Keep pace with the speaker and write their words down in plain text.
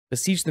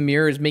Beseech the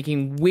Mirror is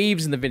making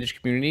waves in the vintage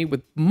community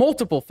with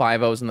multiple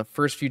 5.0s in the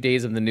first few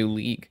days of the new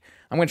league.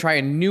 I'm going to try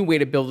a new way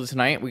to build it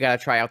tonight. We got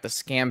to try out the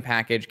scam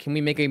package. Can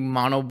we make a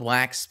mono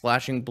black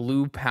splashing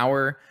blue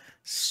power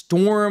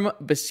Storm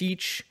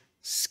Beseech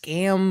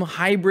scam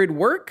hybrid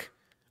work?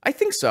 I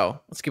think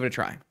so. Let's give it a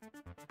try.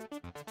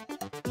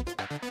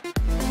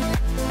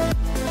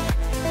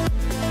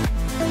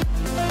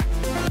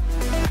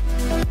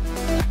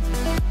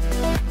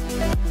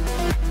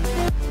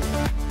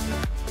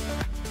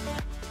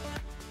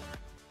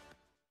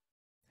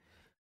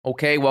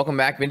 Okay, welcome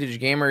back,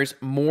 Vintage Gamers.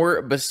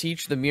 More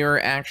Beseech the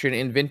Mirror action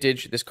in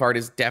Vintage. This card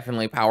is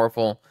definitely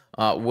powerful.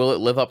 Will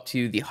it live up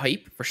to the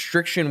hype?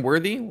 Restriction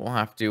worthy? We'll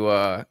have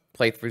to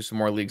play through some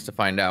more leagues to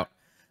find out.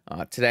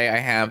 Today I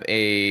have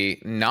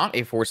not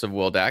a Force of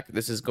Will deck.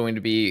 This is going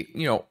to be,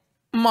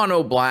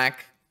 mono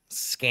black,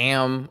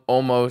 scam,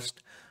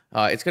 almost.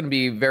 It's going to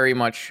be very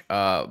much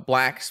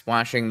black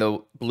splashing the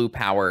blue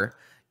power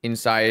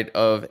inside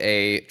of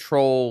a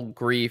Troll,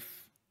 Grief,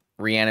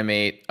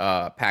 Reanimate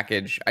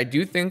package. I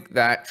do think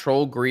that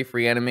Troll, Grief,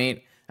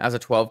 Reanimate as a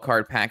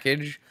 12-card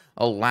package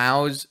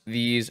allows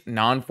these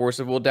non-Force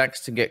of Will decks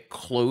to get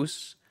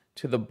close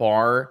to the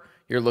bar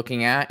you're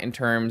looking at in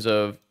terms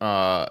of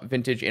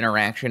vintage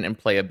interaction and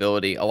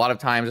playability. A lot of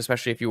times,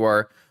 especially if you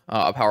are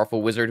a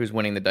powerful wizard who's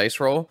winning the dice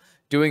roll,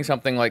 doing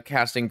something like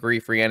casting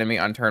Grief Reanimate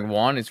on turn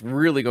 1 is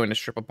really going to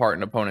strip apart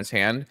an opponent's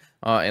hand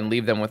and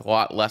leave them with a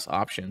lot less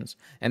options.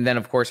 And then,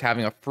 of course,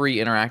 having a free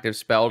interactive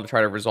spell to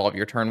try to resolve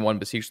your turn 1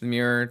 Beseech the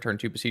Mirror, turn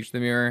 2 Beseech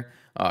the Mirror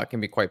can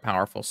be quite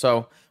powerful.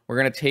 So we're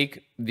going to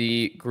take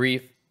the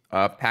Grief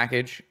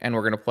package and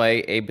we're going to play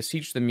a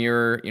Beseech the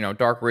Mirror,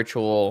 Dark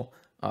Ritual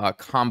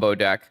combo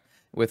deck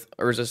with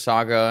Urza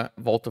Saga,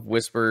 Vault of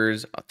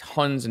Whispers,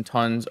 tons and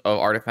tons of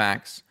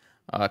artifacts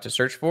to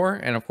search for.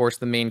 And of course,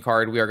 the main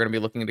card we are going to be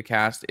looking to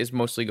cast is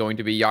mostly going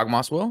to be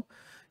Yawgmoth's Will.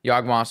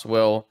 Yawgmoth's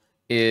Will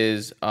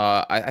is,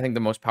 I think,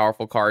 the most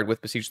powerful card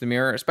with Beseech the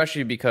Mirror,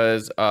 especially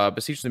because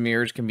Beseech the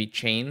Mirrors can be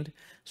chained.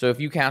 So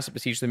if you cast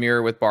Beseech the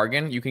Mirror with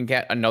Bargain, you can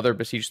get another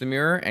Beseech the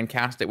Mirror and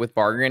cast it with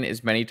Bargain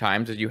as many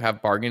times as you have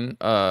Bargain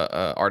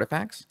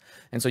artifacts.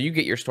 And so you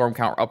get your Storm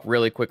count up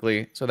really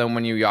quickly. So then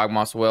when you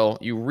Yawgmoth's Will,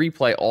 you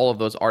replay all of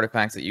those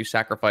artifacts that you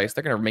sacrificed.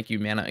 They're going to make you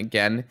mana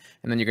again,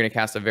 and then you're going to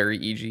cast a very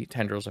easy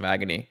Tendrils of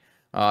Agony.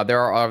 There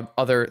are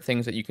other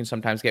things that you can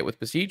sometimes get with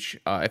Beseech.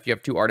 If you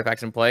have 2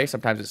 artifacts in play,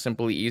 sometimes it's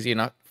simply easy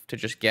enough to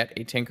just get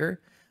a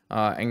Tinker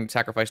and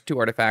sacrifice 2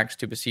 artifacts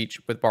to Beseech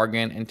with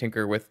Bargain and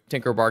Tinker with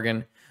Tinker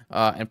Bargain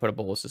and put a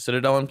Bolus of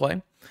Citadel in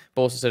play.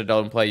 Bolus of Citadel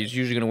in play is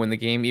usually going to win the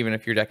game, even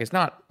if your deck is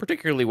not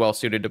particularly well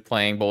suited to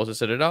playing Bolus of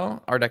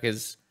Citadel. Our deck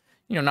is,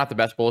 not the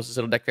best Bolus of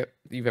Citadel deck that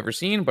you've ever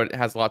seen, but it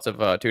has lots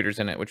of tutors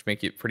in it, which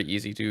make it pretty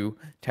easy to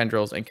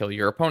Tendrils and kill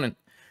your opponent.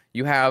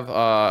 You have,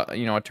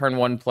 a turn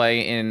 1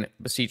 play in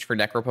Beseech for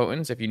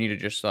Necropotence if you need to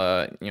just,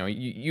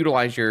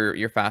 utilize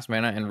your fast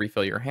mana and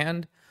refill your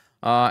hand.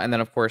 And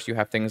then, of course, you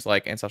have things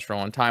like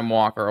Ancestral and Time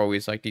Walk are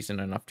always decent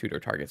enough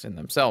tutor targets in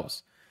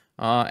themselves.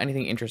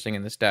 Anything interesting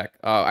in this deck?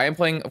 I am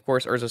playing, of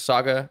course, Urza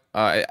Saga,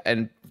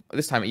 and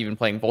this time even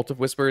playing Vault of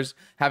Whispers.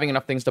 Having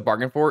enough things to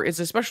bargain for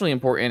is especially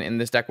important in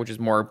this deck, which is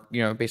more,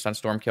 based on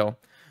Storm Kill.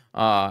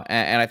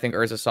 And I think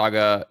Urza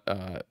Saga,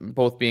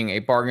 both being a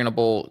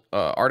bargainable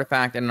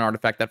artifact and an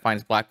artifact that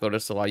finds Black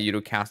Lotus to allow you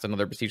to cast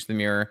another Beseech the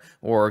Mirror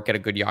or get a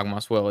good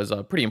Yawgmoth's Will is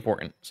pretty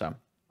important. So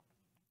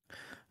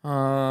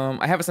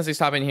I have a Sensei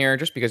Stop in here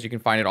just because you can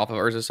find it off of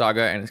Urza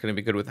Saga, and it's going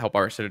to be good with help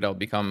our Citadel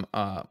become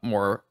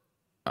more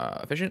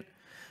efficient.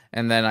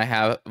 And then I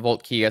have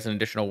Vault Key as an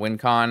additional win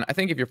con. I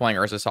think if you're playing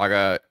Urza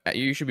Saga,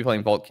 you should be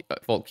playing Vault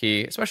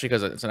Key, especially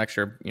because it's an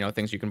extra,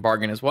 things you can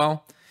bargain as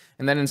well.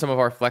 And then in some of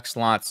our flex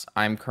slots,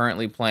 I'm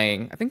currently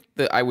playing, I think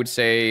that I would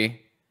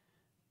say,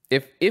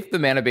 if the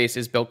mana base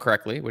is built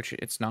correctly, which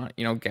it's not,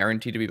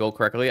 guaranteed to be built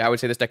correctly, I would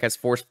say this deck has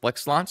 4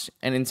 flex slots.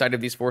 And inside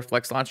of these 4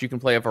 flex slots, you can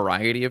play a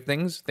variety of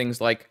things. Things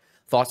like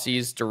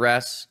Thoughtseize,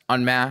 Duress,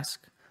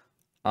 Unmask,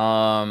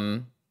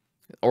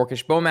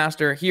 Orcish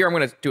Bowmaster. Here I'm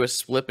going to do a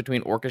split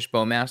between Orcish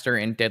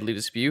Bowmaster and Deadly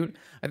Dispute.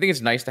 I think it's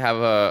nice to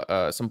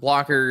have some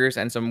blockers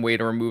and some way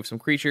to remove some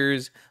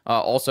creatures.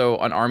 Also,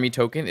 an army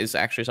token is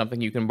actually something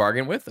you can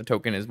bargain with. A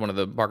token is one of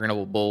the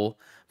bargainable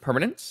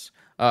permanents.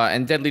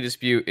 And Deadly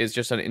Dispute is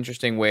just an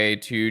interesting way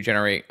to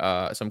generate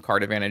some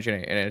card advantage in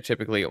a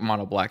typically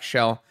mono black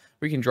shell.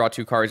 We can draw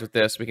 2 cards with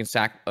this. We can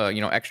stack,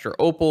 extra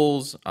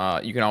opals.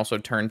 You can also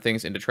turn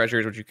things into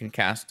treasures, which you can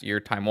cast your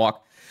Time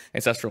Walk,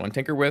 Ancestral, and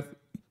Tinker with.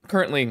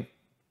 Currently,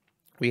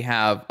 we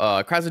have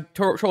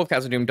Troll of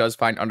Khazad-dûm does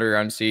find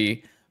Underground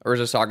Sea.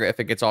 Urza Saga,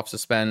 if it gets off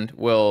suspend,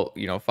 will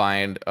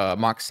find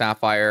Mox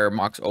Sapphire,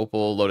 Mox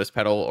Opal, Lotus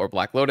Petal, or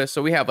Black Lotus.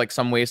 So we have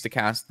some ways to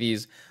cast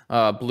these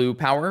blue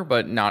power,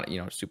 but not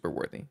super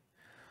worthy.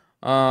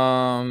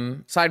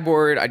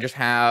 Sideboard, I just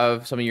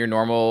have some of your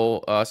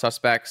normal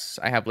suspects.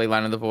 I have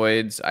Leyline of the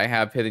Voids. I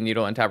have Pithing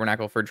Needle and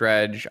Tabernacle for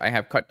Dredge. I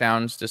have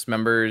Cutdowns,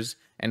 Dismembers,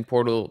 and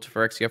Portal to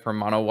Phyrexia for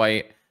mono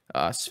white.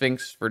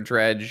 Sphinx for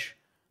Dredge.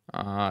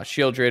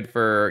 Shieldred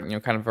for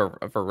kind of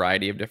a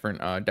variety of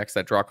different decks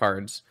that draw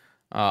cards.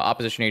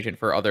 opposition agent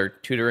for other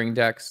tutoring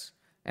decks,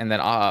 and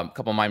then a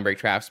couple mind break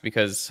traps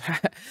because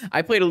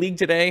I played a league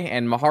today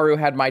and Maharu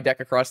had my deck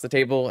across the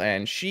table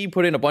and she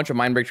put in a bunch of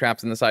mind break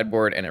traps in the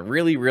sideboard and it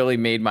really, really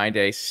made my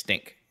day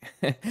stink.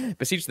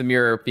 Beseech the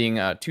Mirror being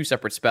 2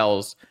 separate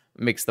spells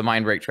makes the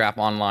mind break trap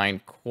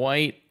online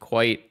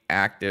quite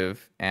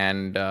active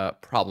and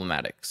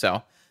problematic.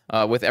 So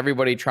with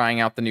everybody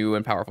trying out the new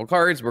and powerful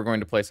cards, we're going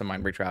to play some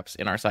mind break traps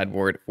in our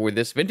sideboard for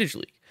this vintage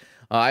league.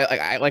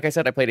 Like I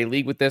said, I played a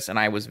league with this, and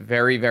I was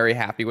very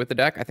happy with the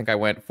deck. I think I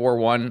went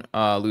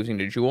 4-1, losing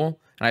to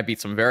Jewel, and I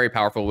beat some very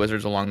powerful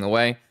wizards along the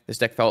way. This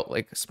deck felt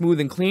like smooth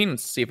and clean.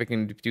 Let's see if it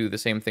can do the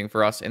same thing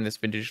for us in this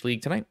vintage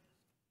league tonight.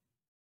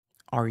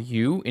 Are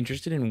you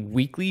interested in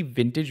weekly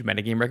vintage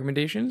metagame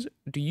recommendations?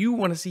 Do you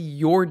want to see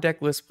your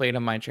deck list played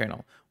on my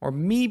channel? Or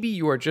maybe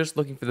you are just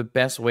looking for the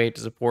best way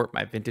to support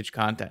my vintage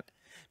content.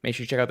 Make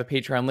sure you check out the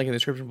Patreon link in the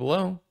description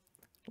below.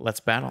 Let's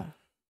battle.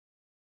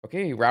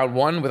 Okay, round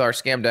 1 with our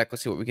scam deck.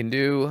 Let's see what we can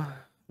do.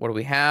 What do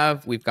we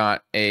have? We've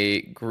got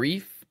a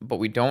Grief, but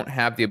we don't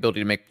have the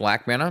ability to make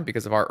black mana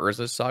because of our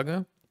Urza's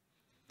Saga.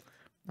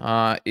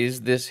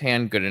 Is this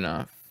hand good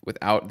enough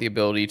without the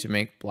ability to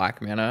make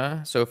black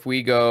mana? So if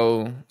we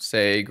go,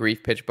 say,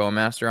 Grief, pitch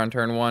Bowmaster on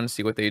turn 1,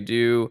 see what they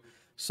do.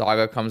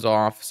 Saga comes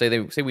off. Say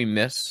we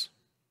miss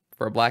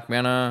for a black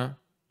mana.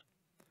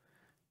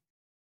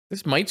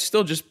 This might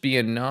still just be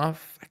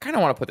enough. I kind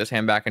of want to put this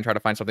hand back and try to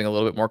find something a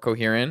little bit more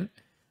coherent.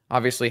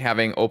 Obviously,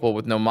 having Opal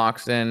with no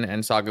Moxen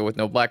and Saga with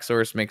no Black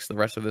Source makes the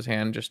rest of this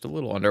hand just a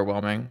little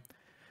underwhelming.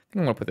 I think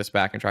I'm going to put this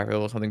back and try for a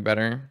little something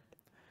better.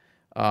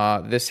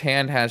 This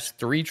hand has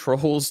 3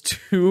 Trolls,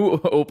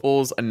 2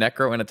 Opals, a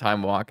Necro, and a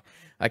Time Walk.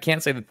 I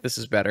can't say that this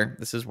is better.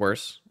 This is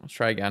worse. Let's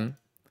try again.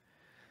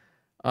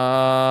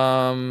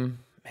 Man,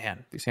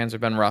 these hands have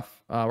been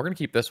rough. We're going to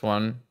keep this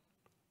one.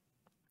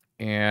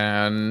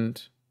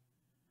 And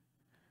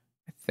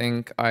I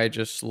think I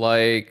just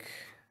like...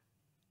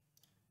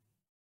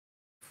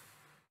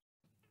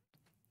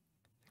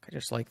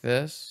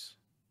 this.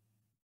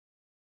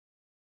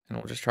 And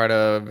we'll just try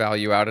to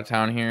value out of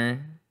town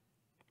here.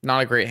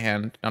 Not a great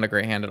hand. Not a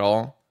great hand at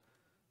all.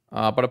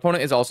 But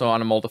opponent is also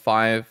on a mull to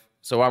 5.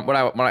 So what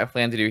I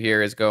plan to do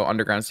here is go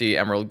Underground Sea,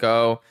 Emerald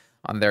Go.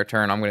 On their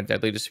turn, I'm going to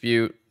Deadly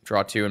Dispute,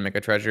 draw 2 and make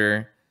a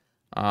treasure.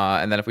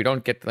 And then if we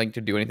don't get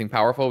to do anything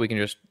powerful, we can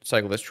just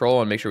cycle this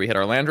Troll and make sure we hit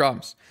our land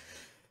drops.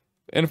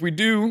 And if we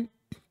do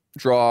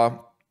draw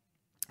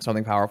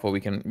something powerful, we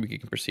can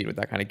proceed with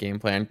that kind of game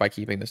plan by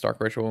keeping this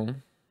Dark Ritual.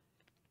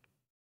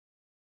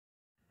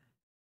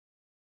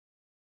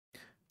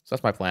 So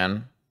that's my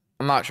plan.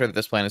 I'm not sure that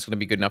this plan is going to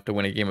be good enough to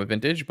win a game of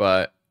Vintage,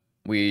 but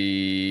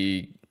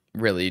we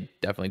really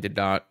definitely did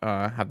not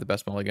have the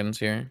best mulligans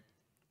here.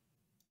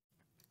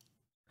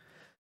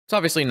 It's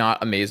obviously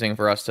not amazing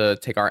for us to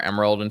take our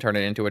Emerald and turn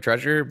it into a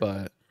treasure,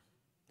 but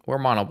we're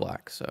mono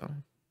black, so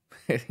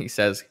he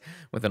says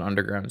with an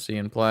Underground Sea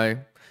in play.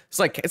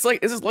 This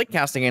is like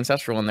casting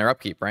Ancestral in their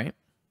upkeep, right?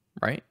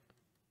 Right?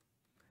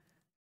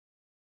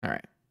 All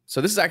right. So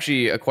this is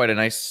actually quite a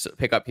nice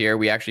pickup here.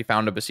 We actually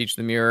found a Beseech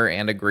the Mirror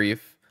and a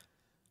Grief,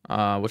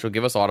 which will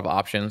give us a lot of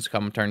options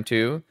come turn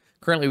 2.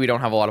 Currently, we don't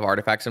have a lot of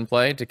artifacts in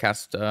play to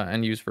cast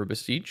and use for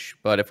Beseech,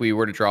 but if we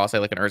were to draw, say,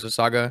 like an Urza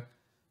Saga,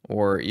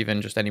 or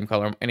even just any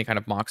kind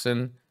of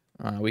Moxen,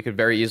 we could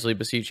very easily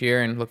Beseech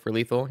here and look for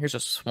lethal. Here's a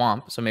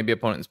Swamp, so maybe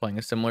opponent is playing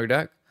a similar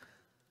deck.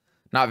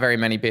 Not very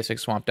many basic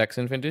Swamp decks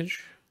in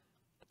Vintage.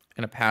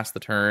 Gonna pass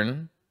the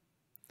turn.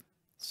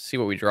 See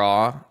what we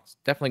draw. It's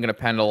definitely going to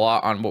depend a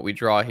lot on what we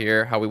draw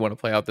here, how we want to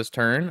play out this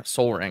turn.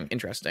 Soul Ring,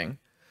 interesting.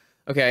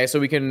 Okay, so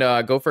we can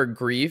go for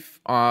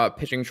Grief,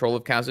 pitching Troll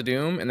of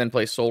Khazad-dûm, and then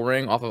play Soul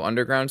Ring off of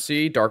Underground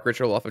Sea, Dark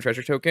Ritual off of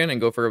Treasure Token, and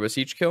go for a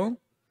Beseech kill.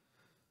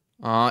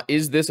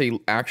 Is this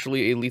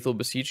actually a lethal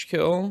Beseech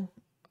kill?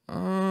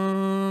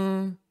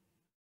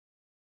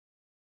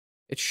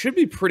 It should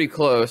be pretty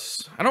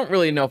close. I don't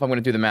really know if I'm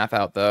going to do the math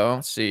out, though.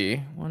 Let's see.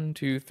 1,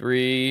 2,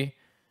 3.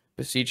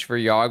 Beseech for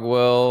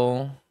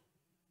Yogg-Will.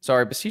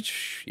 Sorry,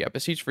 Beseech. Yeah,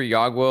 Beseech for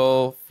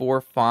Yogg-Will.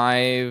 4,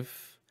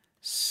 5,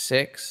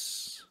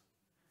 6.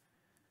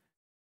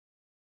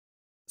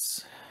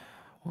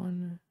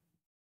 1.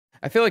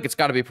 I feel like it's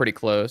got to be pretty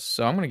close,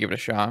 so I'm going to give it a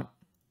shot.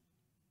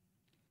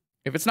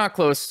 If it's not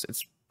close,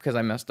 it's because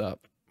I messed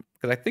up.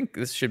 Because I think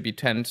this should be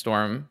 10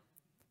 Storm.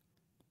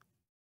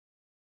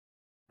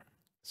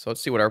 So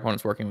let's see what our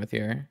opponent's working with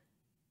here.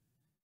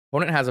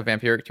 Opponent has a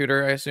Vampiric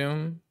Tutor, I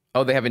assume.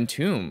 Oh, they have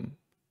Entomb.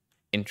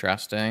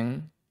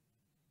 Interesting.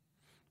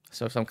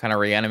 So some kind of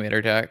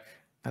Reanimator deck.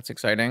 That's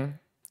exciting.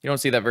 You don't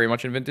see that very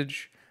much in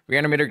Vintage.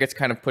 Reanimator gets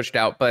kind of pushed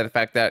out by the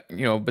fact that,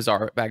 you know,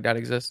 Bizarre Baghdad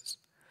exists.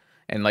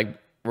 And, like,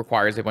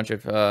 requires a bunch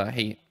of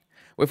hate.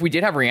 If we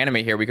did have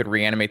Reanimate here, we could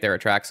reanimate their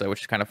Atraxa,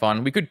 which is kind of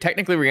fun. We could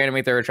technically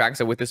reanimate their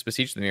Atraxa with this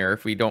Beseech the Mirror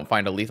if we don't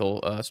find a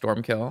lethal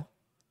Storm kill.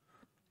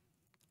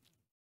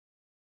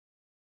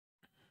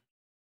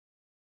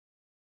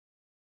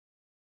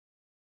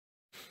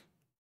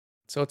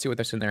 So let's see what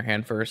there's in their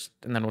hand first,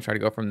 and then we'll try to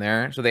go from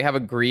there. So they have a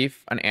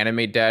Grief, an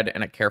Animate Dead,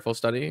 and a Careful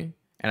Study,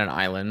 and an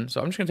Island.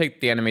 So I'm just going to take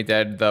the Animate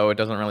Dead, though it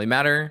doesn't really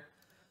matter.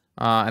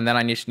 And then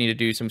I just need to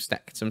do some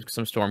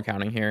storm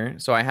counting here.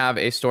 So I have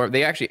a storm.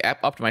 They actually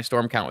upped my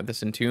storm count with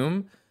this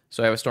Entomb.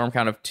 So I have a storm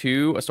count of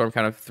 2, a storm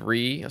count of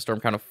 3, a storm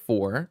count of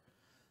 4,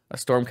 a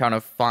storm count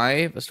of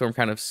 5, a storm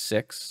count of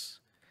 6,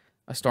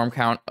 a storm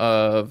count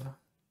of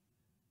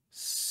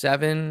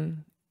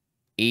 7,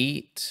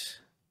 8.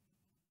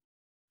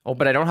 Oh,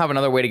 but I don't have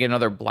another way to get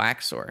another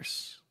black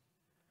source.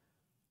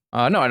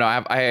 No, I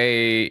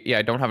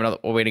don't have another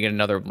way to get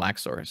another black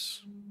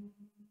source.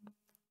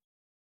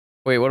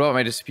 Wait, what about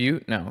my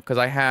dispute? No, because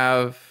I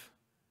have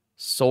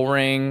Soul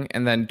Ring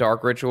and then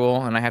Dark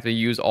Ritual, and I have to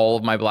use all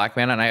of my black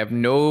mana, and I have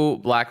no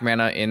black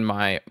mana in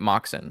my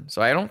Moxen.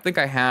 So I don't think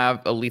I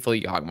have a lethal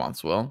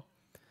Yawgmoth's Will.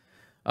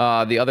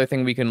 The other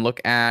thing we can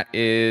look at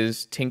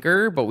is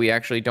Tinker, but we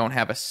actually don't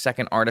have a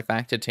second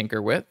artifact to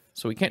tinker with,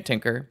 so we can't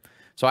tinker.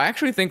 So I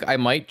actually think I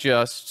might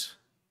just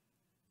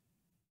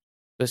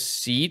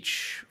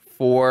Beseech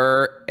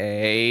for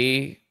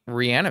a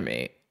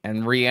Reanimate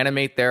and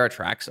reanimate their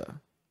Atraxa.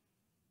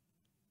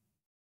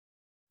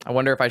 I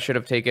wonder if I should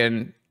have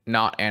taken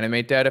not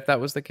Animate Dead if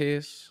that was the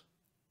case.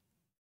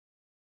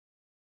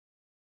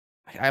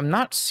 I'm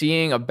not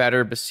seeing a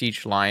better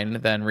Beseech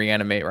line than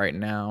Reanimate right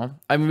now.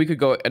 I mean, we could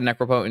go at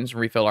Necropotence and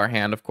refill our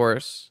hand, of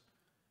course.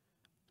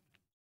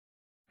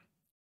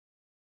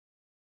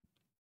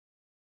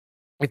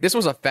 If this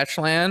was a fetch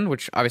land,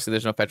 which obviously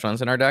there's no fetch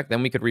lands in our deck,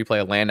 then we could replay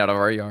a land out of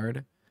our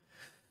yard.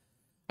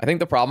 I think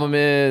the problem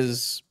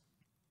is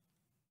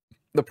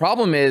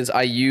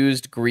I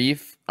used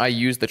Grief, I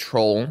used the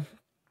Troll.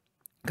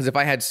 Because if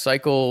I had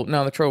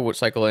the Troll was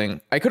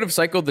cycling. I could have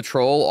cycled the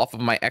Troll off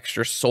of my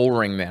extra Soul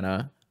Ring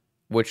mana,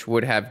 which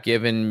would have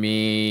given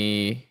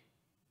me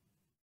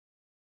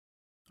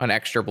an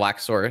extra black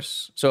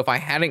source. So if I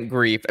hadn't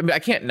Grief, I mean, I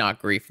can't not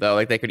Grief, though.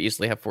 Like, they could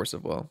easily have Force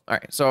of Will. All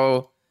right,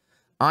 so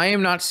I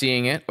am not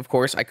seeing it. Of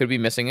course, I could be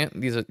missing it.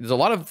 There's a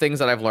lot of things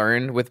that I've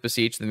learned with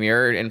Beseech the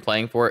Mirror and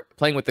playing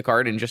with the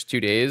card in just 2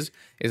 days,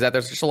 is that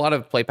there's just a lot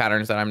of play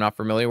patterns that I'm not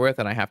familiar with,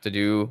 and I have to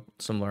do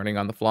some learning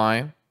on the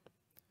fly.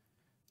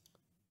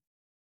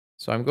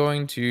 So I'm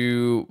going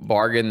to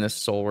bargain this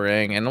Soul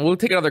Ring, and we'll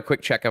take another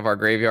quick check of our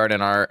graveyard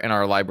and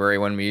our library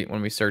when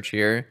we search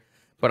here.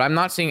 But I'm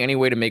not seeing any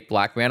way to make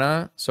black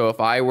mana. So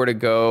if I were to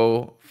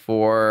go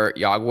for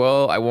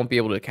Yawgmoth, I won't be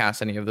able to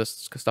cast any of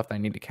this stuff that I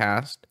need to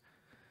cast.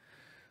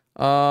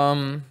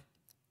 And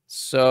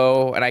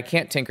I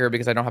can't tinker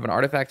because I don't have an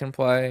artifact in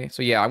play.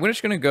 So yeah, I'm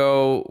just gonna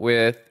go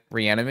with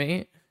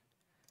Reanimate,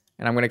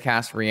 and I'm gonna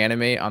cast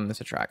Reanimate on this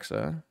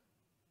Atraxa.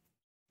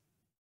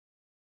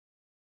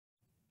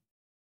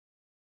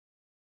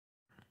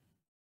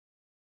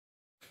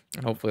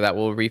 And hopefully that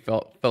will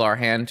fill our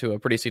hand to a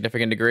pretty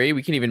significant degree.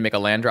 We can even make a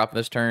land drop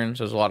this turn,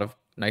 so there's a lot of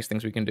nice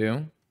things we can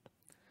do.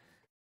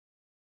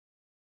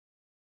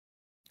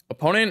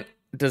 Opponent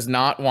does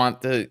not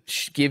want to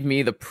give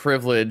me the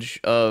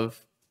privilege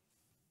of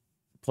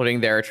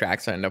putting their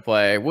Atraxa into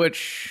play,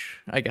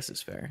 which I guess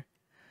is fair.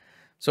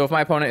 So if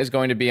my opponent is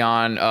going to be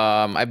on,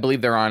 I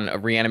believe they're on a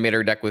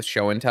Reanimator deck with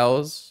Show and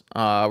Tells.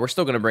 We're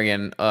still going to bring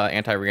in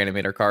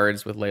anti-Reanimator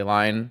cards with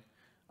Leyline.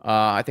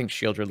 I think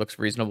Shieldred looks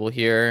reasonable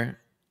here.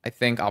 I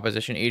think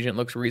Opposition Agent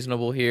looks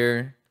reasonable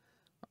here.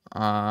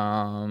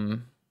 I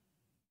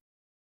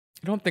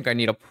don't think I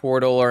need a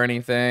Portal or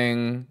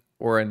anything,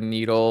 or a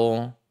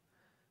Needle.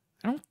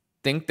 I don't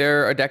think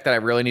they're a deck that I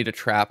really need to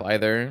trap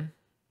either.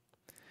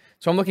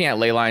 So I'm looking at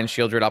Leyline,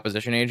 Shieldred,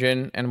 Opposition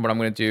Agent, and what I'm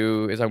going to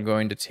do is I'm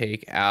going to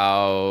take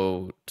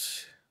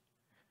out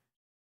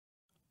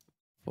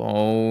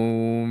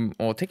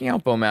taking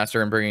out Bowmaster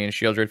and bringing in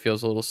Shieldred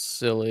feels a little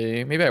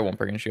silly. Maybe I won't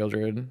bring in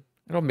Shieldred.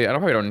 I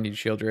probably don't need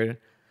Shieldred.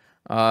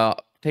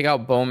 Take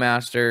out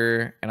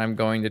Bowmaster, and I'm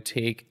going to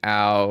take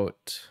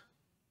out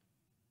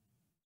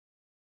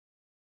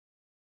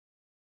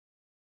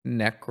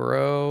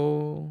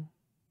Necro,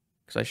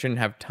 because I shouldn't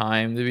have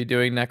time to be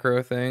doing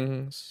Necro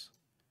things.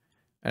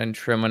 And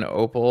trim an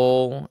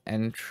Opal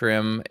and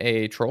trim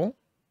a Troll,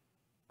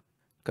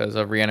 because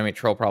a Reanimate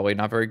Troll probably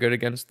not very good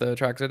against the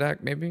Atraxa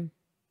deck, maybe.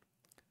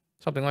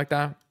 Something like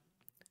that.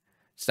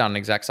 It's not an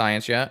exact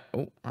science yet.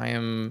 Oh, I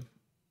am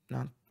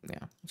not. Yeah,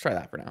 let's try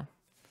that for now.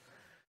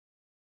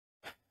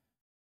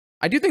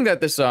 I do think that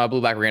this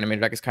blue-black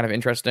Reanimator deck is kind of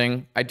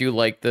interesting. I do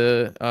like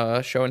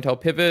the Show and Tell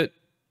pivot.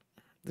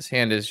 This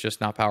hand is just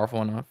not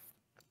powerful enough.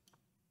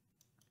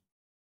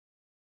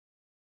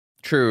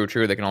 True.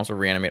 They can also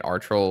reanimate our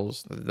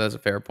trolls. That's a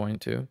fair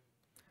point, too.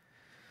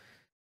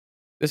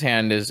 This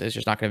hand is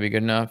just not going to be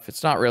good enough.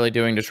 It's not really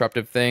doing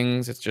disruptive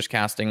things. It's just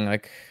casting,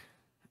 like,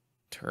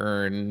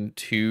 turn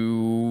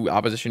 2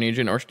 Opposition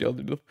Agent or Steel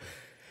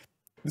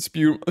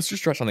Dispute. Let's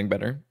just try something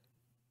better.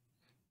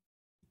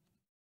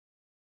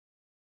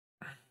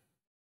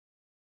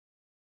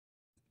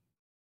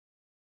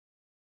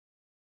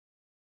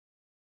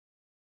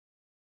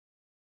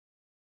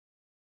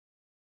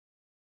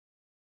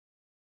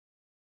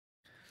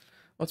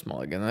 Let's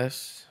mulligan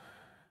this.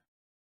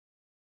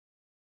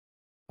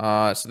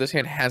 So this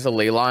hand has a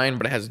Leyline,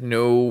 but it has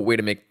no way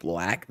to make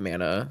black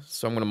mana.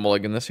 So I'm going to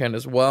mulligan this hand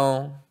as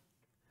well.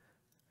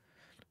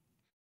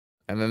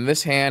 And then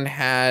this hand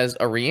has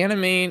a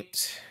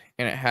Reanimate,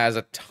 and it has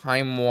a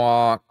Time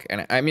Walk,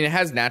 and I mean, it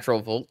has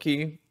Natural Volt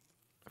Key.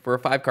 For a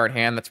 5-card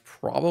hand, that's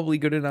probably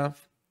good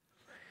enough.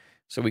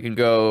 So we can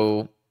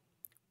go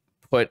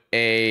put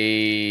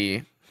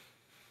a...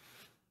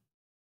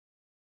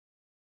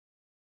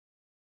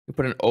 We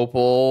put an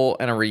Opal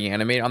and a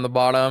Reanimate on the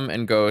bottom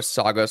and go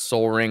Saga,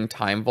 Soul Ring,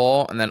 Time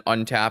Vault, and then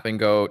untap and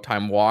go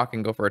Time Walk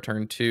and go for a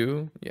turn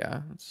 2.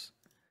 Yeah, that's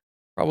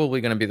probably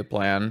going to be the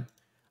plan.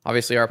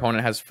 Obviously, our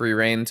opponent has free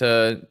reign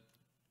to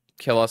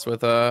kill us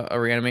with a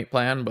Reanimate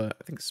plan, but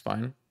I think it's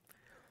fine.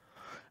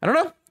 I don't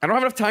know. I don't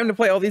have enough time to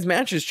play all these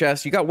matches,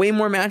 Chess. You got way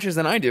more matches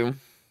than I do.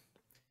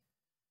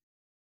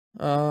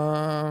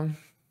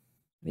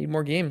 Need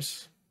more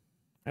games.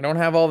 I don't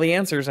have all the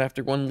answers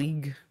after one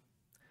league.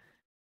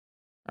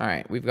 All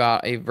right, we've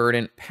got a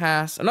Verdant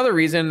Pass. Another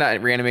reason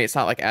that Reanimate's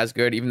not like as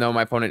good, even though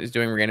my opponent is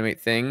doing Reanimate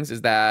things,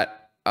 is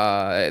that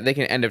they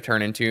can end of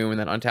turn Entomb and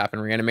then untap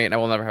and Reanimate, and I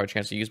will never have a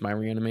chance to use my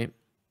Reanimate.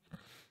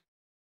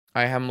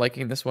 I am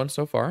liking this one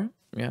so far.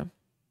 Yeah.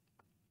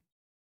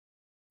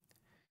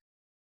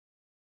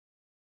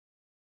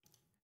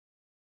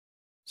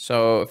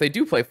 So if they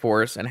do play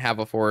Force and have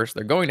a Force,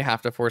 they're going to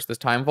have to force this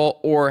Time Vault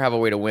or have a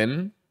way to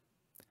win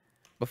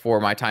before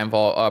my Time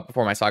Vault,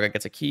 before my Saga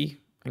gets a key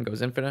and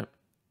goes infinite.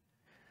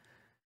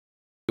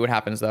 See what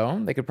happens though.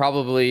 They could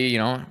probably, you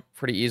know,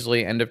 pretty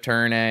easily end of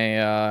turn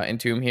a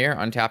Entomb here,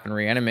 untap and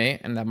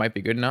Reanimate, and that might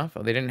be good enough.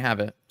 Oh, they didn't have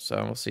it,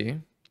 so we'll see.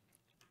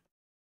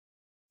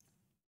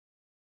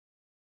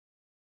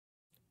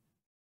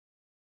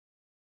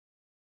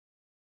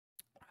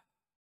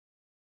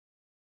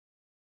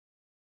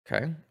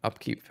 Okay,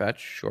 upkeep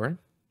fetch, sure.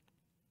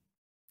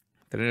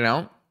 Thin it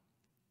out.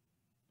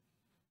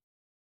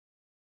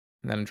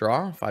 And then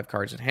draw, 5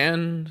 cards in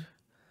hand.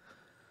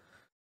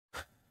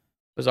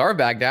 Bazaar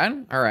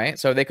Baghdad. All right,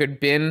 so they could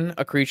bin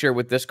a creature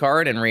with this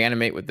card and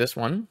Reanimate with this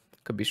one.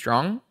 Could be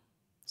strong.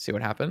 See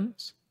what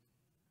happens.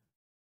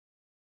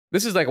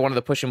 This is like one of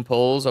the push and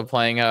pulls of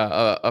playing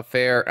a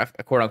fair,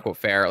 a quote-unquote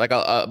fair, like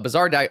a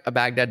Bazaar a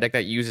Baghdad deck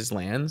that uses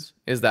lands,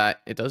 is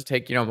that it does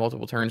take, you know,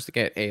 multiple turns to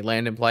get a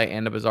land in play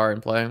and a Bazaar in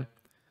play.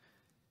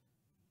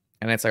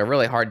 And it's like a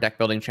really hard deck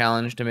building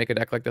challenge to make a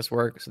deck like this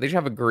work. So they should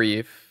have a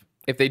Grief.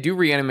 If they do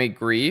Reanimate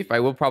Grief, I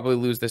will probably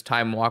lose this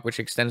Time Walk, which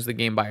extends the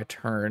game by a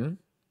turn.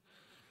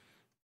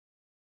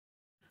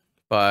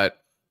 But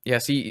yeah,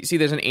 see,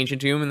 there's an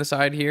Ancient Tomb in the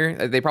side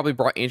here. They probably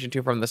brought Ancient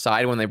Tomb from the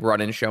side when they brought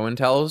in Show and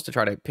Tells to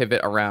try to pivot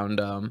around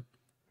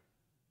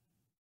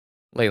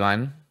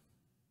Leyline.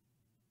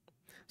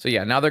 So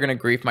yeah, now they're going to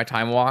Grief my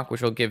Time Walk,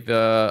 which will give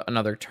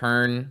another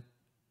turn.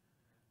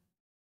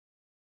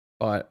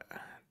 But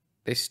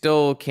they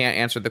still can't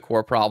answer the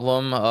core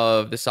problem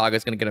of the Saga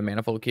is going to get a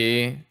Manifold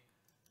Key.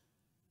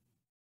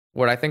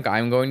 What I think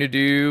I'm going to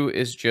do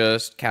is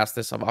just cast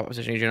this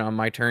Opposition Agent on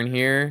my turn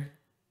here.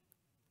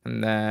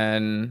 And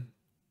then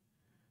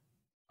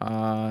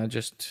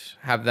just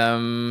have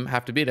them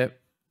have to beat it.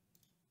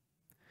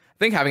 I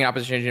think having an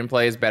Opposition Agent in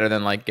play is better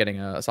than like getting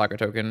a Saga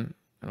token.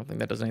 I don't think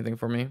that does anything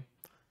for me.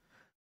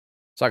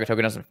 Saga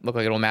token doesn't look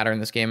like it'll matter in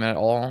this game at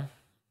all.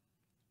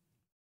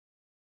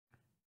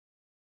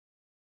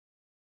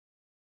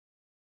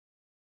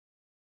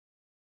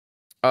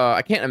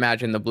 I can't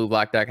imagine the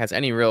blue-black deck has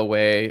any real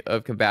way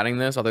of combating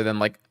this other than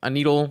like a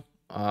Needle,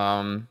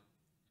 a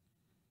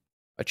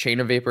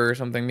Chain of Vapor or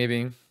something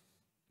maybe.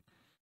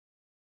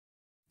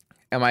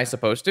 Am I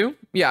supposed to?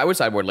 Yeah, I would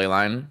sideboard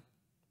Leyline.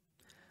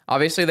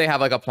 Obviously, they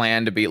have like a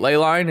plan to beat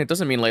Leyline. It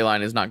doesn't mean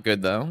Leyline is not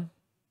good though.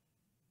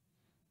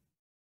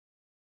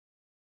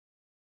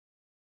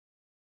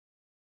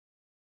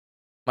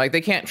 Like they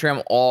can't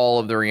trim all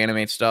of the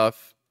Reanimate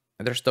stuff.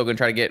 They're still gonna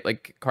try to get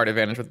like card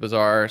advantage with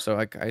Bazaar. So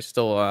like I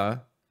still I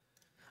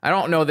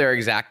don't know their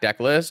exact deck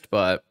list,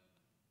 but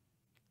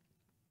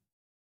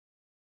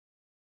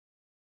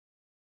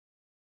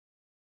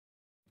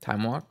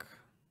Time Walk.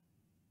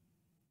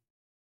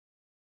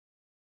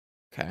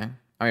 Okay.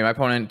 I mean, my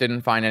opponent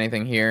didn't find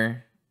anything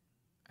here,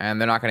 and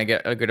they're not going to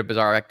get a good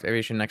Bazaar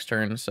activation next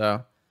turn,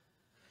 so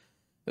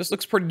this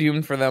looks pretty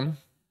doomed for them.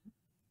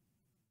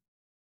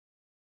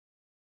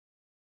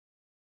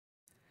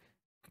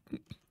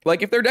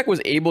 Like, if their deck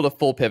was able to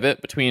full pivot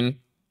between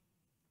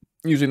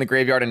using the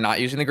graveyard and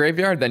not using the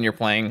graveyard, then you're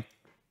playing,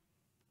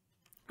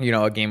 you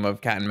know, a game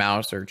of cat and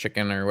mouse or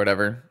chicken or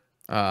whatever,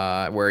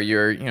 where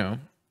you're, you know,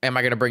 am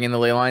I going to bring in the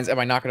ley lines? Am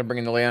I not going to bring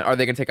in the ley lines? Are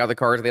they going to take out the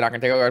cards? Are they not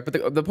going to take out the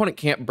cards? But the opponent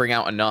can't bring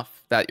out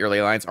enough that your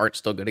ley lines aren't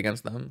still good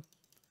against them.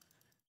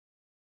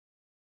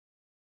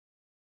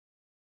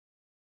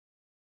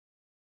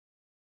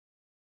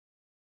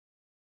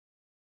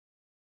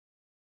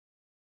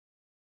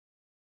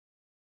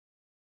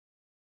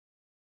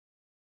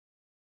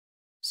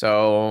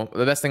 So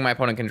the best thing my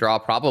opponent can draw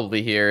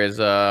probably here is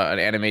an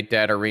Animate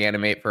Dead or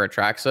Reanimate for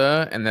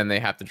Atraxa, and then they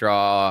have to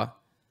draw,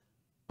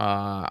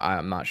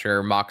 I'm not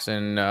sure,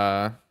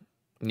 Moxen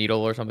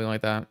Needle or something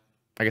like that.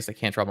 I guess they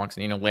can't draw Moxen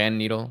Needle, Land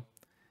Needle.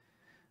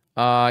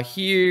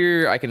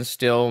 Here I can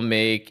still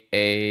make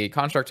a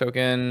Construct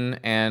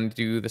token and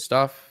do the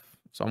stuff.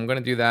 So I'm going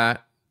to do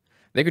that.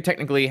 They could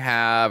technically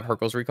have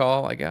Hercule's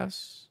Recall, I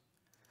guess.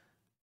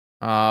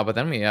 But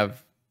then we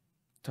have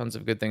tons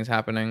of good things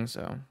happening,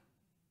 so.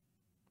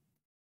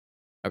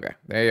 Okay,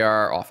 they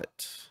are off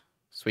it.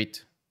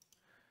 Sweet.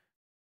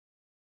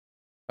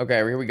 Okay,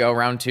 here we go.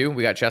 Round 2.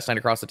 We got Chest Knight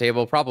across the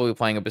table. Probably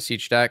playing a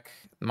Beseech deck.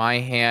 My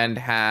hand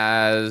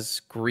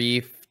has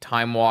Grief,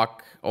 Time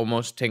Walk,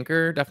 almost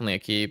Tinker. Definitely a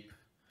keep.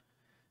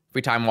 If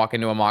we Time Walk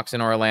into a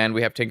Moxen or a land,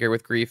 we have Tinker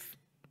with Grief.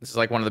 This is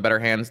like one of the better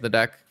hands in the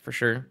deck, for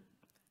sure.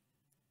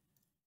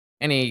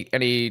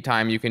 Any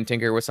time you can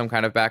Tinker with some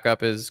kind of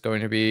backup is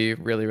going to be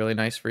really, really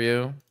nice for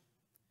you.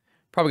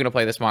 Probably going to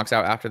play this Mox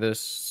out after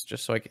this,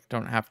 just so I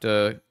don't have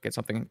to get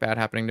something bad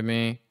happening to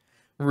me.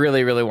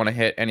 Really, really want to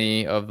hit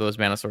any of those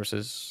mana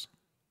sources.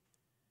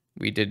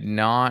 We did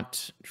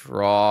not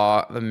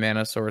draw the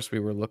mana source we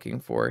were looking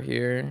for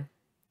here.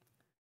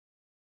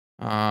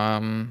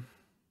 So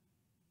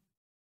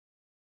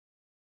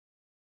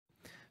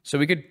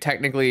we could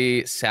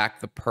technically sack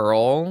the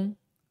Pearl,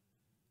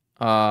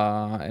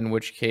 in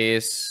which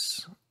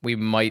case we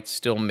might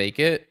still make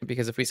it,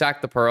 because if we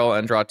sack the Pearl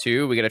and draw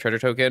 2, we get a treasure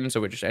token,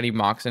 so just any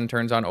Moxen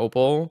turns on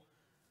Opal.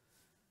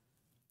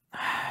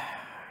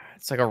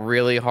 It's like a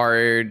really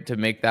hard to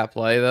make that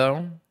play,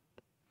 though.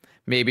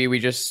 Maybe we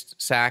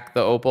just sack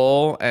the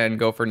Opal and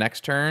go for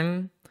next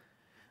turn.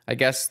 I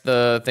guess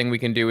the thing we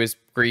can do is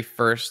Grief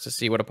first to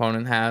see what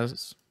opponent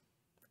has.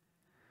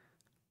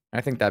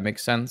 I think that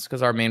makes sense,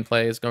 because our main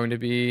play is going to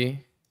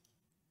be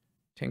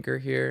Tinker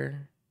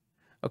here.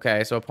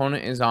 Okay, so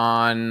opponent is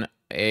on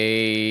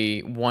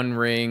a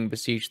 1-ring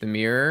Beseech the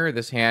Mirror.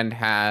 This hand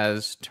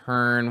has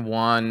turn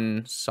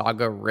 1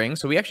 Saga Ring,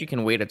 so we actually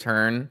can wait a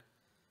turn.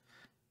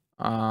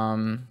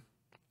 I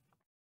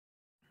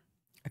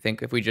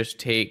think if we just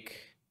take,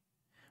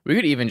 we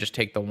could even just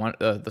take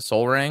the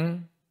Soul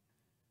Ring,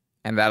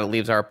 and that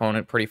leaves our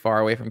opponent pretty far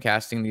away from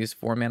casting these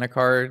 4 mana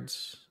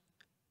cards.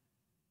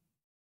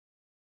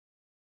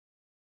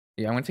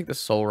 Yeah, I'm going to take the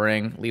Soul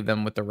Ring, leave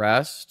them with the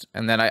rest.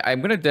 And then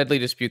I'm going to Deadly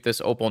Dispute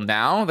this Opal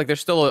now. Like,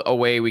 there's still a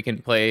way we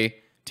can play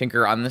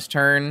Tinker on this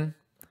turn,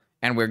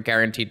 and we're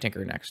guaranteed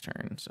Tinker next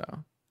turn, so.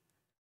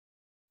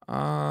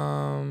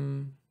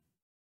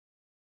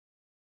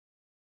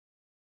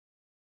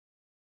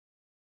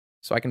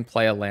 So I can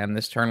play a land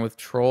this turn with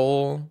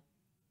Troll.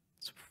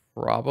 It's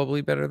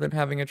probably better than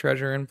having a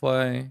treasure in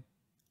play.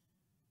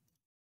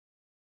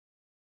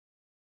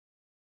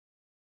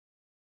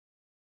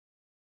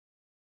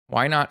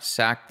 Why not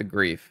sack the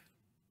Grief?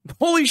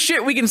 Holy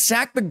shit, we can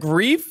sack the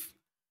Grief?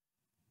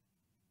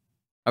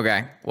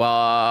 Okay,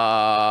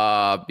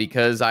 well,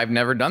 because I've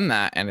never done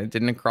that, and it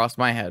didn't cross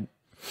my head.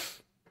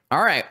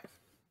 All right.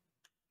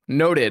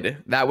 Noted.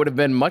 That would have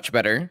been much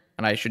better,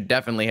 and I should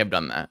definitely have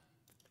done that.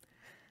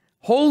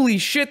 Holy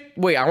shit.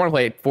 Wait, I want to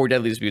play 4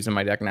 Deadly Disputes in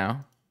my deck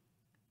now.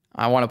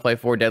 I want to play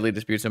 4 Deadly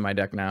Disputes in my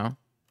deck now.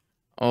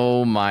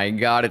 Oh my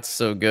god, it's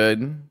so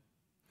good.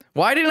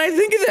 Why didn't I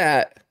think of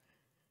that?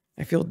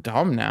 I feel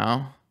dumb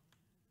now.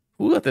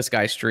 Who let this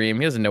guy stream?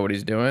 He doesn't know what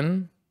he's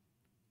doing.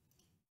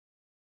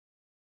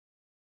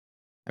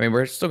 I mean,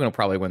 we're still going to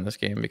probably win this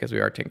game because we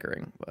are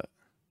tinkering, but...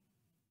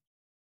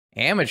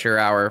 Amateur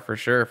hour, for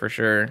sure, for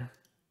sure.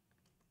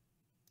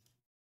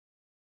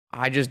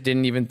 I just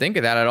didn't even think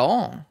of that at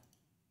all. All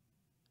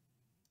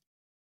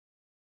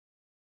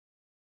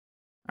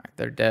right,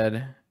 they're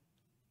dead.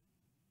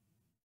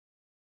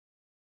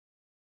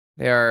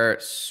 They are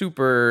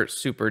super,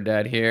 super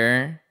dead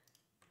here.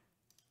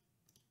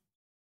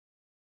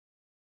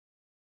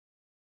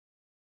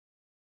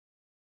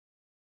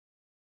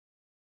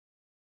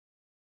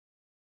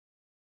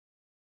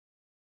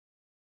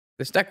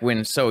 This deck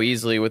wins so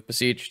easily with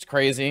Beseech. It's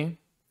crazy.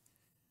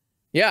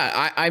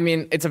 Yeah, I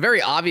mean, it's a very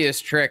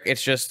obvious trick.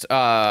 It's just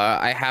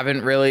I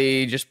haven't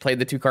really just played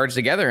the 2 cards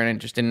together, and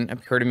it just didn't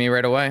occur to me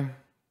right away.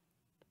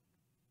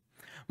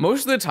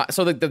 Most of the time,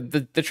 so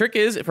the trick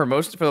is for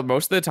most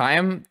of the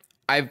time,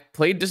 I've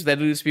played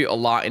Deadly Dispute a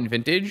lot in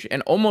Vintage,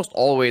 and almost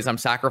always I'm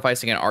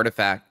sacrificing an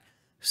artifact.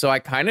 So I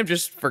kind of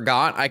just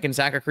forgot I can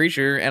sack a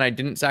creature, and I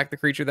didn't sack the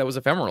creature that was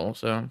ephemeral.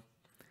 So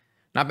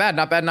not bad,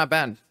 not bad, not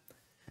bad.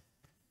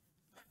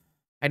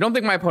 I don't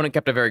think my opponent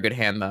kept a very good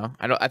hand, though.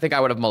 I think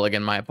I would have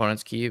mulliganed my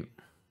opponent's keep.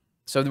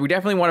 So we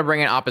definitely want to bring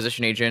in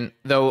Opposition Agent,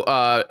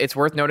 though it's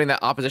worth noting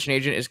that Opposition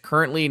Agent is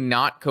currently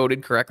not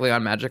coded correctly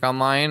on Magic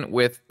Online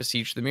with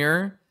Beseech the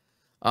Mirror.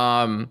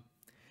 And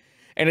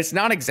it's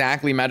not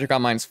exactly Magic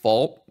Online's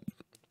fault.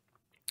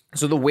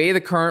 So the way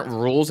the current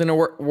rules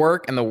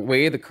work and the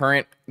way the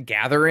current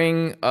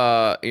gathering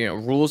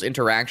rules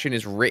interaction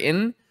is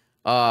written,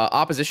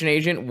 Opposition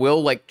Agent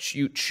will make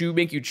you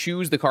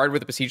choose the card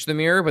with the Beseech the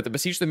Mirror, but the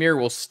Beseech the Mirror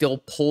will still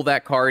pull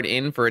that card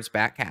in for its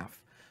back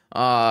half.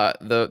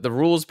 The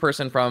rules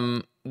person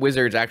from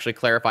Wizards actually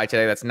clarified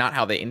today that's not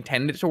how they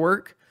intend it to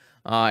work,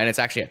 and it's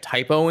actually a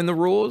typo in the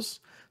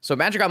rules. So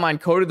Magic Online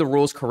coded the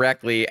rules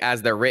correctly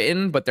as they're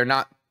written, but they're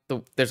not.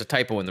 There's a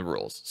typo in the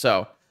rules.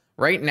 So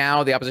right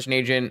now, the Opposition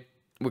Agent,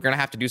 we're gonna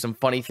have to do some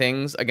funny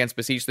things against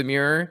Beseech the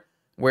Mirror,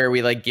 where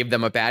we give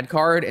them a bad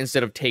card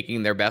instead of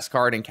taking their best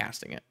card and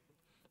casting it.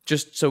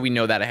 Just so we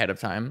know that ahead of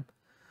time.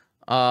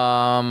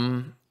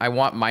 I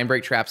want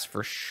Mindbreak Traps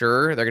for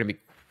sure. They're going to be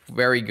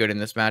very good in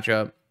this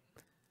matchup.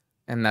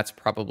 And that's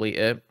probably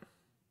it.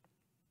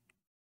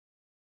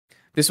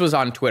 This was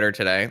on Twitter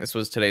today. This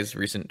was today's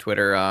recent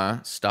Twitter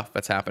stuff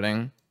that's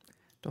happening.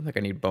 Don't think I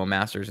need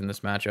Bowmasters in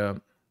this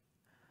matchup.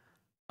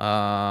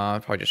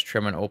 Probably just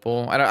Trim and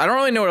Opal. I don't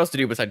really know what else to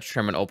do besides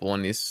Trim and Opal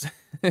in these.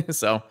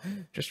 So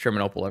just Trim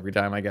and Opal every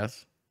time, I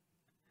guess.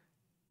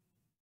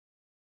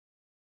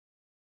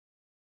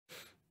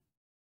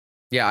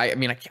 Yeah, I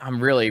mean,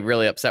 I'm really,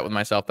 really upset with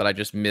myself that I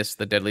just missed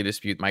the Deadly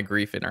Dispute, my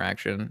grief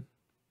interaction.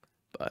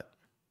 But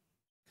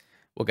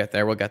we'll get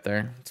there. We'll get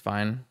there. It's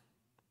fine.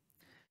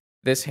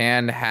 This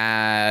hand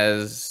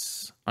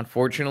has,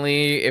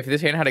 unfortunately, if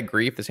this hand had a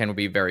grief, this hand would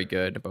be very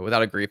good. But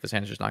without a grief, this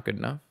hand's just not good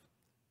enough.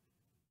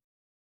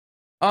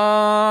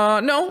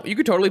 No, you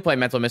could totally play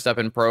Mental Misstep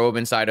and Probe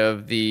inside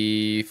of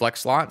the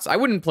flex slots. I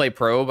wouldn't play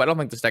Probe. I don't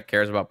think this deck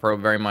cares about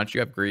Probe very much. You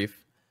have grief.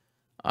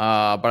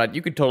 But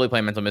you could totally play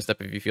Mental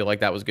Misstep if you feel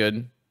like that was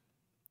good.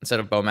 Instead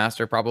of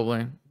Bowmaster,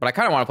 probably. But I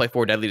kind of want to play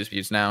 4 Deadly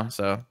Disputes now,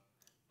 so we'll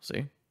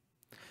see.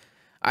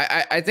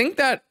 I think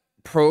that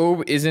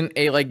Probe isn't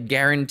a like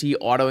guarantee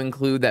auto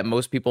include that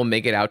most people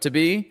make it out to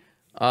be.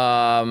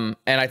 And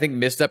I think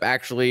Misstep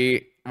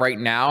actually right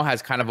now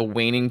has kind of a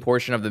waning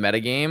portion of the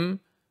metagame.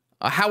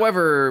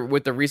 However,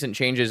 with the recent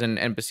changes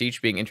and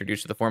Beseech being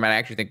introduced to the format, I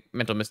actually think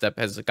Mental Misstep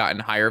has gotten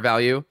higher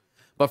value.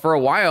 But for a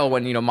while,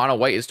 when, you know, mono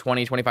white is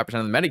 20-25% of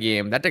the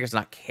metagame, that deck does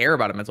not care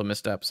about a Mental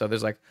Misstep. So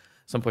there's like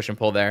some push and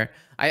pull there.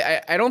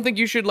 I don't think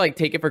you should like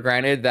take it for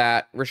granted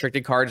that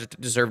restricted cards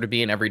deserve to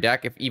be in every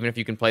deck, even if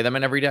you can play them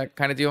in every deck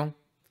kind of deal.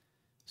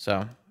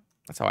 So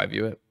that's how I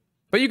view it.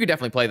 But you could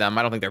definitely play them.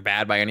 I don't think they're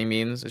bad by any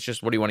means. It's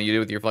just what do you want to do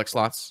with your flex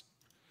slots?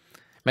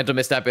 Mental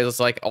Misstep is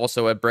like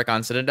also a brick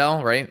on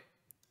Citadel, right?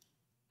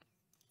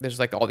 There's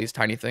like all these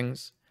tiny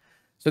things.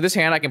 So this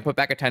hand I can put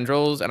back a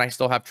Tendrils and I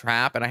still have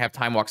Trap and I have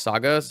Time Walk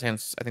Saga. I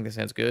think this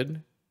hand's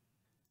good.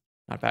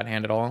 Not a bad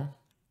hand at all.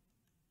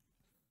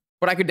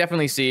 But I could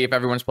definitely see if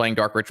everyone's playing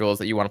Dark Rituals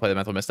that you want to play the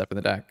Mental Misstep in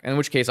the deck. In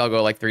which case I'll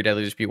go like 3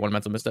 Deadly Dispute, 1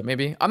 Mental Misstep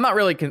maybe. I'm not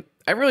really...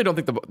 I really don't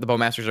think the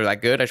Bowmasters are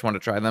that good. I just want to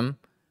try them.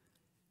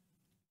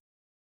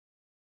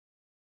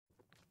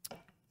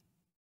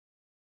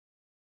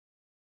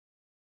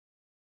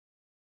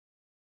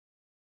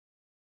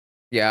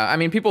 Yeah, I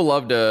mean, people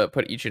love to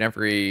put each and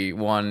every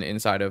one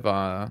inside of,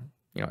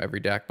 you know, every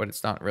deck, but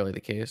it's not really the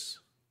case.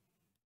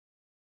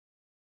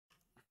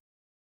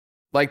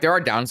 Like, there are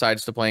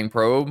downsides to playing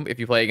Probe if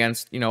you play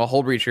against, you know, a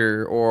Hold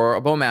Breacher or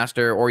a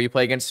Bowmaster, or you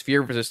play against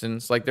Sphere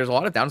Resistance. Like, there's a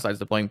lot of downsides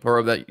to playing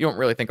Probe that you don't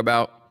really think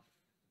about.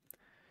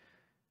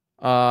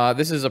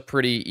 This is a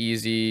pretty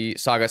easy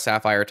Saga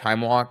Sapphire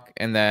Time Walk,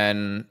 and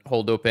then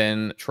Hold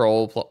Open,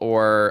 Troll,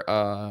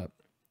 or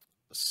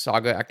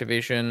Saga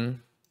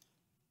activation.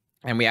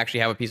 And we actually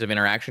have a piece of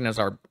interaction as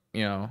our,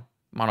 you know,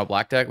 mono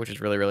black deck, which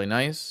is really, really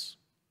nice.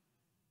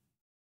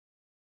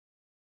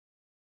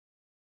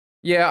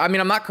 Yeah, I mean,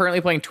 I'm not currently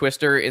playing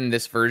Twister in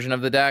this version of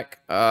the deck.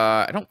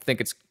 I don't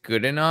think it's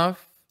good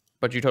enough,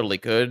 but you totally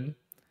could.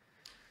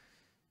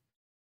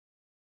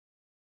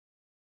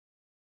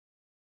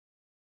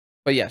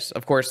 But yes,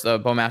 of course, the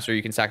Bowmaster,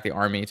 you can sack the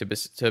army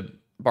to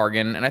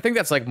bargain. And I think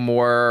that's like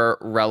more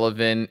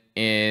relevant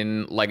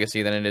in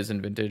Legacy than it is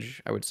in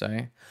Vintage, I would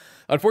say.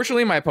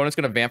 Unfortunately, my opponent's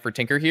going to vamp for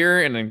Tinker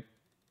here, and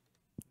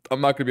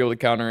I'm not going to be able to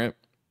counter it,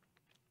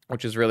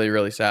 which is really,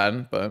 really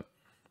sad. But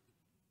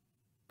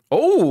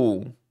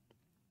oh,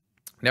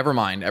 never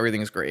mind.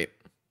 Everything's great.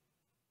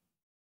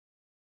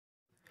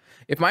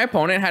 If my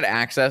opponent had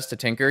access to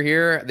Tinker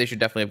here, they should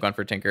definitely have gone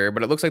for Tinker.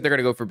 But it looks like they're going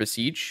to go for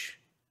Beseech,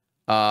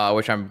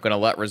 which I'm going to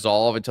let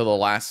resolve until the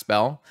last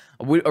spell.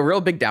 A real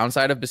big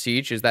downside of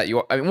Beseech is that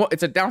well,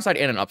 it's a downside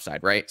and an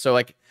upside, right? So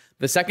like,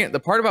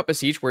 the part about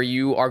Beseech where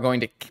you are going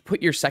to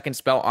put your second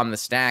spell on the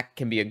stack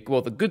can be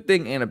both a good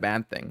thing and a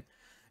bad thing.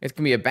 It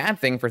can be a bad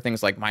thing for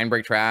things like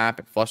Mindbreak Trap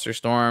and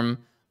Flusterstorm.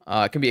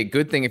 It can be a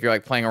good thing if you're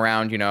like playing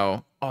around, you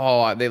know,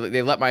 oh, they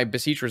let my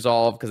Beseech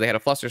resolve because they had a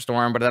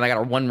Flusterstorm, but then I got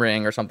a One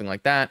Ring or something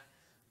like that.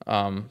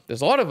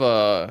 There's a lot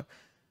of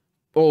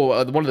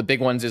one of the big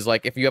ones is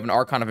like if you have an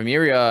Archon of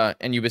Emeria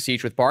and you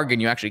Beseech with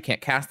Bargain, you actually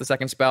can't cast the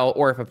second spell,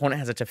 or if an opponent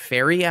has a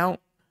Teferi out,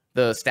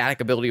 the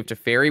static ability of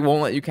Teferi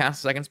won't let you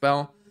cast the second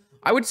spell.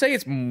 I would say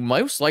it's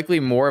most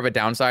likely more of a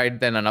downside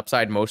than an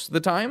upside most of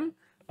the time.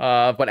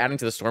 But adding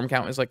to the storm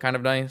count is like kind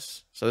of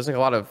nice. So there's like a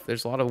lot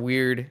of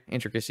weird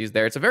intricacies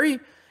there. It's a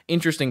very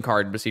interesting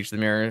card, Beseech the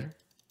Mirror.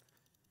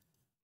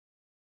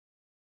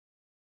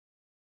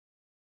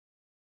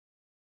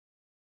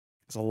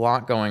 There's a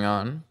lot going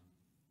on.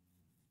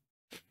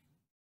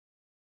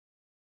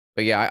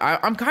 But yeah,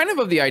 I'm kind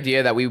of the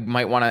idea that we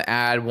might want to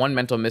add 1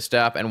 Mental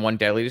Misstep and 1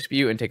 Deadly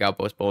Dispute and take out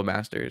both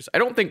Bowmasters. I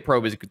don't think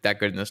Probe is that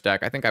good in this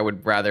deck. I think I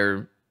would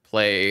rather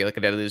play like a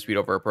Deadly Dispute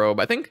over a Probe.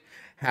 I think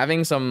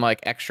having some like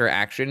extra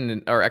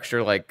action or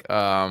extra like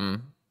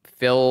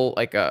fill,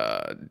 like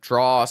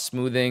draw,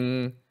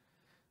 smoothing,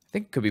 I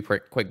think could be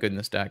quite good in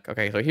this deck.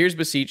 Okay, so here's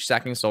Beseech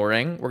sacking Soul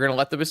Ring. We're going to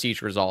let the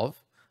Beseech resolve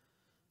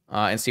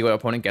and see what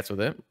opponent gets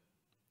with it.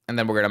 And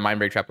then we're going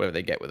to Mindbreak Trap whatever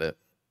they get with it.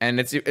 And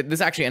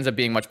this actually ends up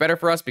being much better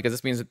for us because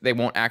this means that they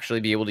won't actually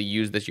be able to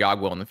use this Yogg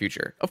Will in the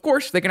future. Of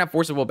course, they can have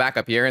Force of Will back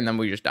up here, and then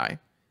we just die.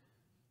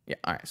 Yeah,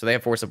 all right. So they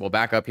have Force of Will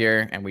back up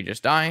here, and we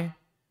just die.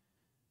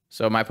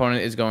 So my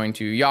opponent is going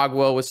to Yogg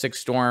Will with 6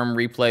 Storm,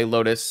 replay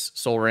Lotus,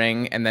 Soul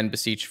Ring, and then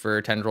Beseech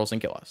for Tendrils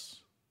and kill us.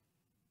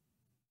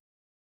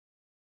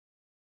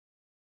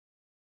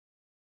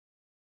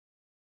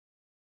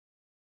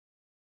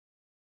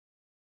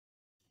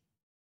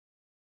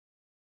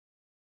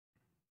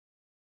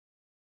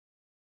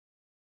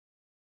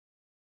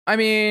 I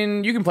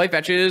mean, you can play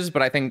fetches,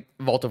 but I think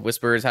Vault of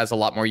Whispers has a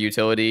lot more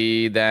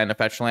utility than a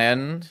fetch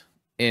land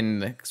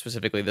in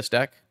specifically this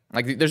deck.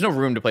 Like, there's no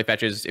room to play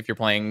fetches if you're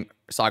playing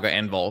Saga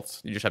and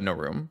Vault. You just have no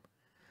room.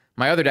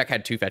 My other deck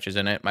had 2 fetches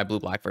in it. My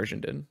blue-black version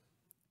did.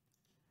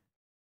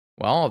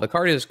 Well, the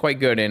card is quite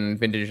good in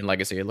Vintage and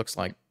Legacy. It looks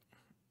like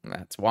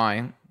that's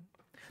why.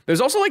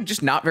 There's also, like,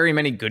 just not very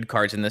many good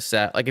cards in this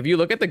set. Like, if you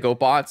look at the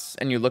GoatBots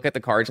and you look at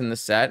the cards in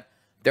this set,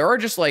 there are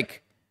just,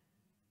 like,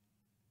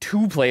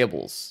 2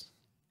 playables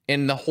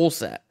in the whole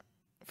set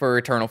for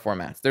Eternal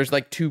formats. There's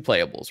like 2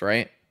 playables,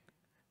 right?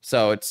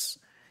 So it's,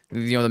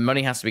 you know, the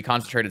money has to be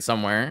concentrated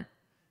somewhere.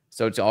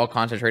 So it's all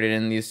concentrated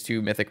in these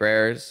 2 mythic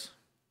rares.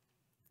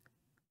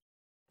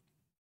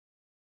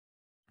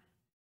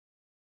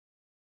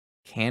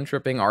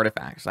 Cantripping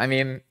artifacts. I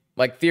mean,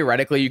 like,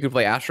 theoretically you could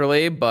play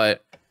Astrolabe,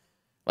 but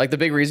like the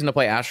big reason to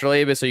play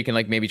Astrolabe is so you can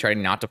like maybe try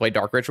not to play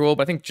Dark Ritual,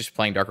 but I think just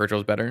playing Dark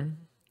Ritual is better.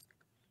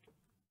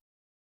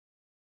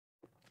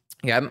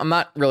 Yeah, I'm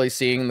not really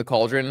seeing the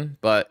Cauldron,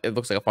 but it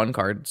looks like a fun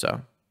card,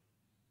 so.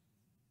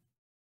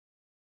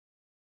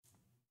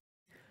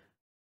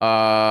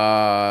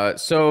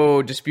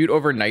 So Dispute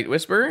over Night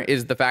Whisper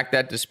is the fact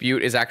that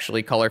Dispute is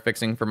actually color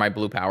fixing for my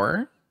blue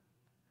power.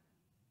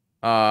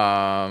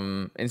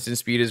 Instant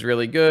speed is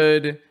really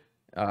good.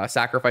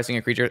 Sacrificing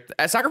a creature.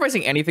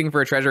 Sacrificing anything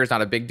for a treasure is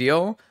not a big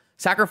deal.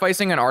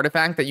 Sacrificing an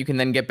artifact that you can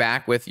then get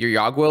back with your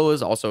Yogg Will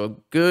is also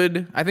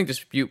good. I think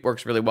Dispute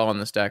works really well in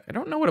this deck. I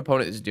don't know what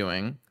opponent is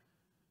doing.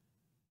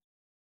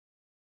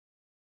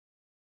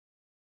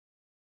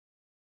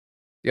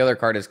 The other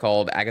card is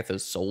called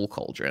Agatha's Soul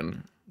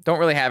Cauldron. Don't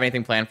really have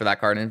anything planned for that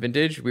card in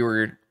Vintage. We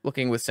were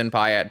looking with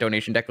Senpai at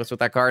donation deck list with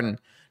that card, and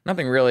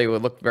nothing really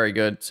would look very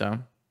good, so.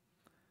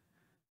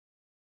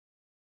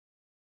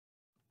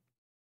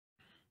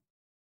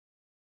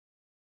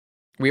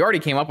 We already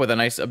came up with a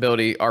nice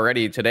ability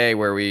already today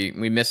where we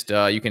missed,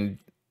 you can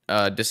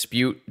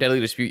deadly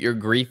dispute your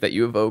grief that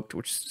you evoked,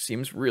 which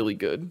seems really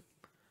good.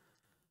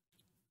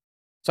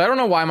 So I don't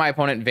know why my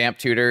opponent vamp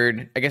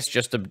tutored, I guess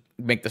just to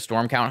make the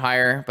storm count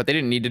higher, but they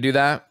didn't need to do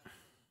that.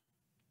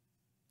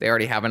 They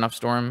already have enough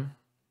storm.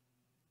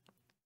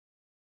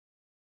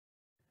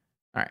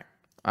 All right.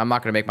 I'm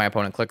not going to make my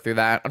opponent click through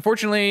that.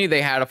 Unfortunately,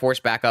 they had a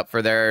force backup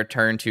for their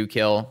turn 2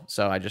 kill,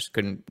 so I just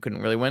couldn't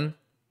really win.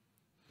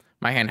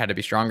 My hand had to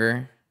be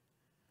stronger.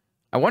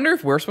 I wonder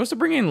if we're supposed to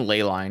bring in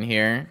Leyline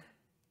here.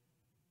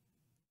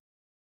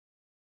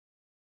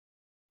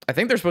 I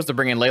think they're supposed to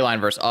bring in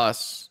Leyline versus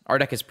us. Our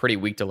deck is pretty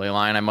weak to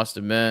Leyline, I must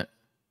admit.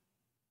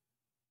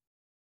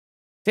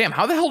 Damn,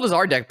 how the hell does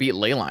our deck beat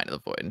Leyline to the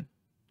Void?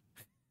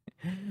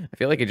 I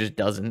feel like it just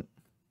doesn't.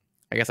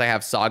 I guess I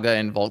have Saga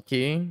and Vault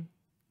Key.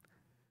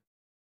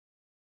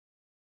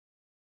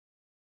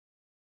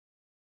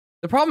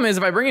 The problem is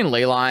if I bring in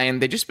Leyline,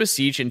 they just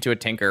Beseech into a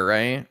Tinker,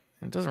 right?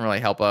 It doesn't really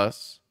help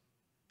us.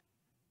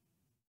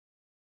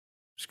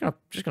 Just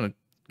gonna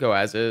go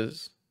as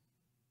is.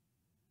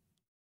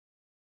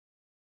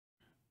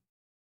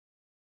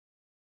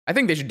 I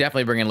think they should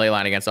definitely bring in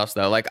Leyline against us,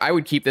 though. Like, I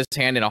would keep this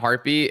hand in a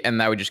heartbeat,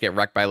 and I would just get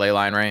wrecked by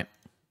Leyline, right?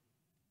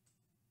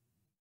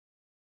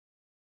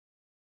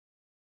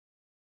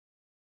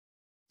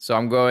 So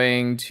I'm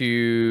going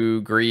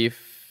to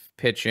Grief,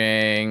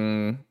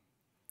 pitching.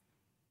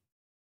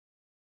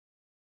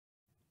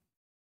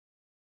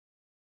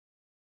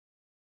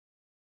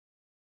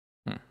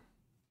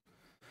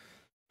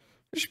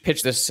 Just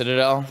pitch this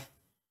Citadel.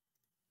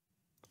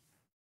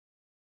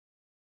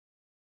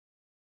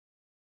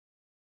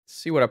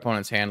 See what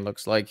opponent's hand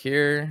looks like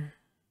here.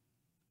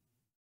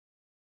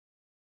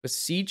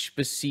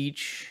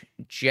 Beseech,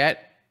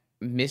 Jet,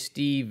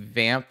 Misty,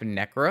 Vamp,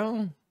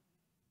 Necro.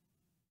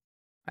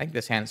 I think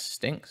this hand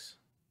stinks.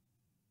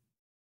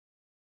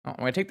 Oh, I'm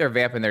going to take their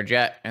Vamp and their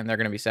Jet, and they're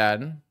going to be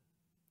sad.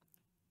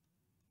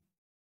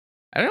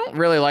 I don't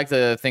really like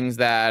the things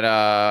that...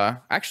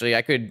 Actually,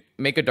 I could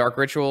make a Dark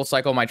Ritual,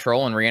 cycle my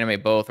Troll, and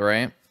reanimate both,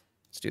 right?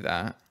 Let's do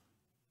that.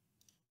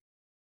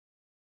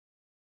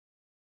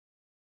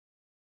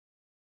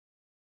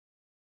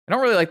 I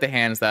don't really like the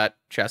hands that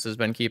Chess has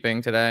been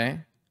keeping today.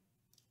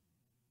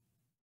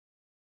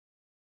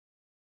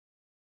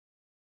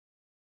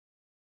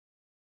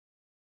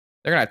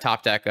 They're going to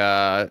top deck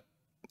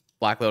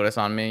Black Lotus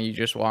on me. You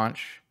just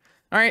watch.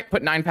 All right,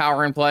 put 9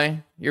 power in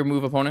play. Your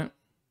move, opponent.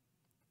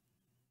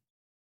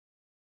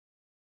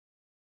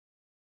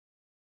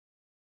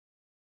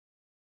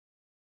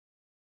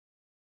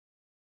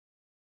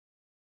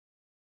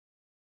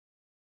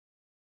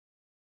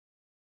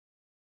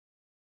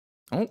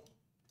 Oh.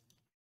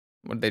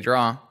 What did they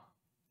draw?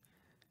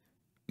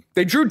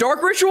 They drew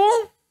Dark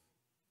Ritual?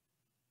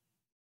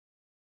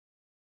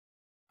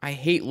 I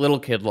hate little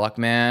kid luck,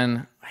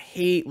 man. I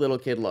hate little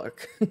kid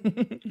luck.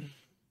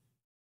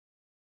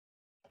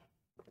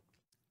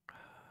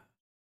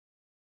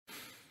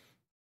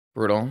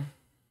 Brutal.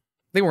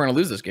 They were going to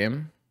lose this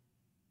game.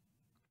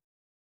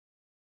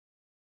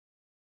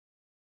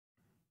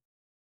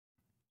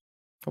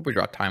 Hope we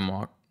draw Time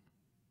Walk.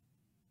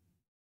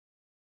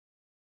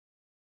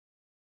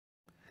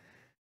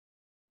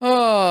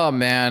 Oh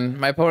man,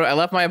 my opponent. I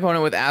left my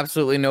opponent with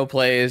absolutely no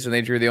plays, and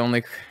they drew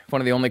one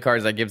of the only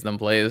cards that gives them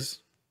plays.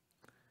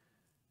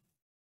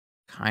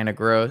 Kind of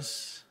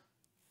gross.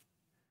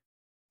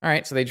 All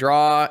right, so they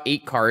draw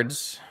 8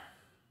 cards.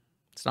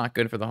 It's not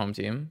good for the home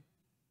team.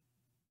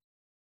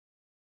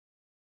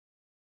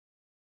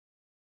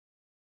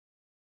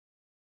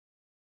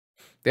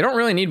 They don't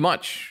really need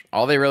much.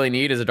 All they really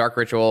need is a Dark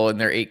Ritual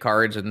and their 8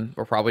 cards, and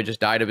we'll probably just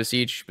die to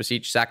Beseech,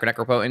 Sacred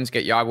Necropotence,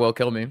 get Yogg-Will,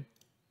 kill me.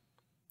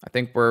 I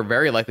think we're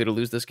very likely to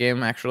lose this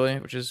game, actually,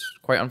 which is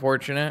quite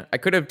unfortunate. I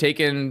could have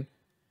taken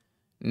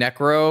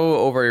Necro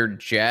over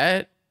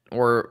Jet,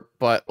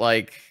 but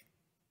like,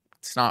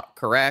 it's not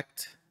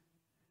correct.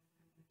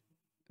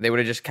 They would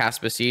have just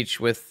cast Beseech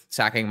with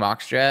sacking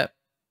Mox Jet.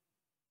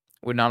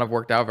 Would not have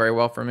worked out very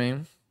well for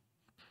me.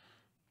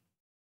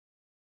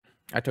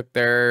 I took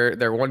their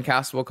one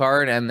castable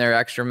card and their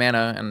extra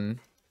mana, and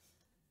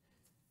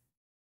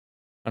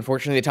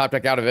unfortunately they top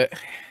decked out of it.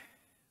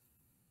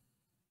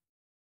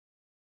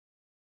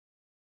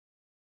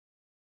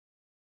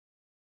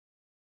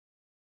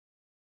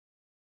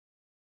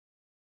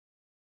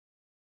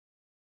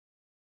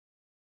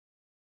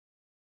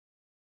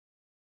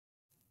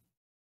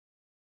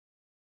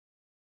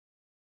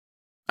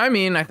 I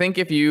mean, I think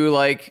if you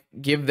like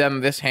give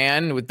them this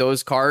hand with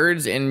those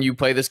cards and you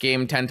play this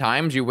game 10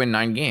 times, you win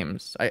 9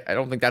 games. I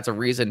don't think that's a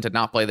reason to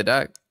not play the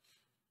deck.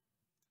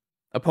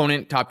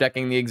 Opponent top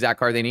decking the exact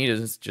card they need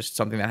is just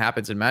something that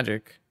happens in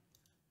Magic.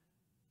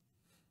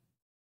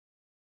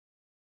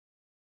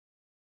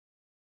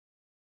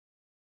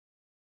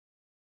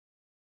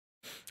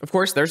 Of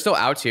course, they're still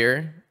out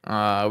here.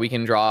 We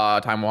can draw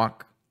Time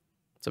Walk.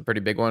 It's a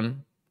pretty big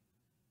one.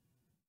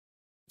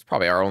 It's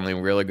probably our only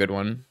really good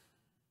one.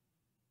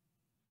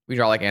 We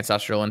draw like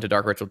Ancestral into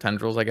Dark Ritual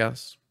Tendrils, I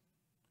guess.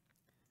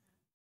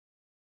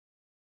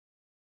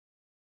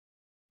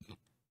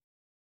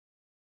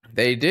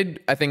 They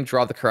did, I think,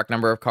 draw the correct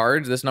number of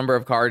cards. This number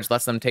of cards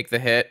lets them take the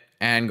hit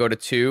and go to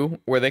 2,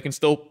 where they can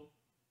still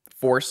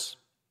force.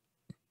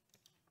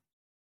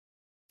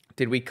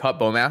 Did we cut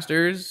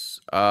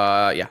Bowmasters?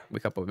 Yeah, we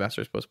cut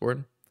Bowmasters post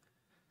board.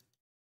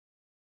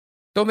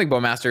 Don't think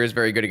Bowmaster is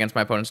very good against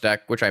my opponent's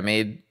deck, which I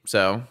made,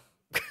 so.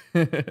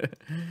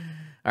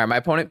 All right, my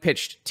opponent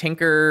pitched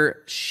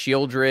Tinker,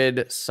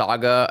 Shieldred,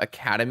 Saga,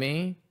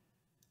 Academy,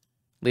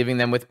 leaving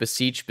them with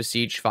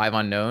Beseech, 5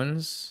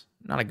 unknowns.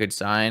 Not a good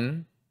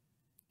sign.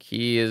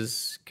 Key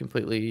is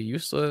completely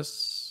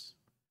useless.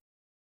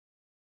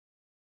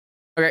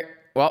 Okay,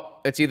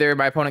 well, it's either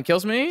my opponent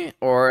kills me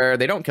or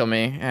they don't kill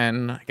me,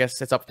 and I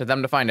guess it's up to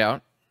them to find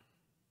out.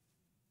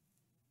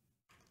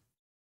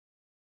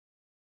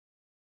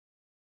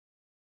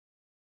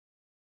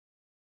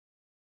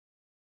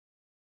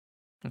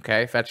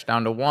 Okay, fetch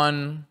down to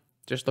 1.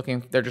 They're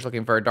just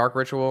looking for a Dark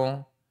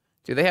Ritual.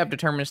 Do they have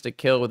Deterministic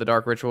Kill with the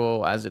Dark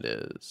Ritual as it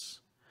is?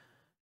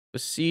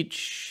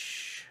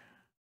 Beseech.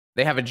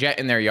 They have a Jet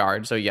in their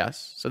yard, so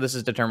yes. So this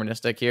is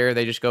deterministic here.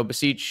 They just go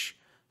Beseech,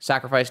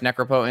 sacrifice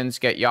Necropotence,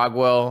 get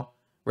Yogg-Will,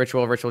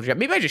 Ritual Jet.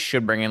 Maybe I just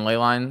should bring in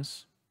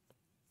Leylines.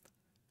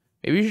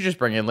 Maybe you should just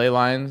bring in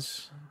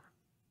Leylines.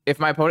 If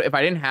my opponent, if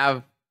they didn't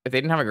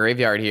have a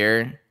graveyard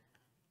here,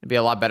 it'd be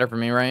a lot better for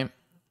me, right?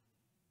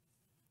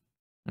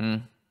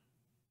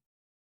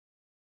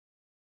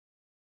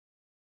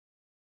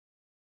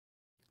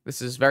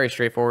 This is very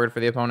straightforward for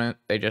the opponent.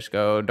 They just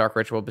go Dark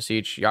Ritual,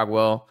 Beseech,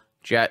 Yogg-Will,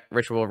 Jet,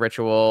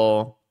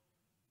 Ritual,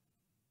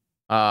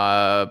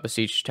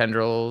 Beseech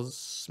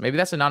Tendrils. Maybe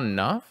that's not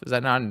enough? Is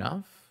that not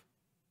enough?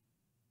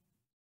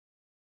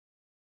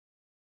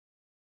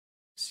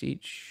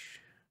 Beseech.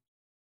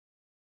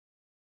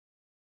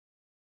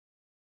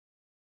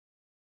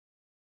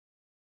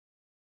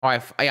 Oh,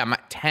 yeah, I'm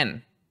at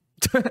 10.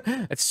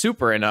 It's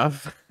super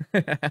enough.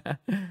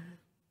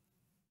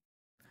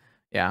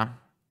 Yeah.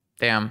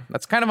 Damn.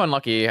 That's kind of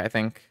unlucky, I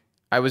think.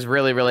 I was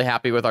really, really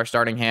happy with our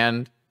starting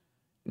hand.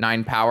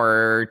 9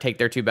 power, take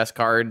their 2 best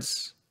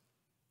cards.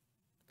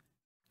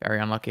 Very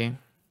unlucky.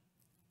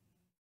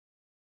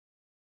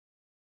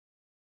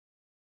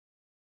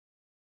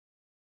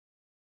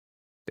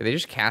 Did they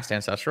just cast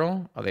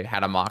Ancestral? Oh, they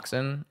had a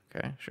Moxen?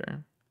 Okay,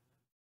 sure.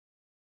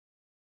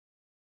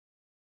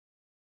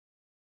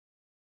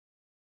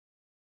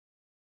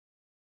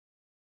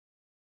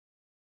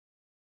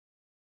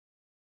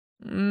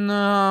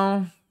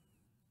 No.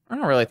 I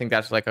don't really think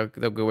that's like the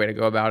good way to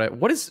go about it.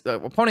 What is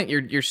opponent?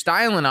 You're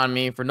styling on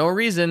me for no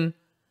reason.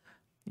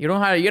 You don't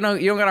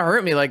gotta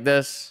hurt me like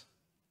this.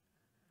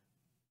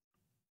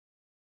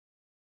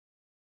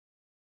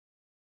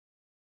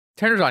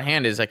 Tenders on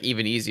hand is like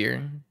even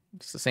easier.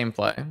 It's the same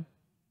play.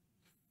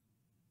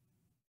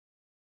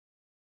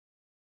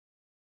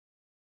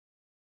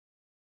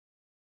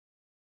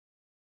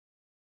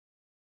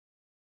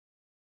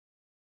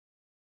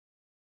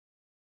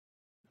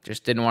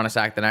 Just didn't want to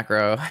sack the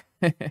Necro.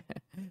 I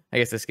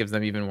guess this gives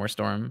them even more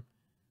Storm.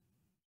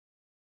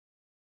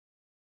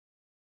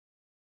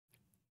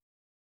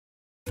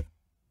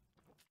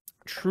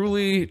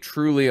 Truly,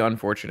 truly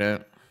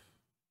unfortunate.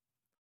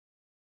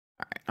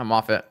 All right, I'm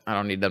off it. I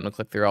don't need them to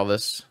click through all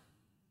this.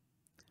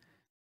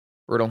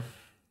 Brutal.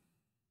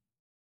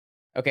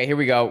 Okay, here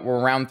we go. We're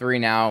round 3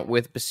 now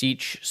with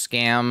Beseech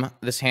Scam.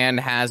 This hand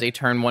has a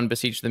turn 1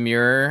 Beseech the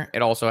Mirror.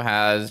 It also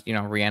has, you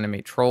know,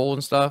 Reanimate Troll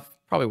and stuff.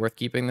 Probably worth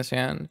keeping this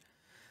hand.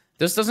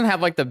 This doesn't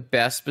have like the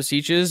best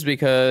Beseeches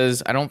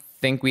because I don't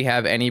think we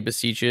have any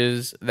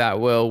Beseeches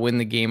that will win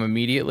the game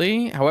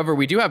immediately. However,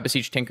 we do have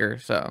Beseech Tinker,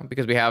 so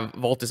because we have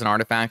Volt as an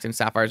artifact and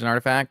Sapphire as an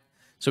artifact.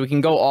 So we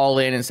can go all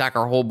in and sack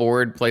our whole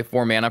board, play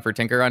 4 mana for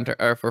Tinker on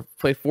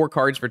play 4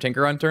 cards for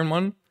Tinker on turn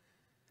 1.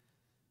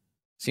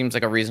 Seems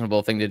like a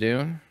reasonable thing to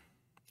do.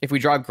 If we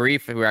draw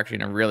Grief, we're actually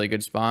in a really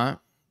good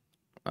spot.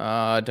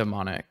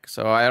 Demonic.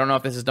 So I don't know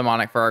if this is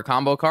Demonic for our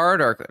combo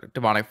card or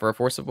Demonic for a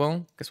Force of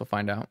Will. Guess we'll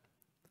find out.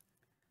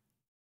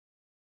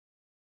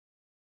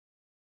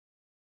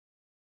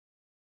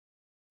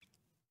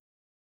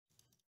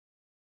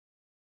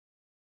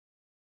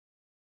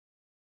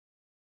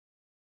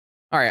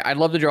 All right, I'd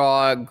love to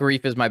draw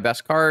Grief as my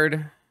best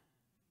card.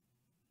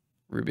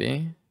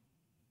 Ruby.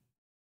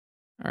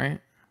 All right.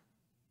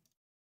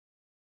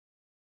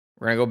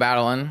 We're going to go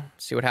battling,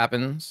 see what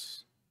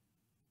happens.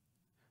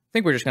 I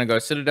think we're just going to go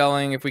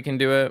Citadeling if we can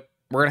do it.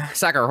 We're going to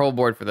sack our whole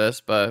board for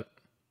this, but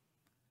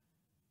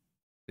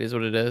it is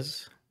what it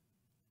is.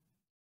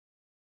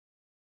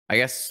 I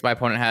guess my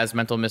opponent has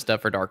Mental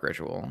Misstep for Dark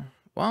Ritual.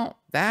 Well,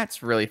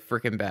 that's really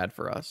freaking bad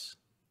for us.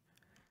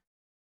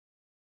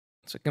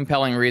 It's a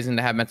compelling reason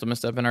to have Mental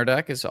Misstep in our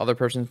deck is other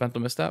person's Mental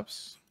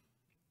Missteps.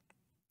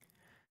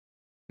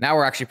 Now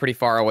we're actually pretty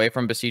far away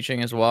from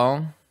Beseeching as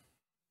well.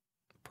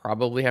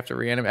 Probably have to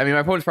reanimate. I mean, my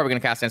opponent's probably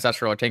going to cast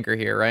Ancestral or Tinker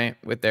here, right?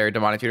 With their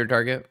Demonic Tutor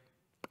target,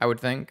 I would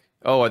think.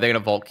 Oh, are they going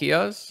to Vault Key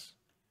us?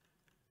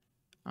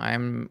 I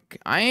am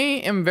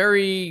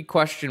very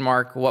question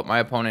mark what my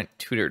opponent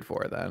tutored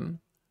for then.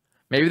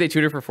 Maybe they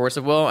tutored for Force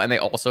of Will and they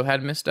also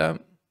had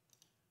Misstep.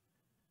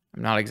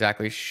 I'm not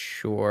exactly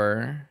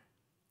sure.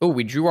 Oh,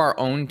 we drew our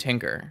own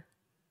Tinker.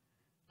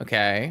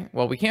 Okay.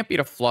 Well, we can't beat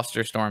a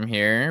Flusterstorm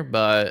here,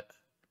 but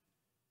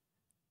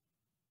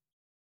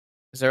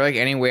is there like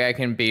any way I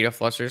can beat a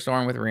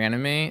Flusterstorm with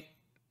Reanimate?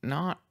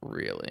 Not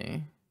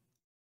really.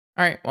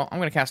 All right. Well, I'm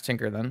going to cast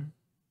Tinker then.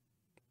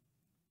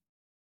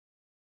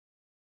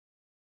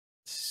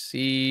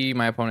 See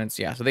my opponents.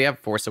 Yeah, so they have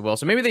Force of Will.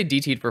 So maybe they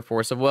DT'd for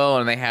Force of Will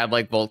and they had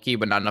like Vault Key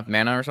but not enough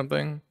mana or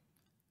something.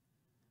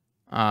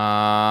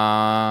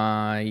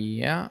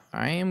 Yeah,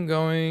 I am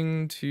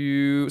going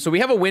to... So we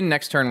have a win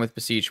next turn with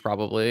Beseech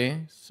probably.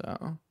 So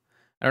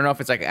I don't know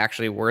if it's like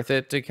actually worth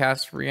it to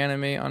cast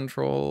Reanimate on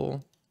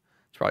Troll.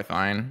 It's probably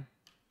fine.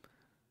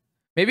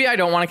 Maybe I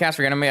don't want to cast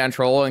Reanimate on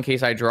Troll in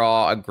case I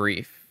draw a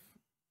Grief.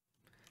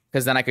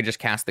 Because then I could just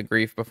cast the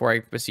Grief before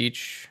I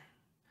Beseech.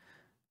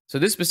 So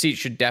this Beseech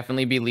should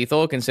definitely be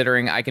lethal,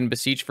 considering I can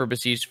Beseech for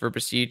Beseech for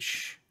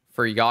Beseech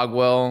for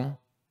Yogwill.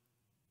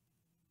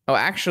 Oh,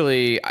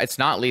 actually, it's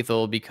not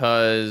lethal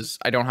because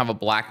I don't have a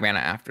black mana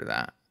after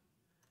that.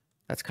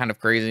 That's kind of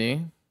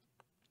crazy.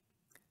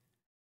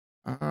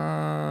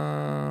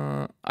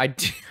 I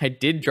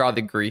did draw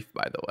the Grief,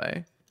 by the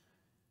way.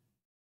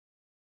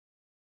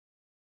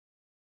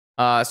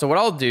 So what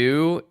I'll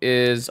do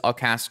is I'll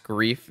cast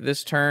Grief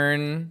this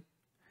turn.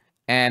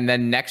 And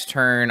then next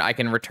turn, I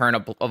can return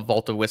a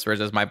Vault of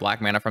Whispers as my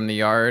black mana from the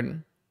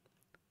yard.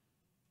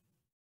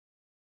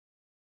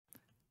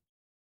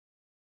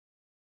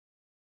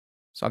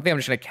 So I think I'm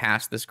just going to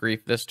cast this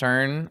Grief this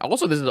turn.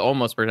 Also, this is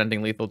almost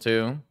presenting lethal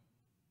too.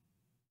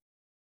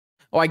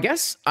 Oh, I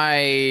guess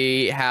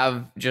I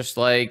have just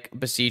like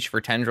Beseech for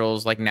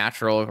Tendrils, like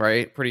natural,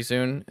 right? Pretty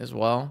soon as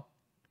well.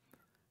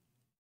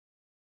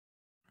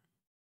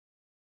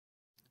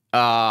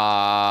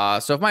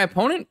 So if my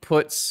opponent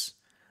puts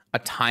a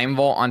Time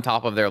Vault on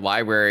top of their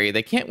library,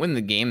 they can't win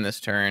the game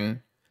this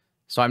turn.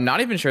 So I'm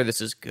not even sure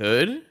this is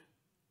good.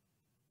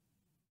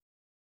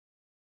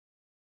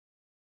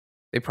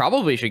 They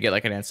probably should get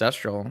like an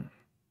Ancestral.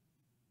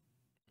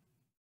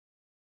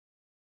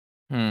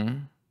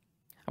 I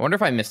wonder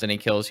if I missed any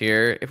kills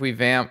here. If we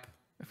vamp,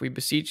 if we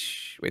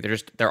Beseech... Wait,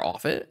 they're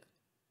off it?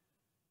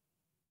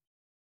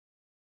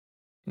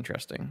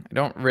 Interesting. I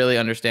don't really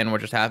understand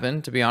what just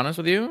happened, to be honest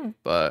with you,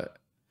 but...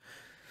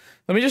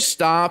 Let me just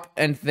stop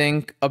and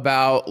think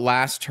about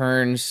last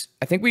turns.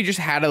 I think we just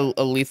had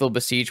a lethal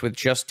Beseech with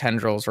just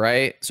Tendrils,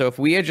 right? So if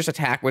we had just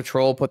attacked with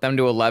Troll, put them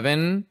to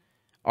 11,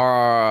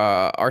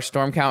 our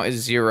Storm count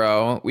is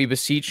 0. We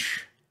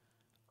Beseech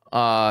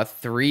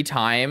 3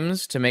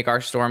 times to make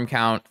our Storm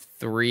count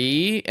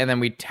 3, and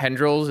then we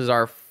Tendrils is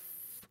our...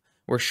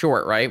 We're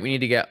short, right? We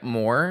need to get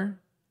more.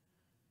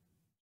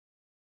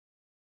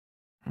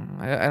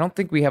 I don't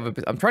think we have a...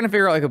 I'm trying to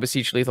figure out like a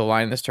Beseech lethal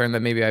line this turn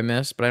that maybe I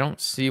missed, but I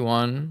don't see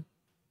one.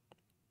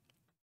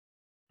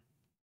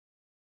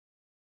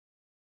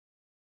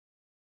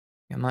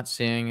 I'm not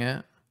seeing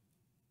it.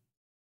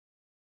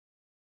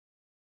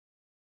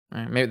 All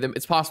right, maybe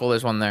it's possible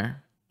there's one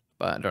there,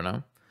 but I don't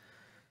know.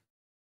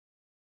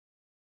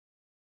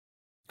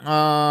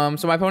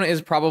 So my opponent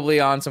is probably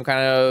on some kind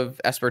of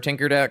Esper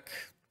Tinker deck.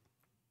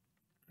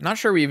 Not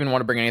sure we even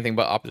want to bring anything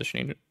but opposition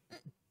agent.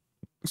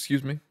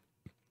 Excuse me.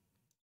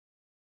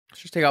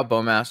 Let's just take out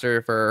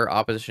Bowmaster for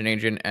opposition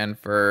agent and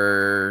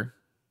for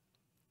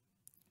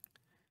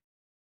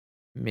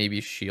maybe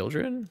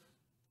Shieldred.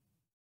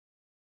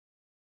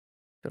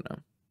 Don't know.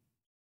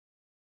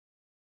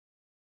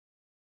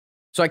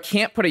 So I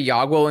can't put a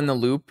Yogwell in the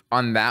loop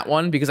on that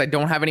one because I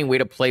don't have any way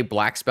to play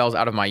black spells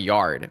out of my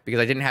yard because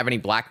I didn't have any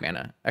black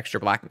mana, extra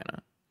black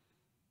mana.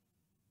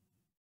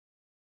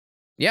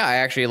 Yeah, I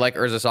actually like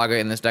Urza Saga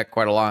in this deck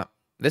quite a lot.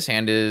 This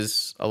hand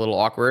is a little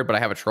awkward, but I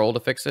have a troll to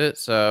fix it,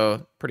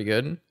 so pretty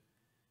good.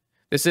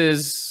 This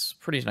is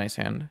pretty nice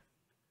hand.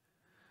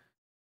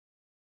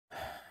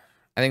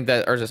 I think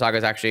that Urza Saga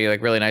is actually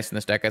like really nice in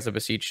this deck as a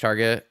Beseech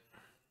target,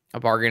 a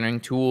bargaining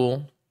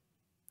tool.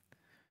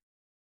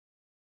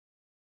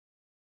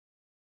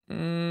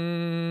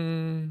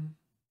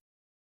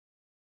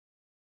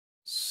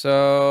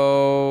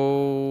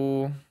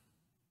 So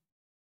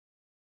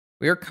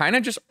we are kind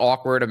of just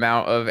awkward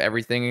amount of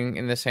everything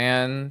in this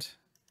hand.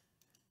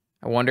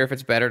 I wonder if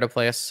it's better to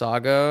play a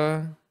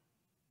Saga.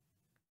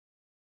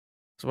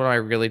 So what am I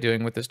really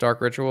doing with this Dark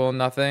Ritual?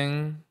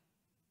 Nothing.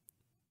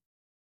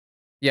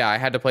 Yeah, I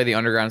had to play the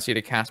Underground Sea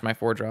to cast my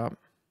 4-drop.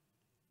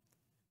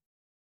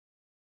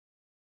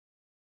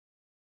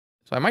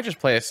 So I might just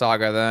play a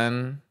Saga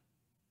then.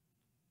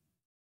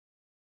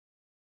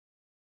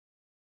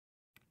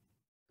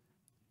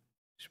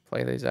 Just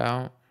play these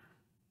out.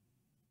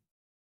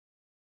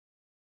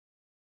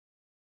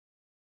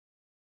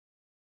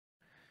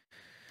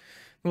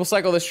 We'll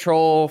cycle this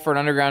troll for an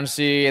Underground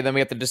Sea, and then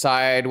we have to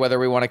decide whether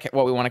we want to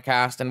what we want to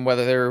cast and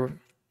whether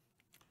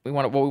we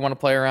want what we want to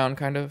play around,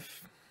 kind of.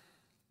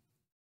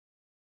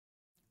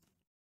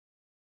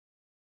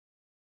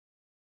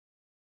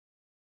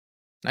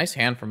 Nice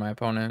hand from my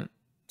opponent.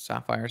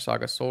 Sapphire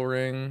Saga Soul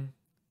Ring.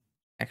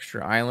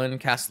 Extra Island.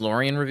 Cast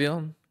Lorien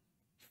Revealed.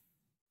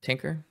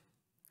 Tinker.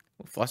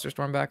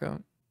 Flusterstorm back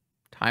up.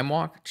 Time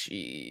Walk.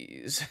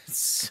 Jeez. It's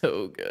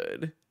so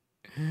good.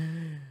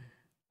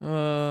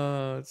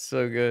 Oh, it's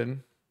so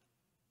good.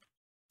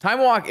 Time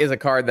Walk is a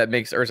card that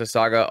makes Urza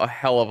Saga a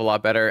hell of a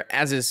lot better,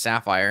 as is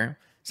Sapphire.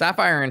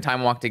 Sapphire and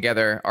Time Walk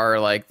together are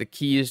like the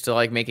keys to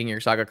like making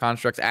your Saga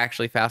constructs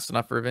actually fast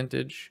enough for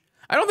Vintage.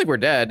 I don't think we're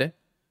dead,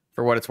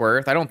 for what it's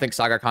worth. I don't think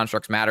Saga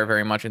constructs matter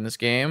very much in this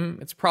game.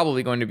 It's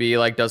probably going to be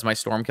like, does my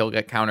Storm Kill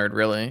get countered,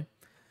 really?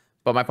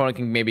 But my opponent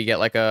can maybe get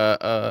like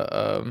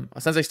a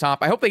Sensei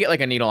Stop. I hope they get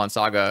like a Needle on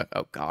Saga.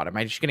 Oh god, am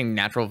I just getting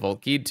natural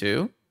Volkeyed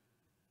too?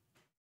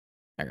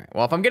 Okay,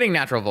 well, if I'm getting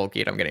natural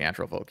Volkeyed, I'm getting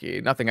natural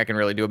Volkeyed. Nothing I can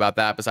really do about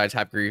that besides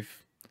have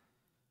grief.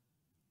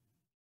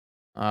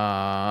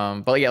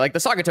 But yeah, like the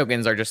Saga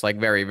tokens are just like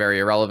very, very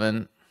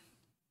irrelevant.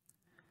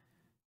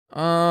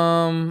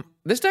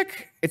 This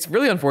deck, it's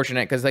really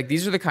unfortunate because like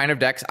these are the kind of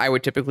decks I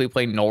would typically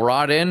play Null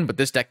Rod in, but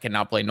this deck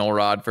cannot play Null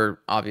Rod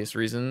for obvious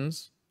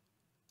reasons.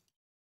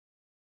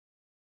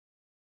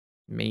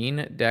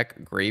 Main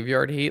deck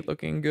Graveyard Hate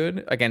looking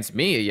good against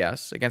me,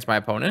 yes. Against my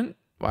opponent,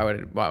 why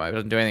I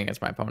doesn't do anything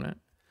against my opponent?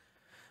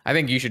 I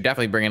think you should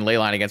definitely bring in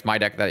Leyline against my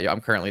deck that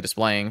I'm currently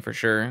displaying for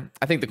sure.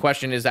 I think the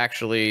question is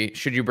actually,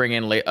 should you bring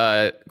in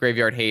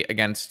Graveyard Hate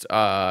against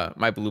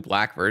my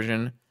blue-black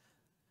version?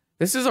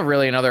 This is a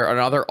really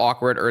another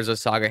awkward Urza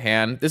Saga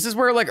hand. This is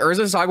where like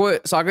Urza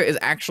Saga is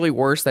actually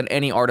worse than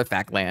any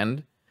artifact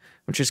land,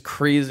 which is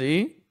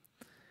crazy.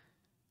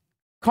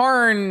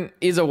 Karn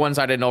is a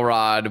one-sided Null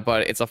Rod,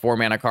 but it's a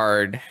 4-mana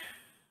card.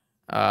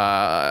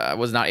 I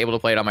was not able to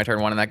play it on my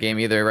turn 1 in that game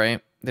either,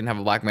 right? Didn't have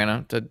a black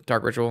mana to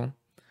Dark Ritual.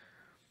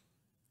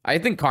 I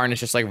think Karn is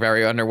just like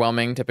very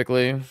underwhelming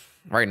typically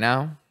right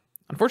now.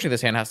 Unfortunately,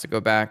 this hand has to go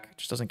back. It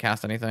just doesn't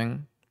cast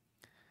anything.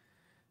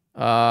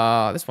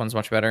 This one's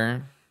much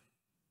better.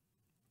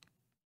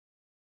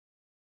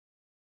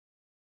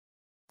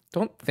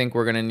 Don't think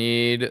we're gonna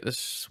need the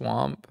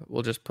swamp.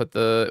 We'll just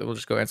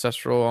go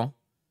ancestral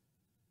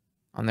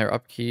on their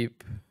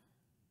upkeep.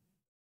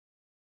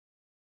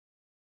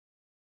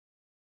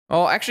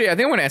 Oh, actually, I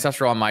think I'm gonna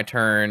ancestral on my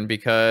turn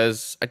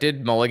because I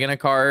did mulligan a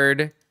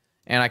card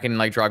and I can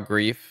like draw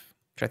grief,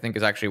 which I think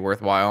is actually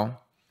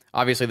worthwhile.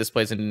 Obviously, this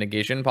plays into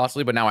negation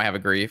possibly, but now I have a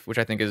grief, which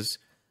I think is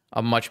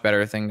a much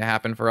better thing to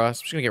happen for us.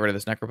 I'm just gonna get rid of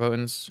this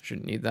Necropotence.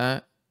 Shouldn't need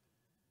that.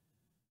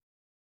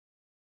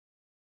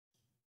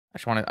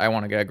 I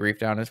want to get a grief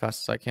down as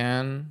fast as I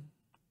can.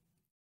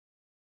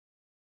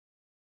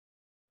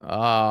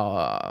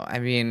 I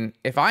mean,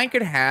 if I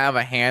could have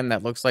a hand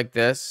that looks like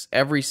this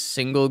every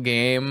single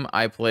game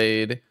I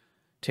played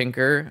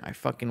Tinker, I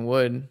fucking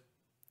would.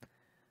 I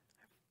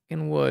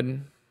fucking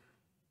would.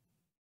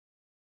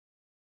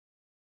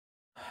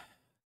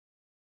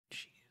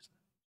 Jeez.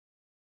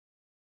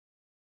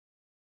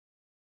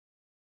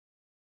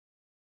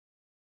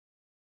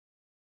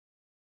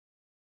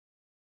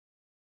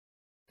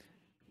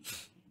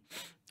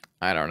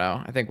 I don't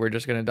know. I think we're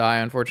just gonna die,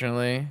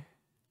 unfortunately.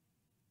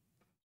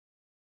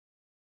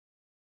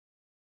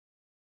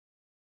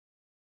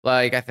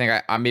 Like, I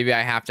think maybe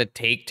I have to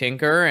take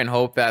Tinker and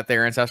hope that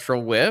their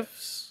Ancestral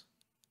whiffs.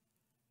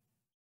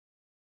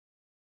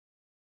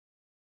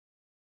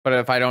 But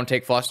if I don't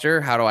take Fluster,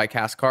 how do I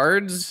cast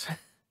cards? I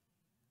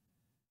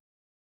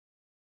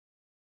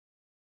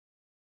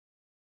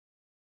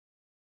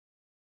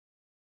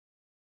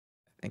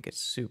think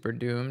it's super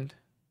doomed.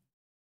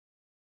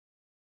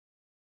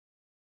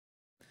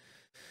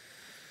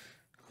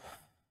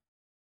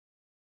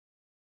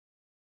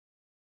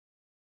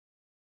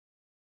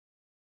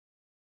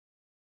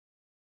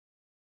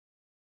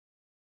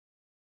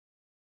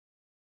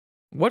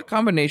 What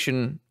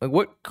combination, like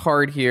what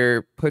card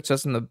here puts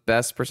us in the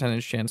best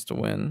percentage chance to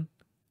win?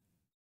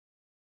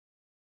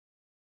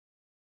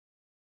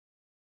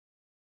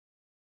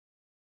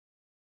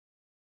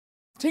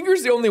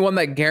 Tinker's the only one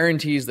that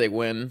guarantees they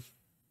win.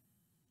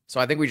 So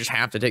I think we just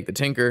have to take the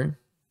Tinker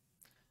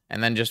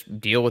and then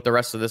just deal with the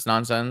rest of this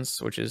nonsense,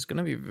 which is going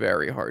to be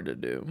very hard to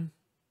do.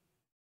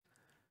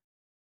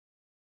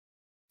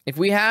 If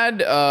we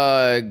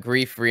had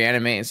Grief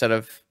Reanimate instead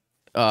of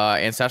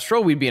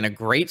Ancestral, we'd be in a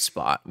great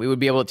spot. We would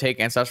be able to take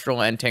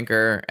Ancestral and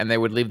Tinker, and they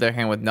would leave their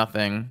hand with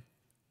nothing.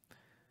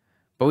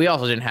 But we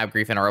also didn't have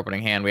Grief in our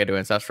opening hand. We had to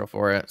Ancestral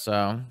for it,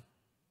 so...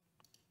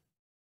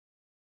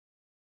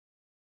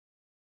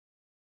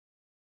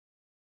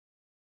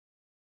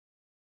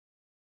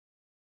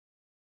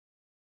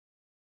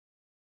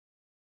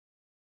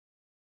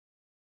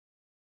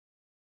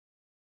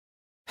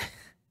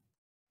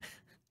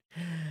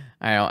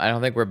 I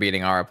don't think we're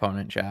beating our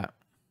opponent, chat.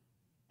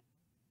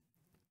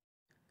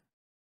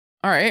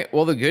 All right.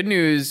 Well, the good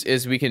news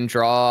is we can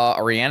draw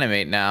a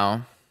Reanimate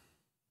now.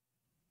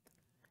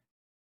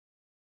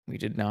 We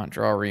did not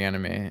draw a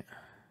Reanimate.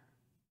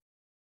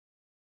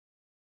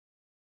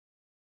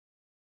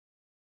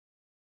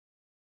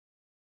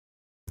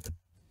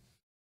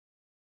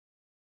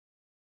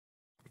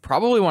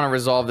 Probably want to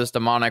resolve this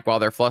demonic while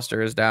their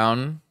Fluster is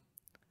down.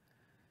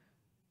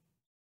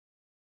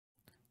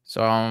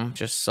 So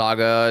just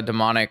Saga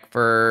demonic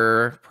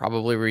for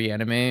probably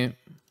Reanimate.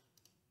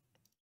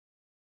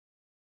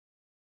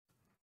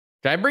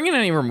 Did I bring in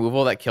any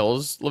removal that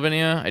kills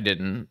Lavinia? I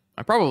didn't.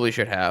 I probably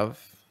should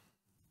have.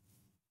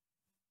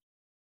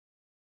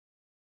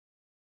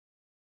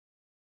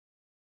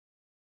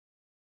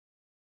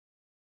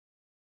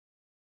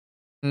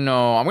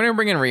 No, I'm going to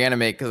bring in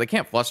Reanimate because I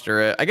can't Fluster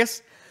it. I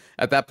guess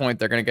at that point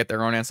they're going to get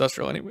their own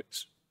Ancestral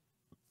anyways.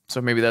 So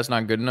maybe that's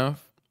not good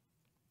enough.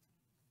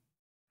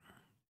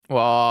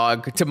 Well,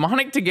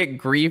 demonic to get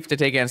Grief to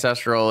take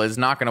Ancestral is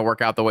not going to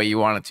work out the way you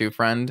want it to,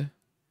 friend.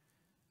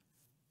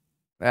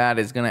 That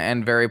is going to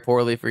end very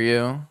poorly for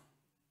you.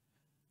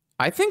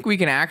 I think we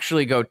can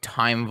actually go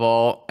Time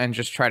Vault and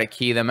just try to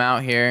key them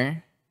out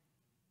here.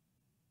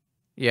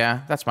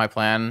 Yeah, that's my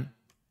plan.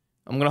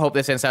 I'm going to hope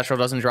this Ancestral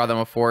doesn't draw them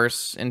a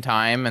force in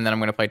time, and then I'm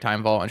going to play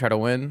Time Vault and try to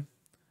win.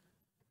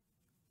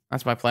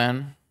 That's my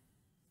plan.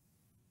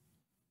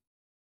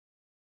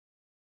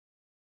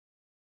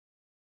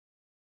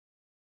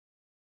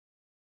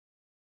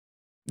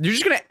 You're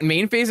just going to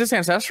main phase this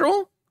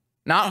Ancestral?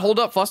 Not hold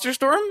up Fluster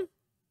Storm?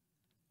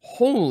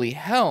 Holy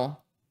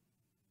hell.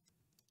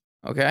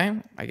 Okay,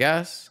 I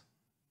guess.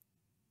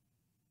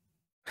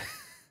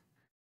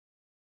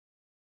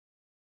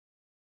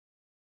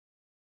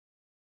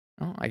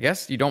 Well, I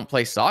guess you don't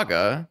play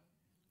Saga.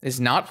 Is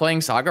not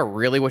playing Saga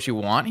really what you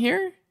want here?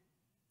 You're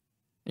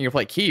going to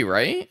play Key,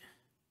 right?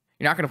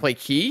 You're not going to play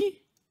Key?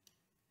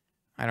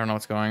 I don't know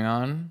what's going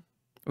on.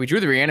 We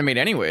drew the Reanimate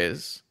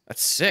anyways.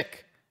 That's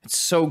sick. It's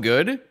so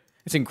good.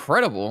 It's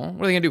incredible.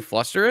 What are they going to do,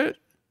 Fluster it?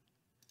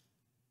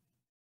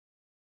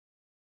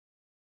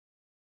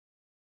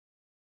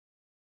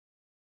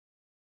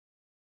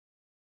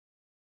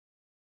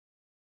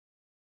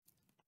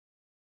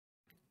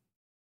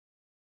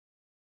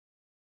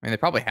 I mean, they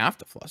probably have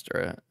to Fluster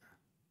it.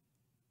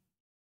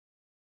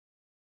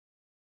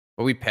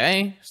 But we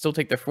pay. Still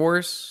take their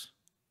force.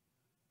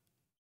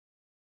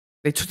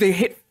 They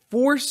hit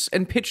force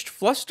and pitched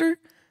Fluster?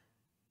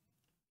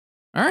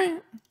 All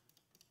right.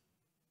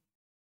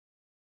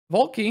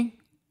 Vault Key.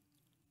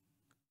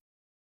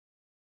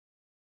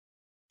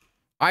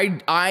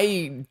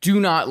 I do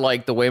not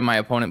like the way my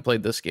opponent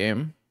played this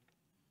game.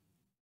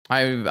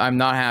 I'm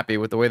not happy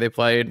with the way they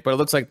played, but it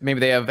looks like maybe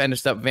they have end of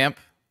step Vamp.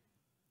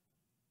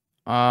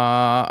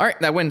 All right,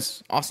 that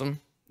wins. Awesome.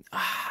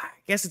 I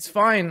guess it's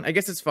fine. I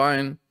guess it's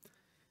fine.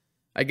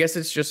 I guess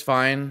it's just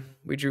fine.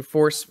 We drew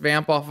Force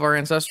Vamp off of our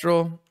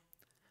Ancestral.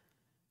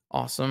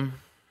 Awesome.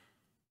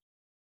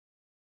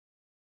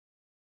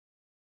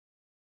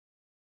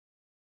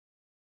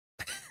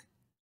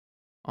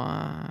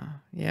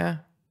 Yeah.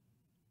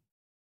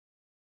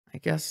 I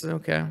guess,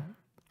 okay.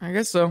 I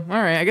guess so. All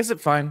right, I guess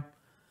it's fine.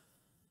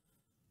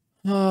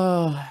 We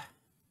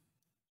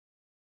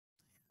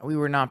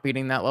were not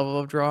beating that level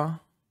of draw.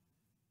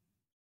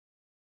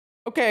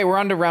 Okay, we're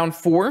on to round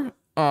 4.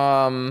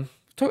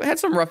 Had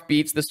some rough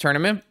beats this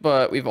tournament,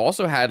 but we've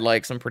also had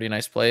like some pretty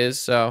nice plays,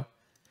 so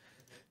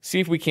See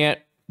if we can't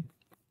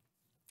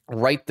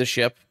right the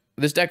ship.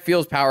 This deck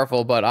feels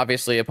powerful, but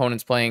obviously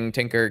opponents playing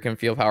Tinker can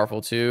feel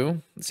powerful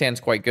too. This hand's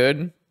quite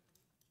good.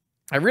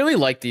 I really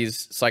like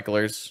these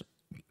cyclers.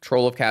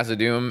 Troll of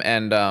Khazad-dûm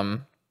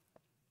and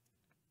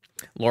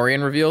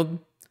Lorien Revealed.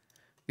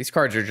 These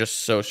cards are just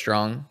so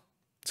strong.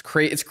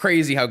 It's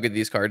crazy how good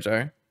these cards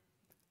are.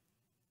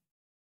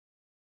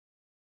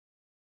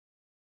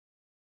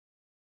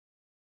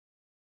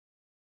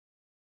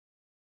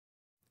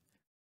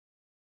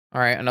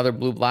 All right, another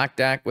blue-black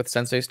deck with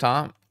Sensei's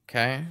Top.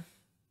 Okay.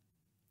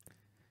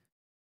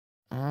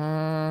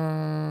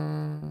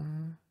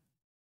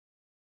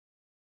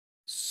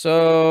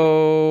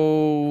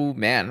 So,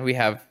 man, we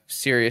have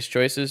serious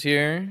choices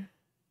here.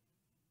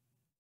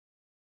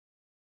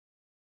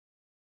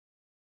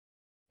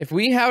 If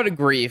we had a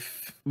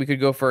grief, we could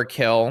go for a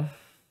kill.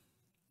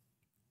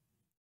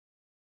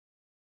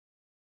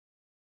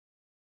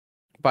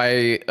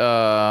 By,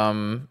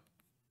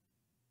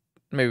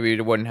 maybe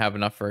we wouldn't have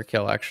enough for a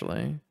kill,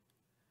 actually.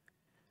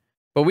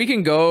 But we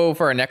can go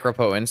for a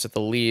Necropotence at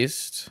the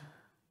least.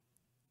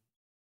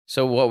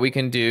 So what we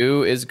can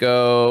do is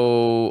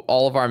go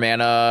all of our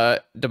mana,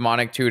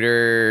 Demonic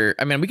Tutor.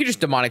 I mean, we could just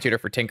Demonic Tutor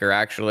for Tinker,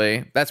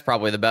 actually. That's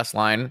probably the best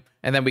line.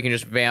 And then we can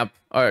just Vamp,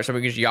 or so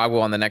we can just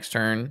Yagwell on the next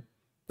turn.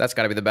 That's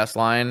got to be the best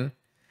line.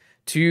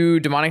 To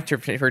Demonic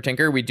Tutor for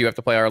Tinker, we do have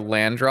to play our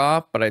land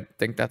drop, but I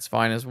think that's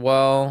fine as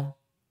well.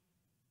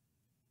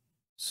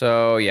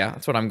 So yeah,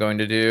 that's what I'm going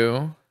to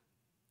do.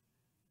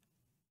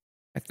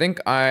 I think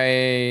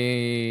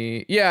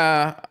yeah,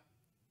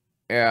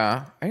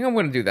 I think I'm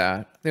going to do that.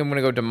 I think I'm going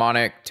to go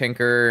Demonic,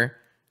 Tinker,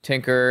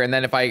 and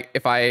then if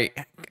I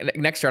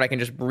next turn I can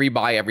just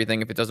rebuy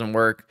everything if it doesn't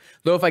work.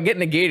 Though if I get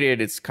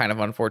negated, it's kind of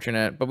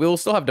unfortunate, but we will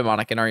still have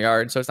Demonic in our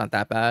yard, so it's not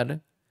that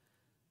bad.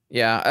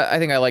 Yeah, I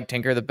think I like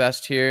Tinker the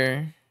best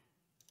here.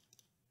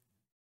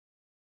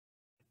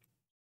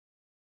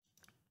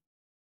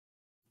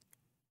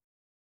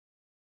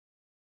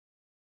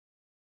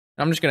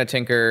 I'm just going to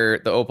Tinker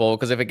the Opal,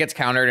 because if it gets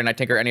countered and I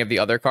Tinker any of the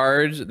other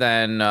cards,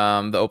 then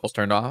the Opal's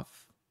turned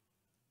off.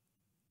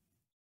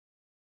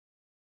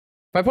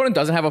 If my opponent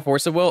doesn't have a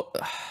Force of Will...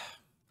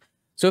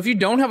 So if you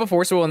don't have a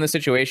Force of Will in this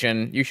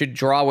situation, you should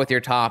draw with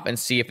your top and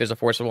see if there's a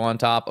Force of Will on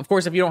top. Of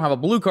course, if you don't have a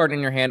blue card in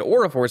your hand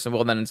or a Force of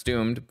Will, then it's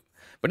doomed.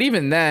 But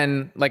even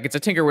then, like, it's a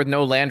Tinker with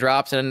no land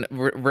drops and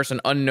versus an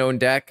unknown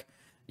deck.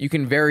 You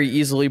can very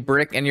easily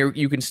brick, and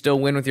you can still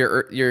win with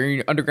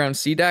your Underground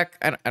Sea deck.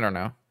 I don't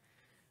know.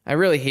 I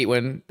really hate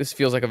when this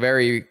feels like a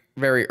very,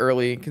 very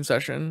early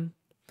concession.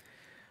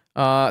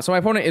 So my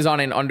opponent is on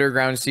an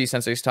Underground Sea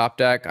Sensei's Top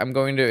deck. I'm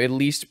going to at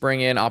least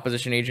bring in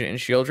Opposition Agent and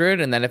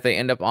Shieldred, and then if they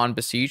end up on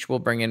Beseech, we'll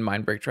bring in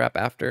Mindbreak Trap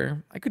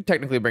after. I could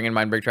technically bring in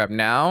Mindbreak Trap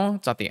now.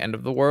 It's not the end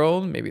of the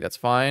world. Maybe that's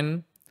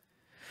fine.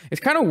 It's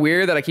kind of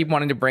weird that I keep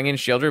wanting to bring in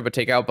Shieldred but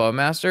take out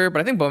Bowmaster,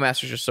 but I think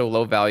Bowmaster's just so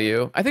low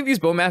value. I think these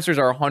Bowmasters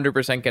are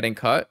 100% getting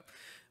cut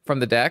from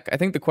the deck. I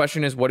think the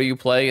question is, what do you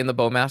play in the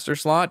Bowmaster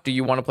slot? Do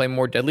you want to play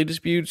more Deadly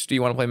Disputes? Do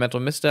you want to play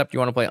Mental Misstep? Do you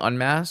want to play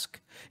Unmask?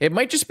 It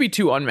might just be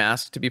too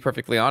Unmasked, to be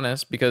perfectly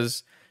honest,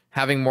 because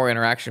having more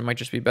interaction might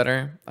just be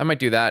better. I might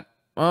do that.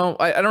 Well,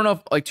 I don't know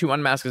if like 2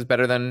 Unmask is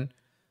better than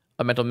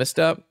a Mental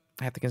Misstep.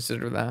 I have to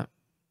consider that.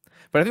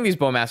 But I think these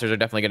Bowmasters are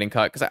definitely getting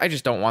cut, because I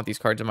just don't want these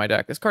cards in my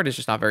deck. This card is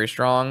just not very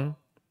strong.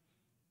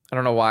 I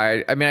don't know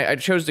why. I mean, I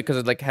chose it because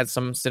it like had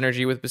some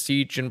synergy with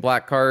Beseech and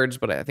black cards,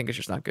 but I think it's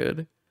just not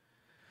good.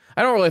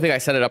 I don't really think I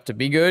set it up to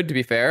be good, to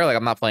be fair. Like,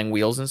 I'm not playing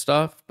wheels and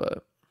stuff,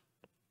 but...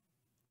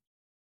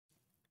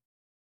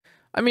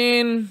 I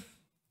mean...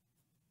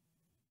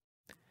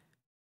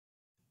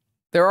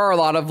 There are a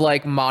lot of,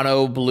 like,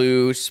 mono,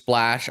 blue,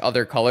 splash,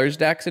 other colors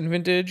decks in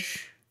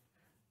Vintage.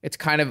 It's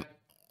kind of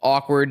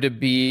awkward to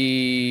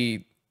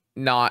be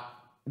not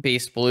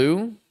base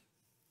blue,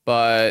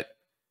 but...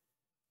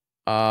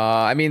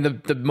 I mean,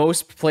 the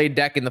most played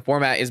deck in the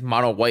format is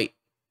mono white,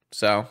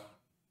 so...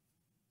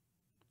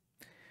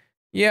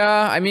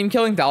 Yeah, I mean,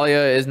 killing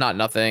Thalia is not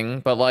nothing,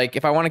 but, like,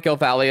 if I want to kill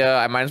Thalia,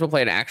 I might as well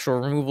play an actual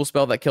removal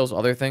spell that kills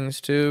other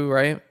things, too,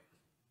 right?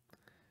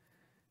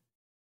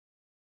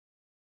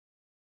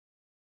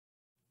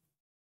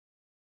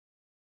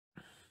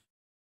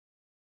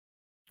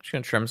 Just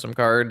gonna trim some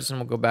cards, and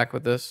we'll go back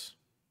with this.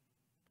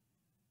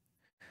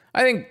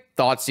 I think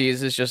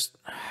Thoughtseize is just...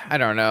 I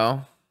don't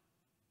know.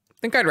 I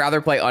think I'd rather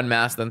play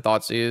Unmasked than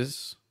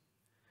Thoughtseize.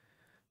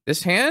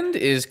 This hand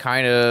is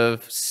kind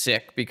of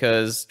sick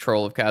because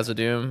Troll of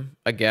Khazad-dûm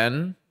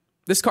again.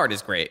 This card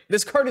is great.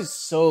 This card is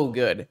so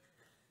good.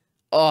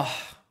 Oh,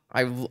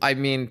 I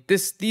mean,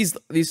 these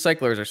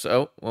cyclers are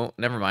so... Well,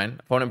 never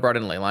mind. Opponent brought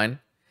in Leyline.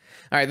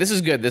 All right, this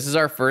is good. This is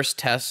our first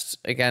test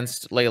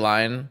against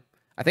Leyline.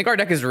 I think our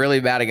deck is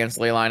really bad against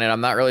Leyline, and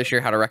I'm not really sure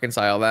how to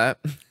reconcile that.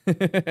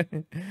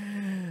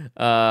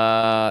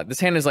 This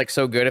hand is like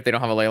so good if they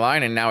don't have a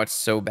Leyline, and now it's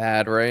so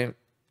bad, right?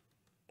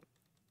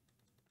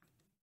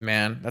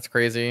 Man, that's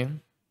crazy.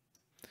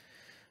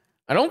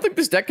 I don't think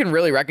this deck can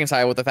really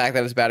reconcile with the fact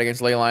that it's bad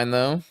against Leyline,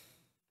 though.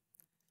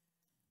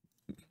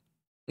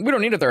 We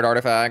don't need a third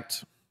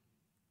artifact.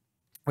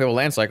 We have a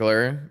Land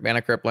Cycler,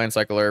 Mana Crypt, Land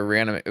Cycler,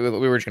 Reanimate. We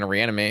were just gonna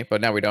reanimate,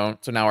 but now we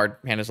don't. So now our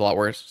hand is a lot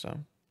worse. So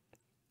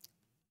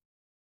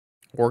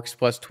Orcs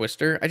plus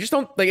Twister. I just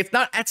don't like. It's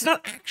not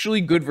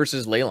actually good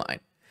versus Leyline.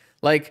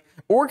 Like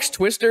Orcs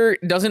Twister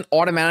doesn't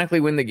automatically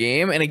win the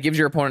game, and it gives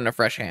your opponent a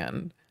fresh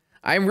hand.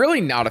 I'm really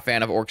not a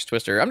fan of Orcs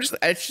Twister.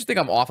 I just think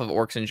I'm off of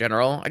Orcs in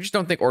general. I just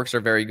don't think Orcs are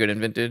very good in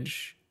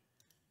Vintage.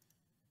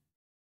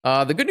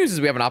 The good news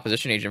is we have an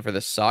opposition agent for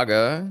this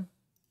saga.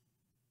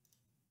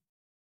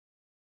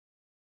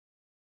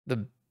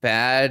 The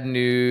bad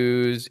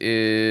news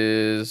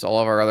is all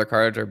of our other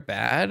cards are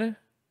bad.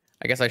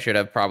 I guess I should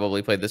have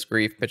probably played this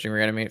Grief, pitching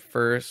Reanimate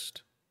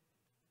first.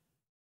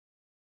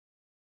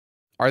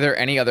 Are there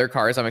any other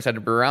cards I'm excited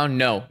to brew around?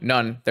 No,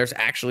 none. There's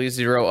actually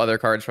 0 other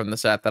cards from the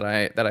set that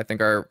I think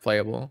are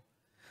playable.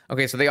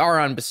 Okay, so they are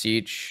on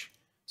Beseech.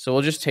 So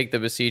we'll just take the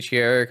Beseech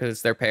here because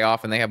it's their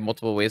payoff and they have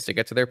multiple ways to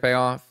get to their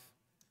payoff.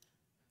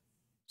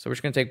 So we're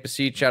just going to take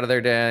Beseech out of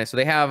their day. So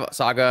they have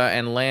Saga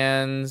and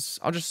lands.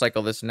 I'll just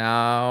cycle this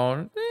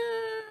now.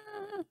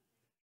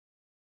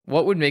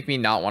 What would make me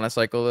not want to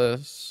cycle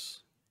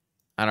this?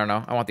 I don't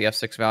know. I want the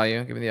F6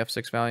 value. Give me the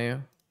F6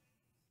 value.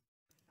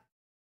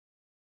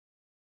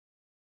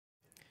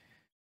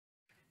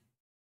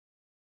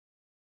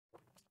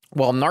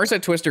 Well,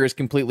 Narset Twister is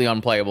completely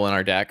unplayable in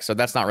our deck, so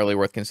that's not really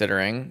worth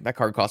considering. That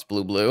card costs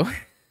blue.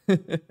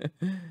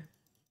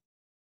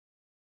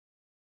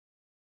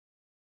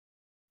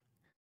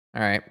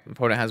 All right,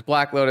 opponent has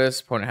Black Lotus,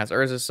 opponent has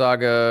Urza's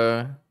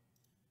Saga.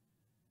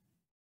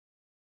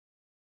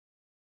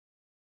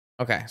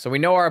 Okay, so we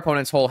know our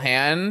opponent's whole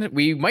hand.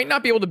 We might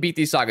not be able to beat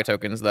these Saga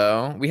tokens,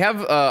 though. We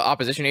have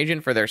Opposition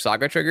Agent for their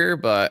Saga trigger,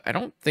 but I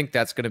don't think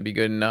that's going to be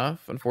good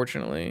enough,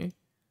 unfortunately.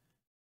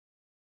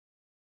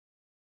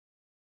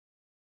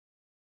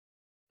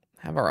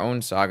 Have our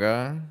own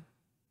Saga.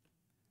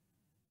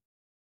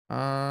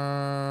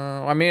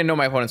 I mean, I know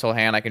my opponent's whole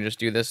hand. I can just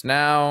do this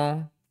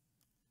now.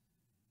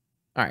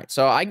 All right,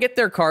 so I get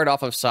their card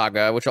off of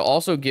Saga, which will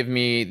also give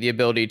me the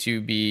ability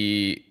to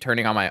be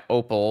turning on my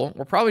Opal.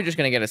 We're probably just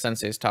going to get a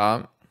Sensei's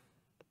Top.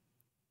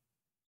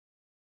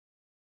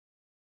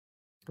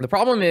 The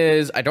problem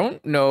is, I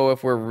don't know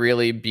if we're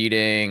really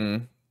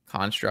beating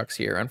constructs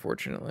here,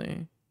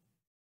 unfortunately.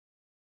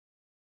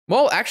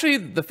 Well, actually,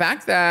 the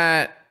fact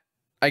that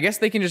I guess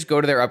they can just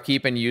go to their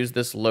upkeep and use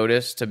this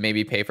Lotus to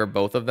maybe pay for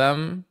both of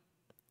them.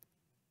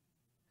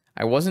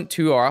 I wasn't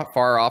too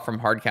far off from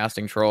hard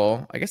casting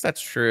Troll. I guess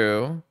that's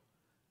true.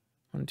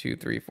 1, 2,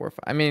 3, 4, 5.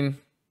 I mean,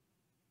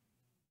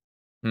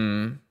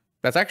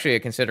 that's actually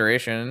a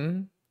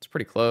consideration. It's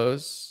pretty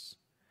close.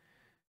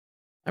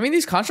 I mean,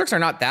 these constructs are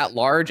not that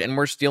large, and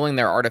we're stealing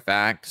their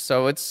artifact,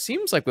 so it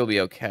seems like we'll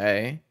be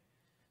okay.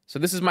 So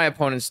this is my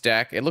opponent's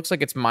deck. It looks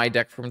like it's my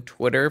deck from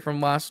Twitter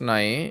from last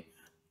night.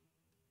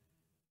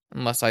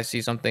 Unless I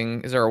see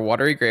something. Is there a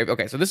Watery Grave?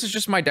 Okay, so this is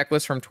just my deck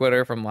list from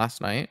Twitter from last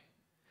night.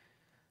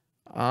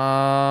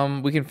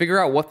 We can figure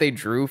out what they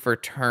drew for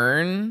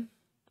turn.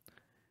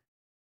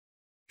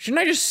 Shouldn't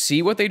I just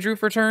see what they drew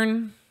for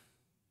turn?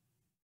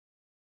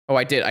 Oh,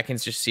 I did. I can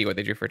just see what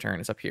they drew for turn.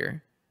 It's up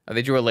here. Oh,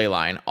 they drew a ley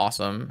line.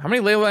 Awesome. How many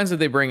ley lines did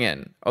they bring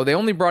in? Oh, they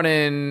only brought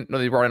in... No,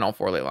 they brought in all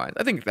 4 ley lines.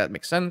 I think that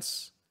makes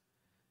sense.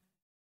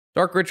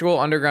 Dark Ritual,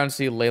 Underground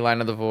Sea, Ley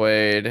Line of the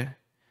Void.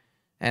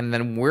 And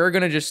then we're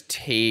going to just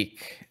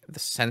take the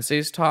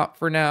Sensei's Top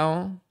for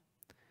now.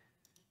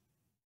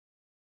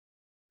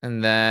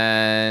 And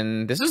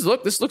then this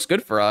looks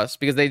good for us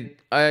because they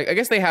I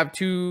guess they have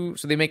 2,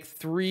 so they make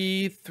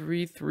 3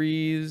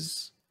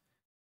 3s.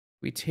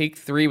 We take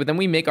 3, but then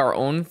we make our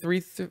own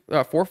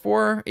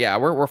 4/4. Yeah,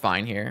 we're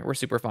fine here. We're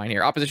super fine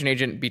here. Opposition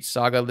Agent beats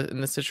Saga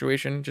in this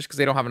situation just because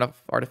they don't have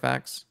enough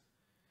artifacts.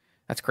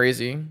 That's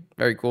crazy.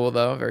 Very cool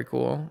though. Very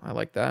cool. I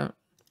like that.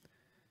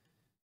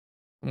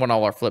 Won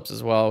all our flips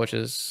as well, which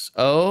is...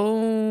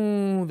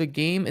 Oh, the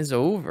game is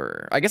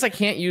over. I guess I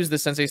can't use the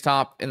Sensei's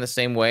Top in the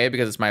same way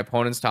because it's my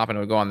opponent's top and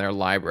it would go on their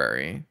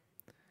library.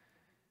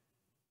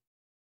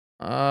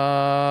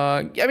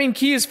 I mean,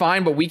 key is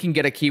fine, but we can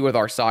get a key with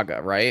our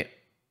Saga, right?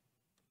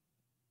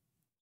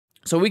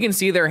 So we can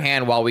see their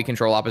hand while we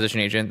control Opposition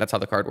Agent. That's how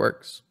the card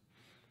works.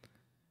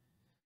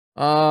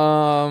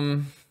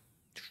 So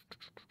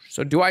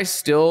do I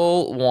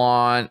still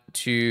want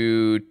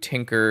to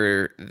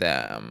tinker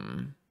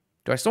them?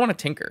 Do I still want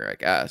to tinker, I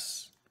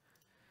guess?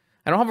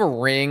 I don't have a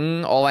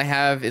ring. All I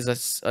have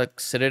is a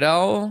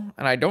Citadel,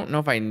 and I don't know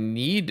if I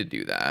need to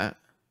do that.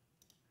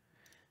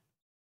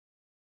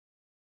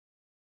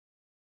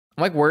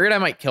 I'm like worried I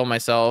might kill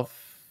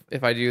myself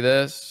if I do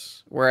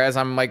this, whereas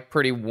I'm like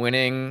pretty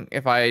winning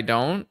if I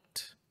don't.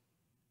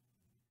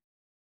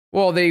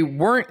 Well, they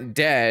weren't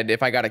dead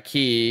if I got a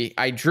key.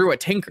 I drew a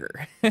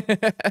Tinker.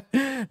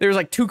 There's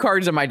like 2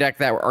 cards in my deck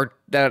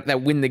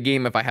that win the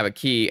game if I have a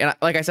key. And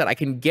like I said, I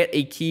can get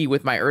a key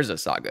with my Urza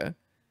Saga.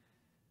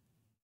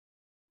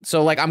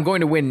 So like I'm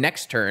going to win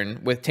next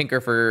turn with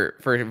Tinker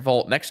for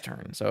Vault next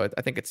turn. So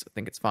I think it's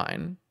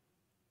fine.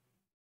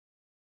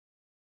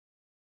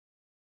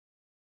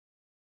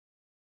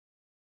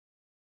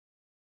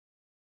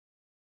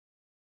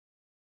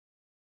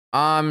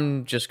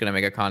 I'm just gonna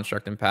make a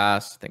construct and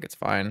pass. I think it's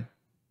fine.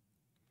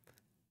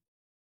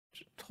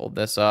 Just hold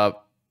this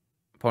up.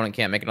 Opponent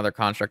can't make another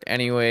construct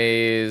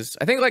anyways.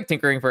 I think like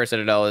tinkering for a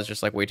citadel is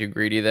just like way too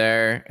greedy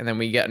there. And then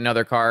we get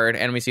another card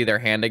and we see their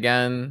hand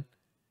again.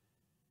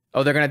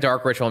 Oh, they're gonna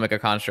Dark Ritual and make a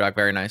construct.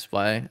 Very nice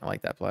play. I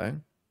like that play.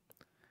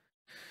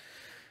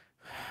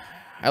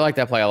 I like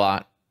that play a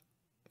lot.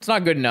 It's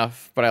not good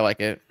enough, but I like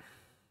it.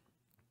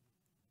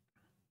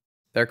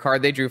 Their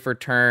card they drew for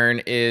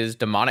turn is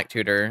Demonic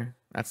Tutor.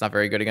 That's not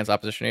very good against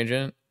Opposition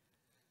Agent.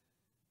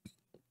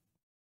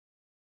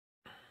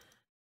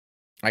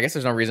 I guess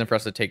there's no reason for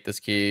us to take this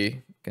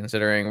key,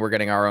 considering we're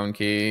getting our own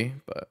key,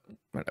 but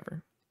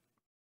whatever.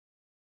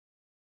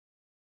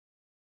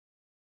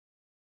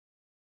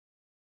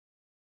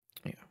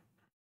 Yeah.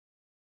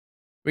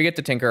 We get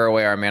to tinker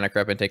away our mana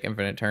creep and take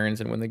infinite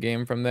turns and win the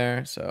game from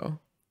there, so...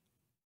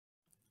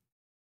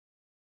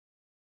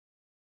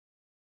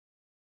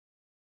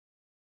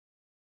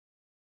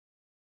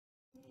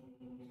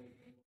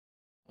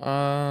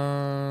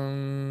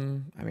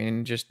 I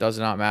mean, it just does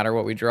not matter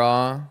what we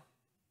draw.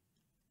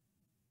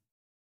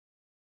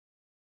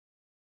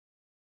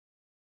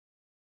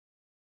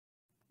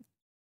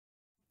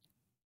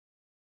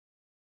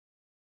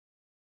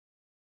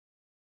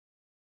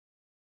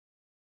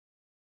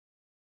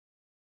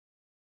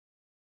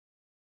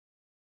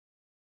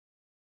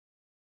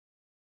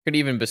 Could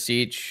even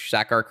beseech,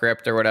 sack our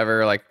crypt or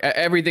whatever. Like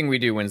everything we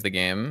do wins the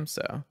game,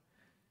 so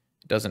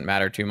it doesn't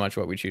matter too much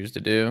what we choose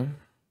to do.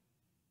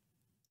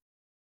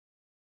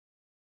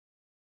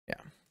 Yeah.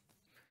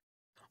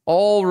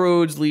 All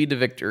roads lead to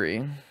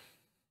victory.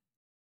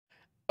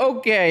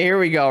 Okay, here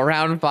we go.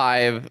 Round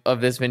 5 of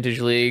this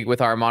Vintage League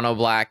with our mono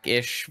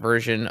black-ish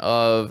version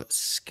of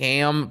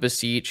Scam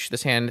Beseech.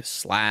 This hand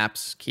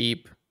slaps,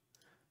 keep,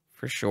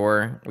 for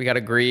sure. We got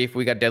a Grief,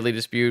 we got Deadly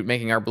Dispute,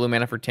 making our blue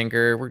mana for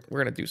Tinker. We're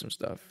gonna do some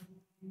stuff.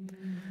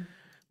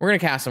 We're gonna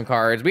cast some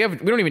cards. We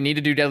don't even need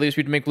to do Deadly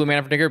Dispute to make blue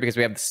mana for Tinker because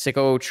we have the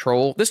Sicko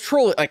Troll. This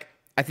Troll, like,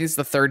 I think it's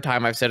the 3rd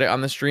time I've said it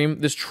on the stream.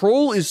 This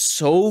Troll is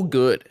so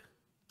good.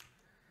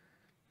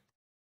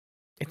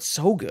 It's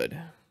so good.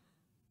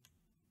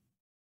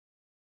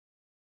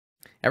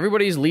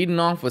 Everybody's leading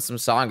off with some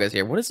sagas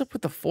here. What is up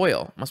with the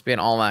foil? Must be an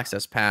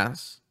all-access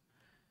pass.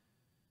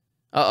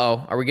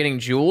 Uh-oh. Are we getting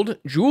Jeweled?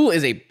 Jewel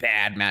is a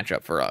bad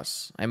matchup for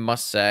us, I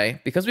must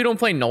say. Because we don't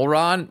play Null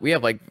Rod, we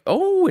have like...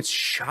 Oh, it's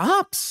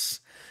Shops.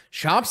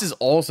 Shops is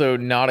also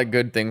not a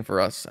good thing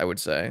for us, I would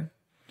say.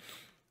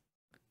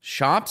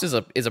 Shops is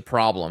a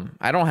problem.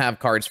 I don't have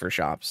cards for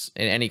Shops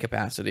in any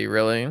capacity,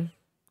 really.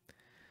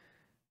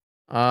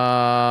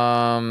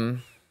 I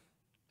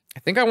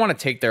think I want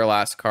to take their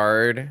last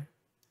card. I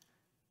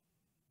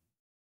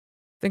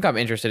think I'm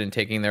interested in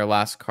taking their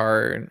last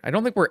card. I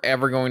don't think we're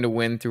ever going to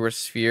win through a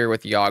sphere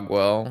with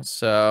Yogwell,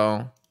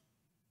 so... I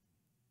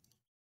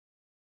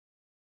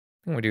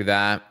think we do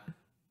that.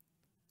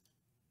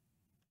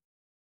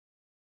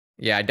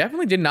 Yeah, I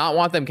definitely did not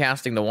want them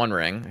casting the One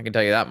Ring. I can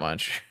tell you that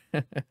much.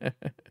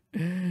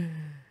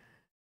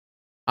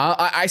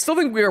 I still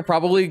think we are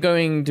probably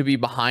going to be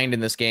behind in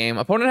this game.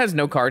 Opponent has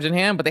no cards in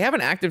hand, but they have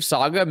an active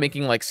Saga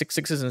making like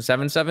 6/6s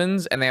and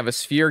 7/7s, and they have a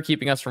Sphere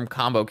keeping us from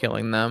combo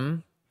killing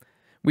them.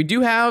 We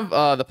do have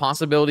the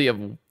possibility of...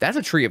 That's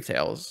a Tree of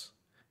Tails.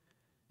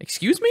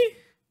 Excuse me?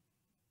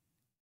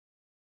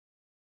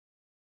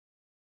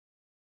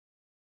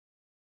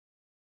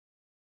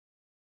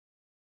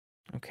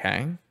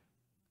 Okay.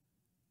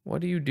 What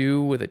do you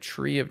do with a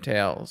Tree of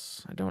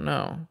Tails? I don't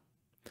know.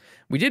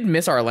 We did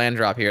miss our land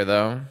drop here,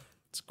 though.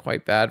 It's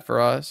quite bad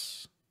for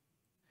us.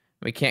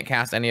 We can't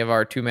cast any of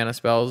our 2-mana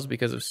spells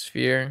because of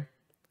Sphere.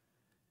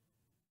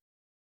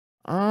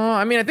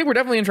 I mean, I think we're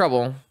definitely in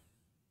trouble.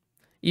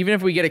 Even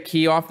if we get a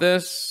key off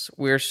this,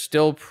 we're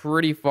still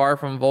pretty far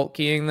from Vault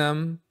keying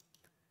them.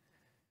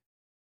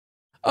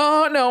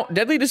 No.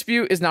 Deadly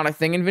Dispute is not a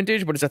thing in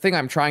Vintage, but it's a thing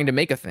I'm trying to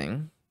make a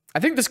thing. I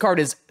think this card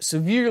is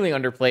severely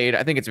underplayed.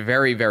 I think it's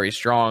very, very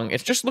strong.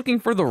 It's just looking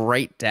for the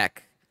right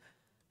deck.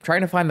 I'm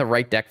trying to find the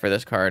right deck for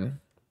this card.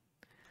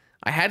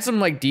 I had some,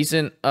 like,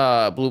 decent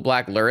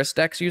blue-black Luris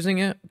decks using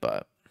it,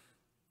 but...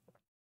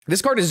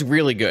 This card is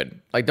really good.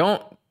 Like,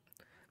 don't...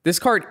 This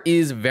card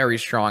is very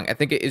strong. I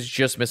think it is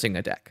just missing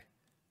a deck.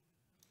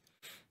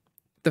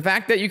 The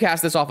fact that you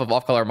cast this off of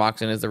off-color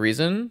Moxen is the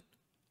reason.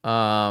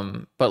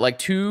 But like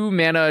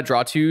 2-mana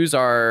draw 2s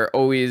are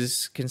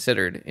always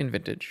considered in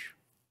Vintage.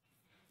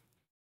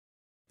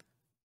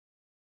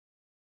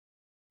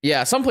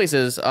 Yeah, some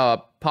places,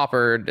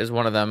 Popper is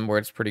one of them where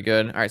it's pretty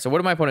good. All right, so what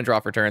did my opponent draw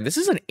for turn? This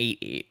is an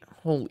 8/8.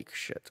 Holy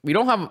shit. We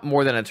don't have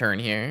more than a turn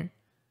here.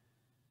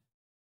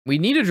 We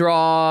need to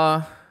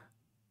draw...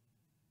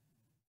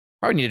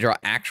 Probably need to draw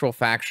actual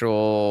factual...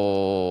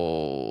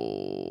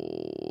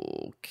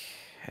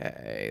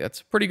 Okay,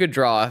 that's a pretty good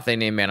draw if they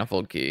name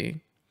Manifold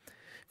Key.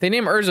 If they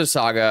name Urza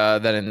Saga,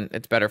 then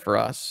it's better for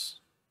us.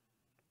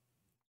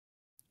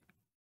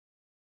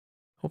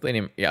 Hope they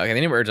name... Yeah, okay,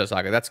 they name Urza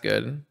Saga. That's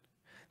good.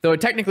 Though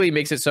it technically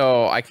makes it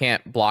so I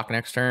can't block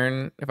next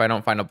turn if I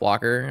don't find a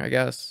blocker, I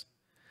guess.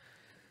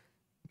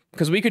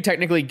 Because we could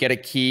technically get a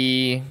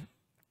key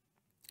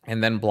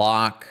and then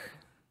block.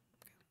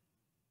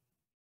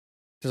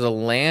 Does a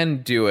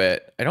land do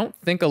it? I don't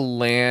think a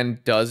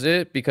land does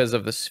it because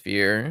of the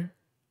sphere.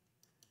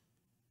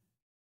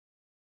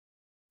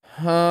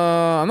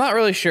 I'm not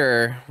really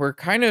sure. We're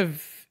kind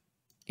of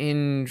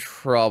in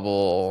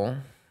trouble.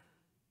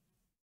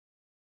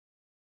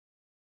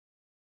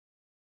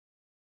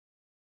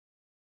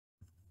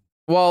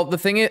 Well, the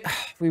thing is,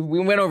 we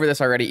went over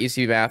this already,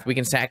 EC Math. We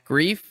can sack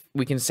Grief,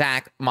 we can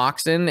sack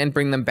Moxen and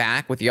bring them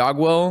back with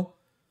Yogwill.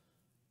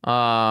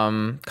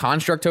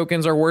 Construct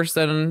tokens are worse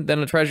than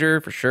a treasure,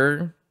 for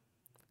sure.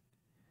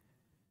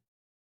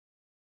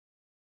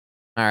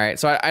 Alright,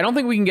 so I don't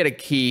think we can get a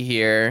key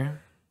here.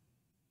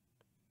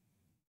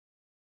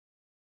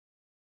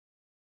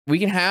 We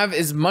can have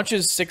as much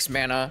as 6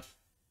 mana,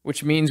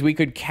 which means we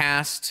could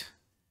cast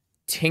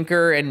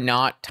Tinker and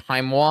not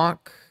Time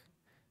Walk.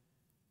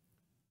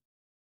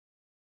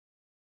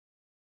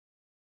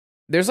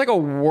 There's like a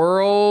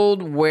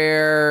world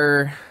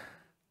where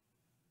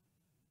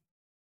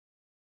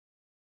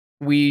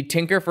we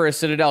Tinker for a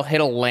Citadel, hit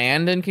a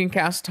land, and can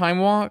cast Time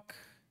Walk.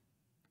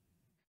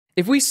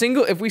 If we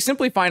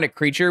simply find a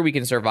creature, we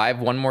can survive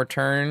one more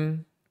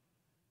turn.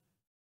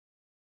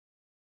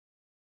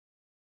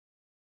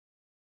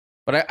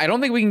 But I don't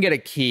think we can get a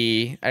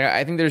key.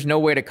 I think there's no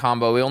way to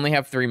combo. We only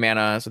have 3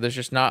 mana, so there's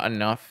just not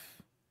enough.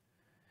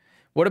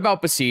 What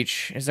about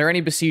Beseech? Is there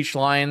any Beseech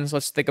lines?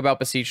 Let's think about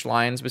Beseech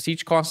lines.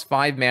 Beseech costs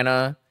 5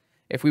 mana.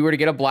 If we were to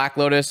get a Black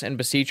Lotus and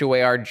Beseech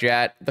away our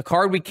Jet, the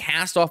card we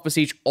cast off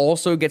Beseech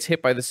also gets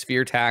hit by the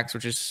Sphere tax,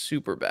 which is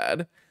super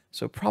bad.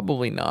 So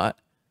probably not.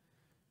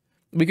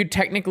 We could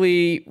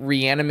technically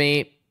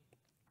reanimate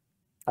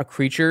a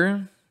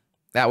creature.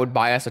 That would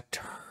buy us a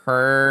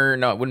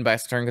turn. No, it wouldn't buy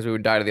us a turn because we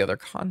would die to the other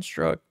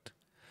construct.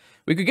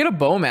 We could get a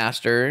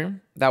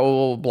Bowmaster that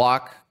will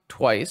block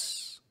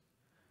twice.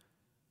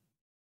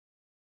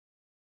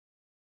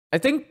 I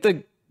think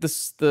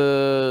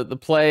the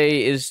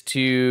play is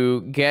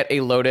to get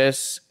a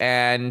Lotus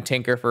and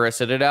Tinker for a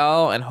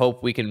Citadel and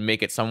hope we can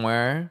make it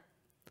somewhere.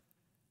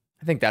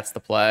 I think that's the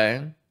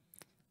play.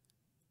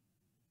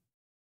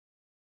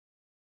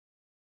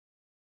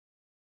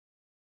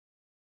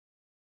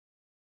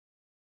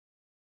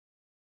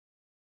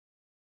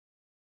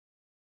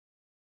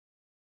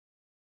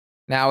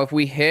 Now, if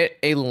we hit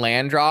a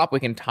land drop,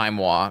 we can Time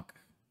Walk.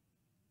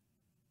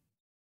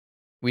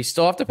 We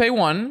still have to pay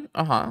 1.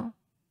 But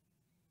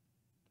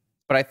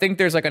I think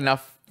there's like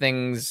enough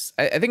things.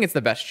 I think it's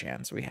the best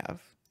chance we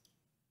have.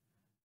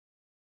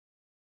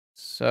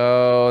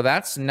 So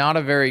that's not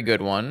a very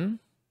good one.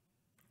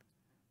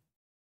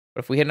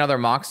 But if we hit another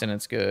Moxen,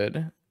 it's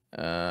good.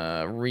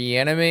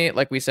 Reanimate,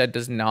 like we said,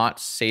 does not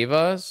save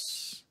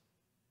us.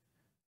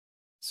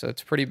 So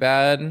it's pretty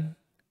bad.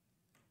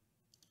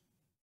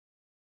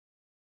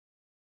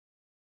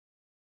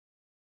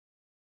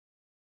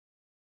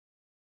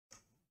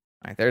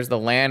 All right, there's the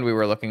land we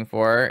were looking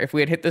for. If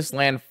we had hit this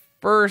land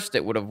first,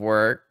 it would have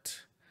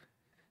worked.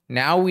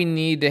 Now we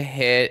need to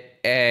hit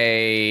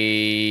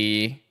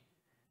a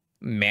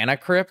Mana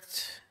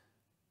Crypt.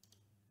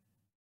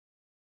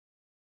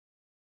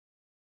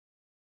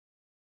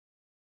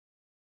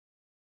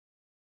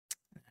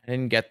 I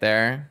didn't get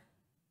there.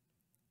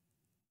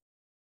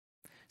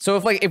 So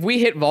if we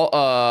hit Vault,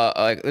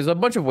 there's a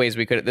bunch of ways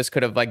this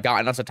could have like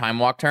gotten us a Time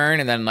Walk turn,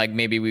 and then like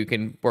maybe we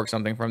can work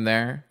something from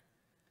there.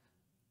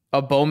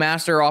 A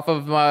Bowmaster off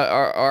of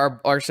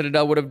our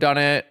Citadel would have done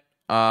it.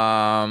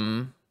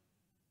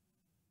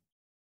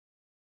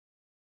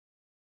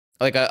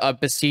 Like a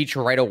Beseech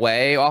right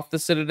away off the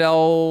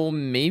Citadel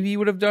maybe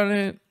would have done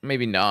it.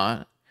 Maybe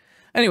not.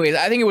 Anyways,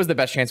 I think it was the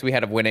best chance we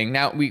had of winning.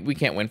 Now, we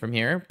can't win from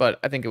here, but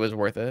I think it was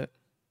worth it.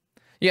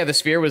 Yeah, the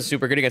Sphere was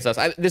super good against us.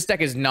 This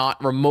deck is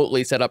not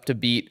remotely set up to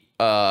beat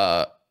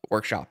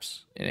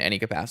Workshops in any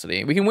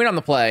capacity. We can win on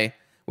the play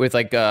with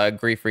like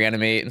Grief,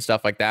 Reanimate, and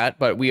stuff like that,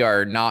 but we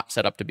are not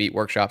set up to beat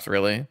Workshops,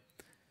 really.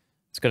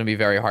 It's going to be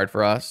very hard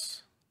for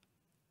us.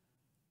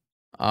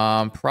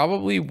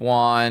 Probably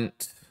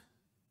want...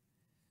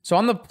 So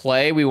on the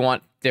play, we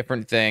want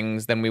different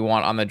things than we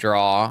want on the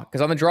draw.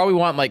 Because on the draw, we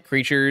want like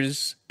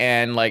creatures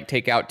and like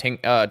take out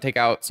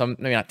some...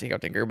 Maybe not take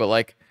out Tinker, but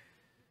like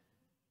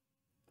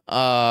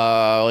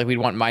we'd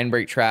want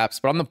Mindbreak traps.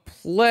 But on the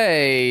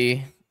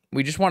play,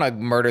 we just want to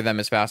murder them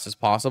as fast as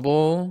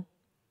possible.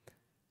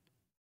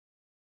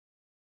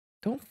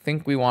 Don't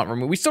think we want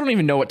remove. We still don't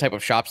even know what type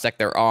of shop deck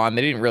they're on.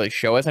 They didn't really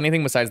show us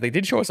anything besides they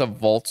did show us a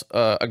vault,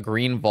 a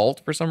green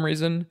vault for some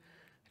reason.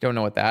 Don't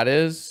know what that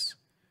is.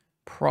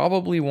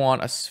 Probably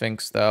want a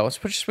Sphinx though. Let's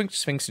put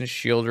Sphinx and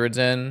Shieldreds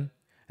in,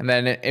 and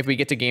then if we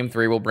get to game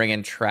 3, we'll bring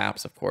in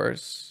traps, of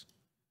course.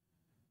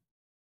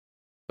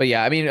 But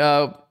yeah, I mean,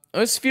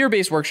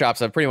 sphere-based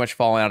workshops have pretty much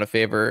fallen out of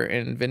favor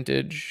in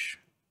Vintage.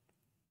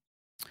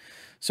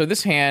 So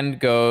this hand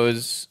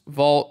goes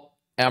Vault,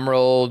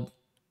 Emerald,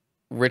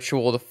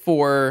 Ritual to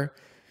 4,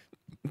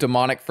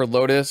 Demonic for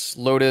Lotus,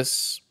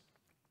 Lotus,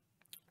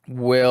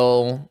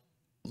 Will,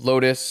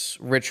 Lotus,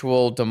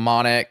 Ritual,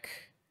 Demonic.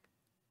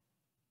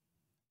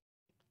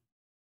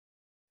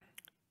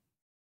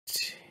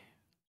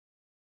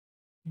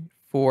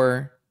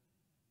 4,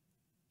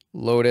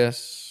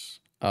 Lotus.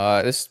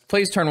 This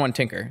plays turn 1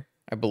 Tinker,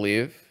 I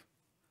believe.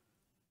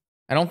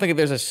 I don't think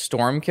there's a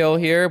Storm kill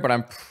here, but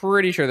I'm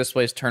pretty sure this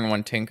plays turn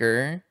 1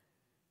 Tinker.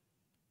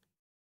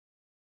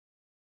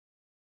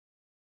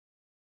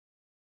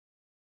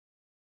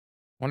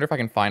 Wonder if I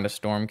can find a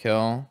Storm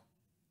kill.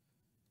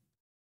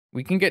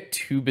 We can get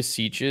 2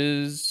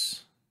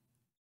 Beseeches.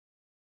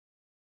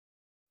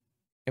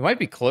 It might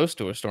be close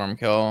to a Storm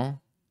kill.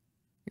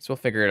 I guess we'll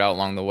figure it out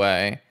along the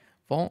way.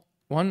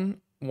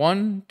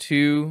 1,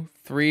 2,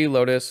 3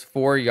 Lotus,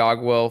 4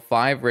 Yogwell,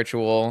 5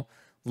 Ritual,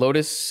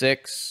 Lotus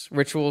 6,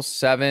 Ritual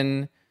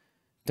 7,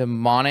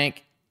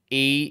 Demonic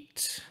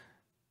 8.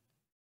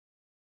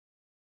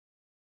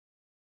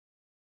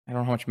 I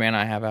don't know how much mana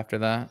I have after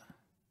that.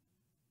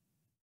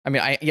 I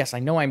mean, yes, I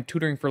know I'm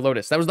tutoring for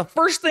Lotus. That was the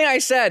first thing I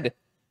said.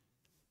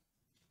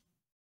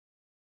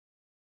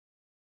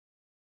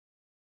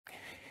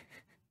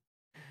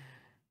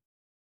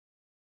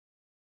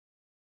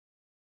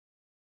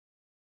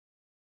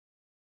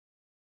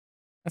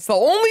 That's the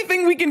only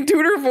thing we can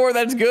tutor for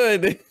that's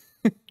good.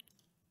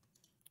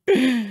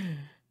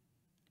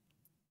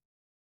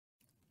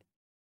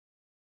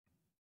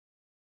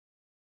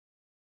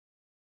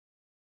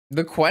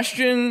 The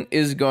question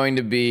is going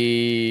to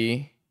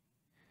be,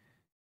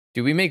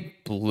 do we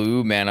make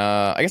blue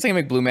mana? I guess I can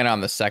make blue mana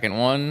on the second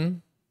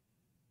one.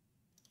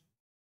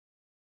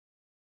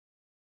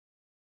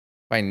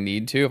 If I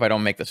need to, if I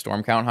don't make the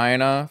storm count high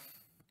enough.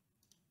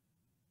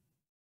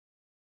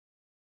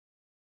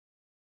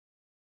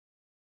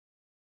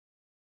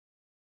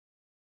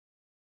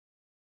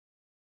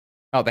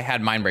 Oh, they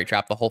had Mindbreak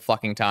Trap the whole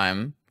fucking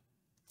time.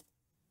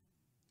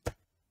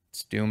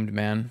 It's doomed,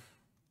 man.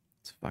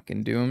 It's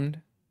fucking doomed.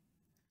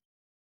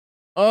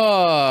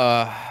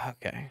 Oh,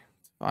 okay.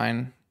 It's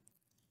fine.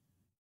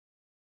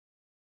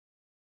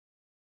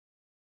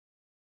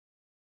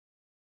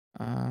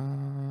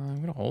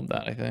 I'm gonna hold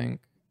that, I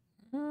think.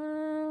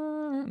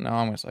 No,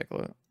 I'm gonna cycle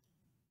it.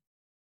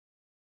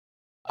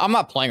 I'm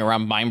not playing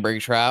around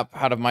Mindbreak Trap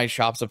out of my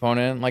shop's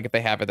opponent. Like, if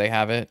they have it, they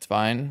have it. It's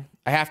fine.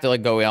 I have to,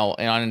 like, go out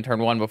in turn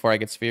 1 before I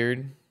get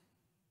sphered.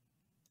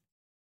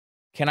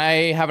 Can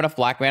I have enough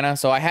black mana?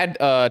 So I had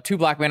 2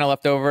 black mana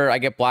left over. I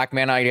get black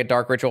mana, I get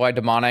Dark Ritual, I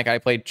Demonic, I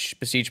played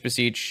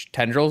Beseech,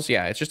 Tendrils.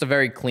 Yeah, it's just a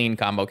very clean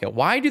combo kill.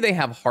 Why do they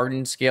have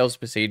Hardened Scales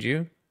Besiege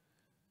you?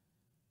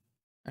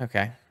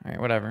 Okay, all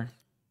right, whatever.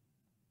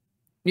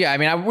 Yeah, I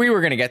mean, we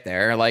were gonna get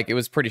there. Like, it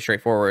was pretty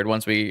straightforward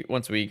once we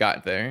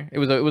got there. It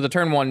was a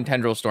turn 1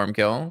 Tendril Storm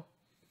kill.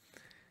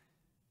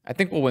 I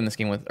think we'll win this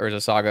game with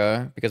Urza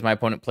Saga because my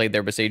opponent played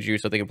their Besiege you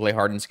so they could play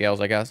Hardened Scales,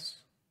 I guess.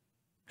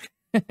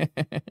 Yeah,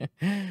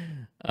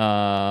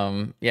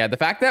 the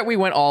fact that we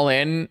went all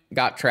in,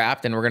 got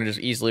trapped, and we're gonna just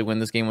easily win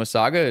this game with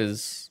Saga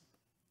is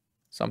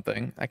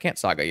something. I can't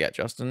Saga yet,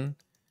 Justin.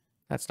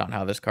 That's not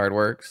how this card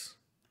works.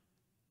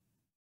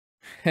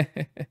 Okay.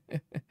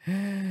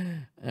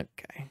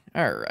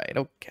 All right.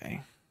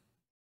 Okay.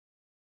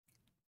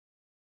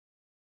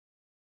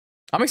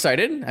 I'm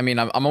excited. I mean,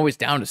 I'm always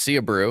down to see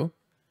a brew.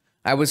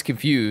 I was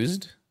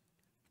confused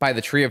by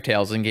the Tree of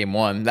Tales in game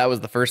 1. That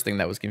was the first thing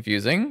that was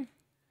confusing.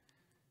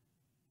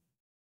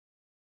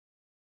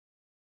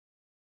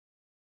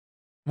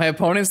 My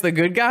opponent's the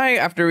good guy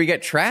after we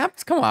get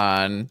trapped? Come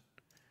on.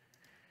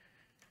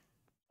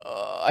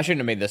 I shouldn't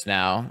have made this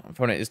now. My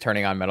opponent is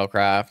turning on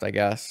Metalcraft, I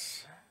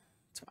guess.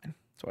 It's fine.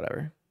 It's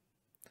whatever.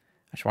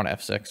 I just want to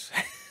F6.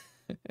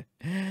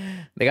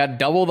 They got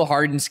double the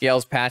Hardened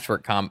Scales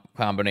Patchwork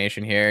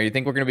combination here. You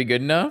think we're going to be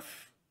good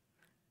enough?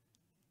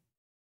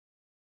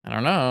 I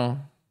don't know.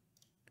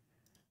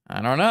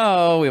 I don't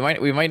know. We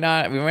might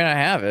not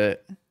have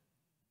it. I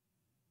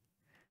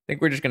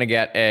think we're just going to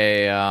get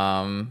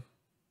a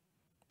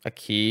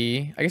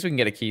key. I guess we can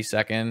get a key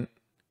second.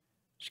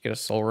 Just get a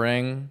Soul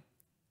Ring.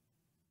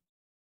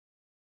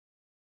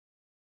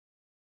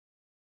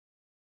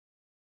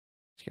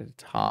 Just get a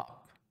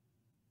top.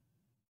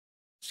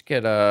 Just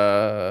get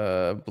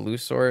a blue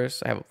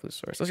source. I have a blue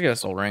source. Let's get a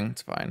Soul Ring.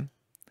 It's fine.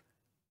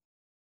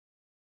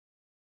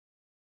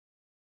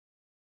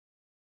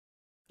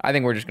 I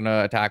think we're just going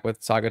to attack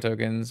with Saga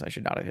tokens. I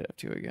should not have hit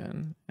F2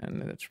 again.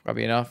 And that's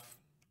probably enough.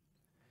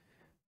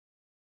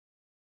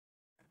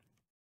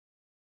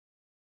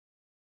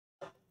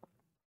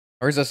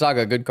 Or is a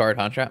Saga a good card,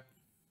 huh, chat?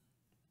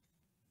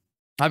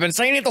 I've been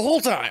saying it the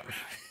whole time.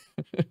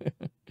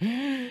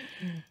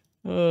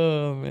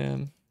 Oh,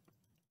 man.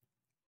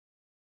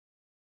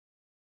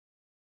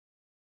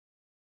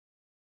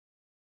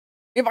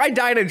 If I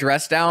die to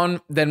Dress Down,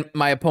 then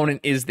my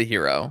opponent is the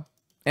hero.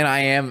 And I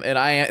am,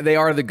 they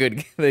are the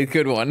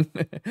good one.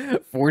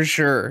 For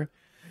sure.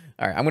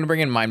 All right, I'm going to bring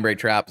in Mindbreak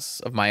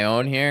Traps of my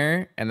own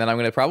here. And then I'm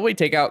going to probably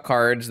take out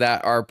cards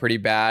that are pretty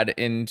bad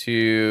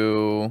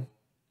into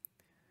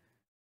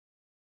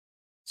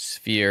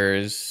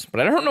spheres. But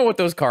I don't know what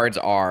those cards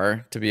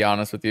are, to be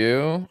honest with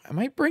you. I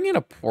might bring in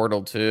a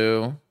Portal,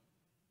 too.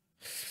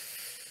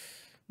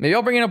 Maybe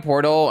I'll bring in a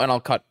Portal and I'll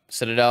cut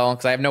Citadel,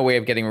 because I have no way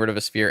of getting rid of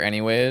a sphere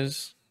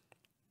anyways.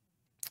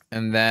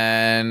 And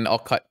then I'll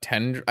cut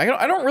tendrils. I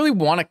don't really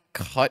want to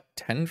cut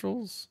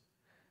tendrils.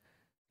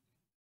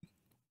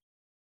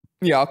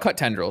 Yeah, I'll cut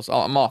tendrils.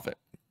 I'm off it.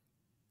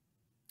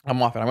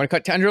 I'm off it. I'm going to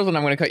cut tendrils and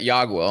I'm going to cut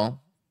Yagwell.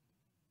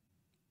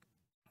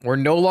 We're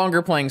no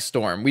longer playing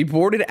Storm. We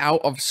boarded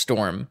out of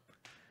Storm.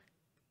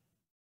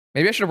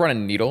 Maybe I should have run a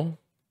Needle.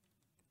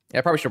 Yeah,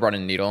 I probably should have run a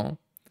Needle.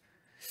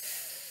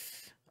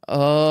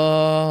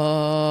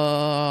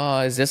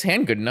 Is this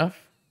hand good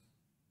enough?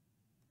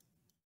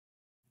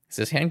 Is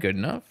this hand good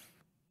enough?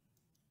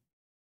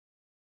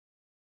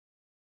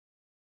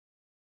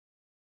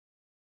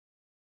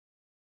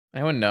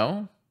 Anyone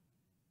know?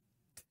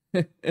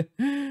 I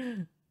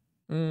don't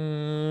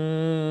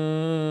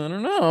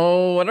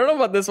know. I don't know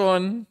about this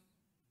one.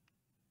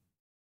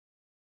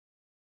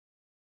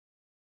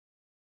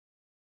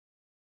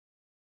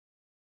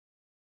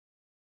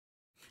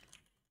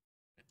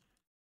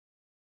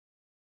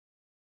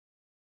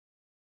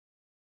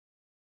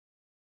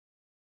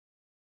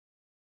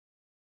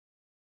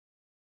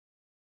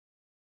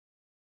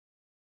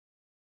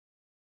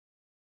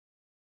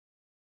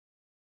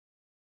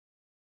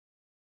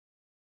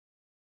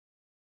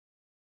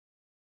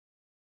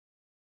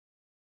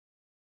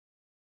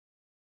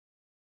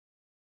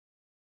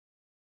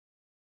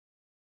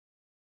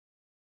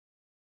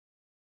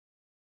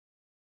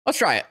 Let's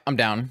try it. I'm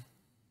down.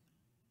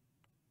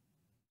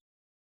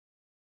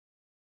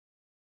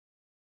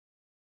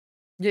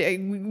 Yeah,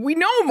 we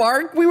know,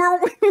 Mark. We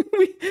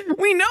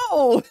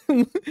know.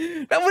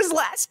 That was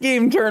last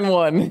game, turn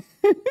 1.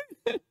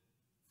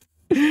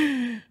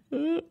 It's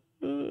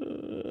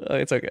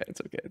okay.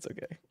 It's okay. It's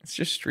okay. It's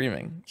just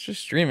streaming. It's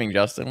just streaming,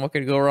 Justin. What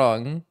could go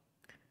wrong?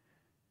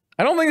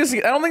 I don't think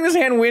this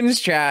hand wins,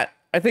 chat.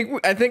 I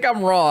think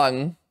I'm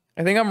wrong.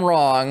 I think I'm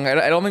wrong.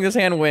 I don't think this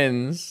hand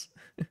wins.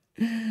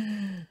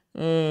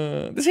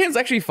 This hand's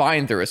actually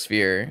fine through a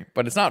sphere,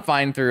 but it's not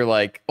fine through,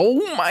 like,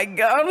 oh my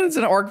god, it's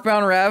an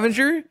Arcbound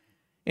Ravager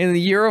in the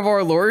year of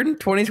our Lord,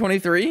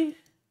 2023.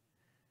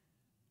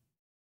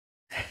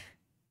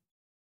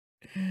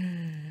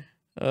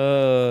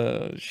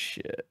 Oh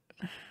shit.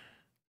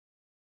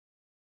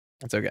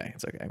 It's okay.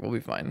 It's okay. We'll be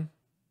fine.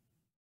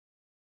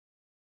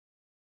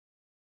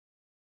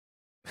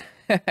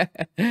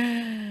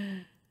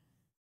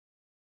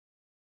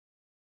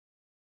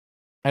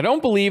 I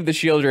don't believe the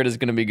Shield Red is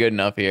going to be good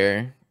enough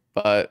here,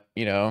 but,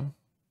 you know,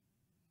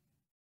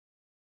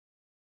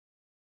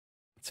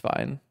 it's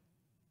fine.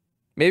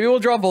 Maybe we'll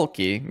draw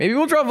Volkey. Maybe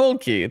we'll draw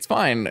Volkey. It's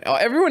fine.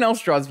 Everyone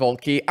else draws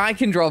Volkey. I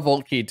can draw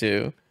Volkey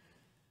too.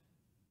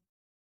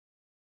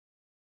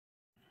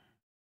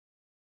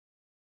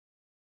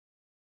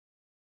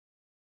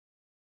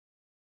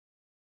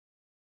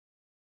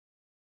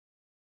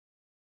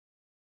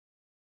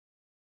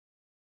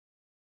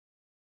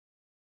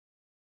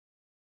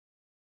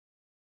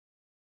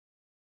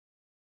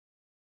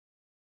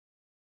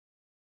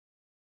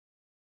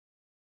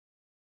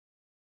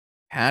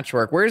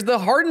 Patchwork. Where's the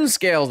Hardened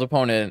Scales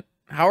opponent?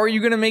 How are you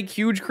going to make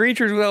huge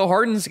creatures without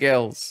Hardened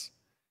Scales?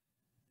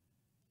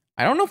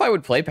 I don't know if I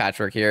would play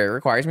Patchwork here. It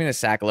requires me to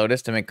sack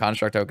Lotus to make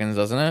construct tokens,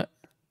 doesn't it?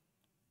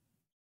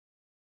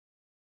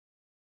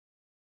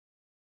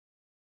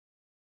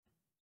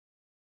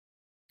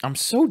 I'm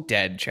so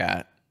dead,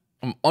 chat.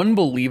 I'm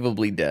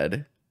unbelievably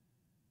dead.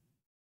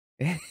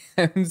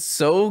 I'm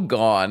so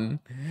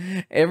gone.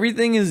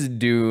 Everything is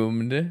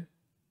doomed.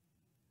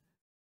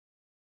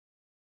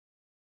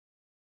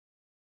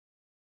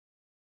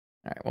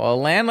 All right, well,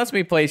 land lets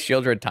me play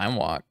Shieldred Time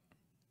Walk.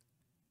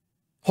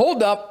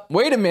 Hold up.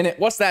 Wait a minute.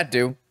 What's that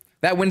do?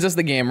 That wins us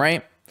the game,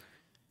 right?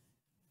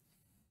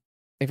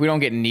 If we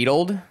don't get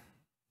needled.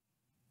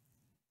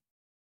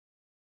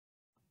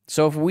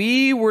 So if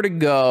we were to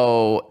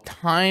go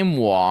Time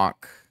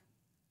Walk.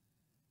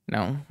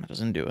 No, that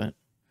doesn't do it.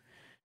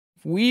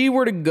 If we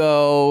were to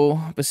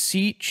go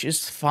Beseech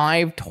is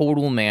 5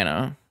 total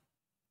mana.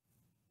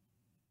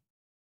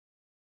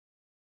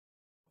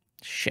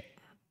 Shit.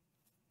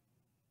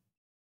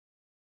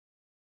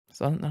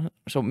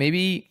 So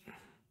maybe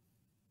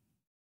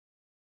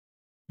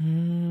we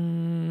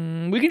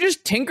can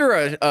just tinker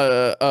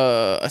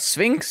a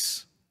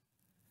Sphinx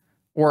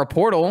or a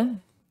portal.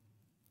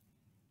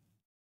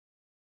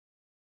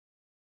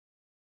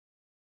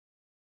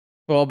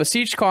 Well,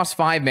 Beseech costs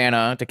 5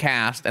 mana to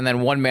cast, and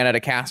then 1 mana to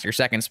cast your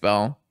second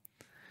spell.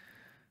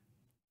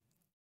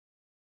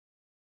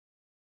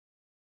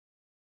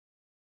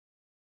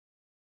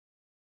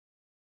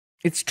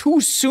 It's too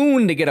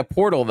soon to get a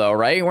portal, though,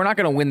 right? We're not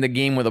going to win the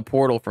game with a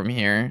portal from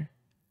here.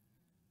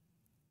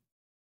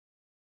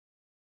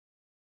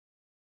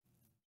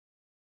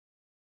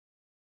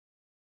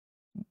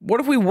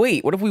 What if we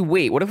wait? What if we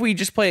wait? What if we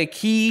just play a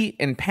key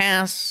and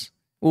pass?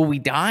 Will we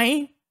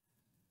die?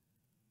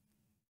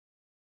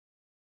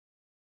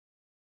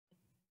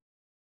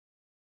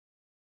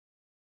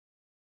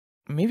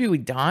 Maybe we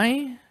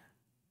die?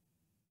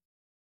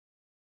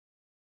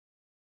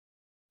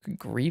 Could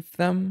grief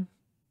them?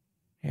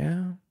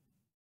 Yeah.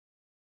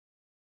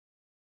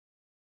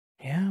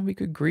 Yeah, we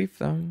could grief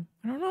them.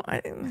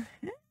 I don't know.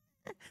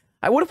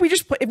 What if we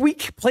just play, if we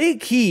play a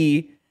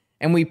key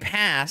and we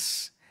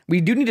pass, we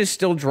do need to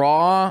still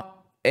draw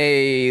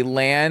a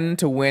land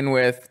to win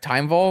with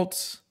Time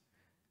Vaults.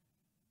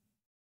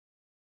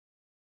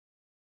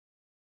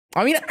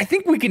 I mean, I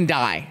think we can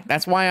die.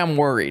 That's why I'm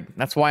worried.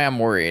 That's why I'm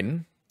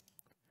worried.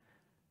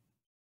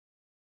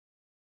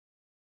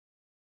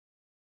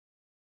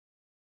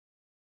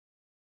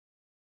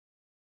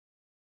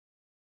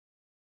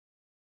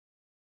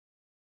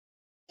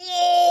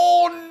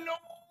 Oh,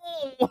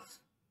 no!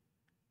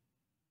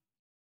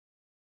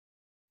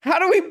 How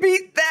do we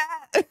beat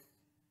that?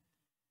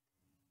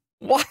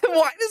 Why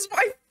does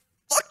my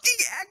fucking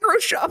aggro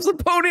shop's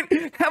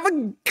opponent have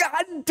a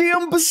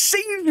goddamn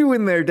Beseech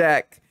in their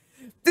deck?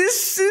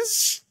 This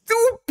is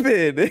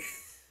stupid.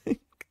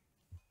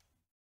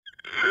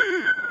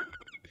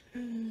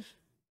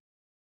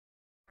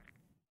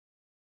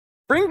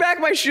 Bring back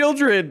my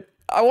Shieldred.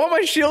 I want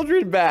my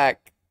Shieldred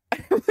back.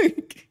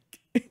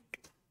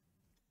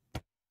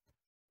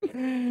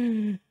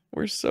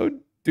 We're so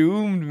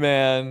doomed,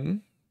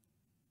 man.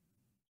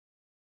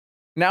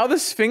 Now the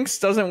Sphinx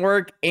doesn't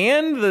work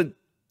and the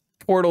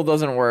portal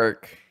doesn't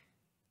work.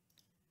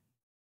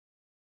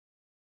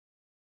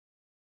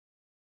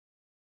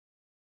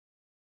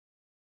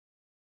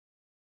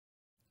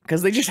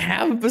 Because they just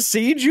have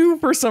Beseech you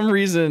for some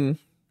reason.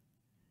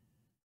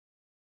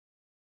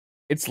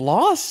 It's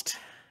lost.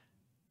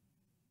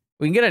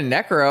 We can get a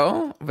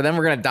Necro, but then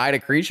we're going to die to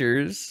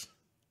creatures.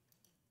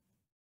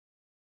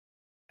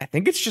 I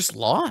think it's just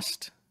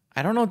lost.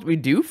 I don't know what we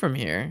do from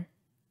here.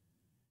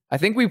 I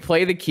think we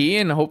play the key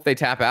and hope they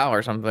tap out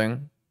or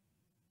something.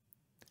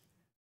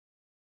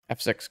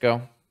 F6,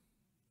 go.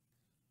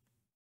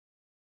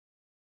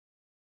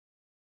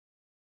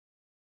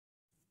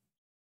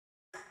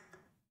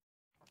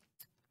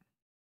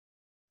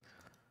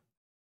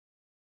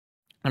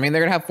 I mean,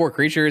 they're going to have 4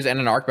 creatures and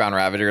an Arcbound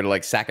Ravager to,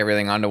 like, sack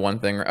everything onto one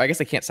thing. I guess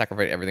they can't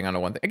sacrifice everything onto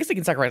one thing. I guess they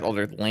can sacrifice all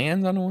their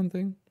lands onto one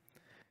thing.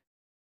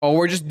 Oh,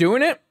 we're just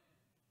doing it?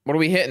 What are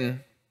we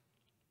hitting?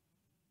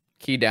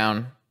 Key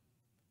down.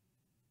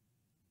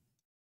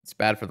 It's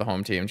bad for the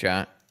home team,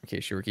 chat, in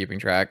case you were keeping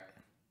track.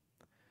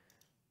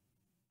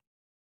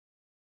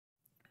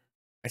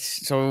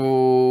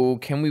 So,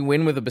 can we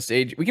win with a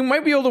Beseech? We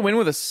might be able to win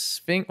with a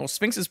Sphinx. Well,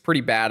 Sphinx is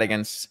pretty bad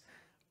against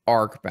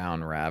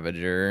Arcbound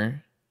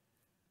Ravager.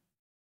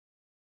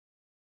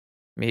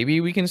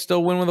 Maybe we can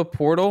still win with a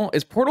portal.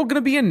 Is portal going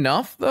to be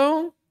enough,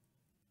 though?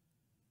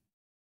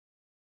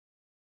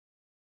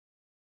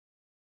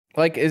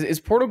 Like, is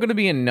portal going to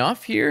be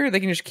enough here?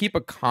 They can just keep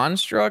a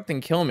construct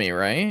and kill me,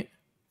 right?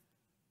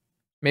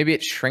 Maybe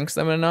it shrinks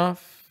them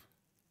enough.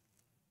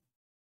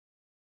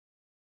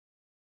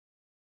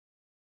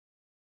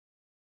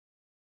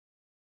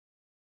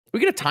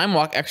 We get a Time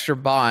Walk extra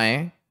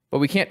buy, but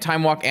we can't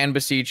Time Walk and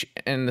Beseech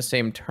in the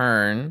same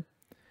turn.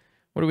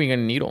 What are we going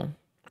to needle?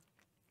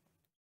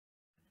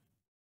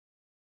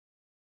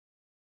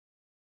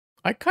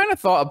 I kind of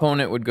thought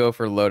opponent would go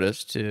for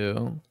Lotus,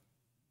 too.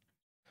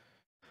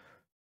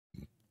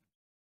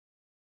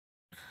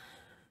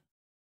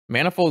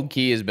 Manifold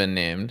Key has been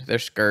named. They're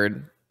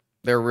scared.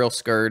 They're real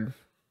scared.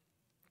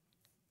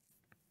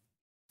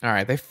 All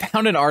right, they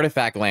found an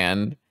artifact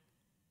land.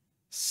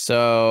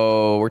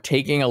 So we're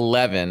taking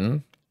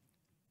 11.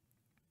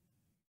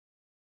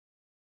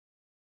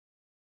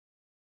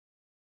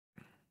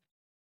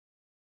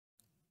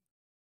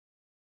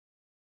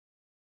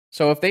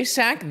 So if they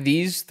sack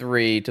these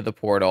 3 to the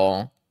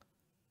portal,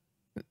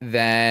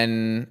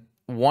 then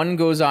 1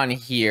 goes on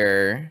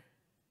here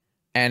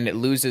and it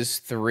loses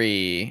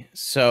 3.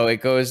 So it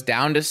goes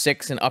down to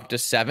 6 and up to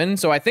 7.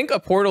 So I think a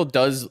portal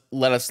does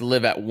let us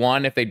live at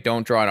 1 if they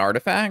don't draw an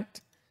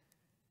artifact.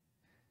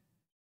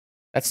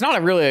 That's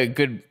not really a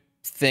good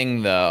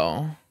thing,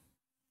 though.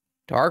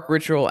 Dark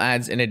Ritual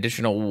adds an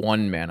additional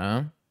 1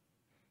 mana.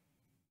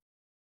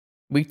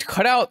 We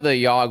cut out the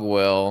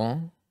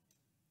Yogg-Will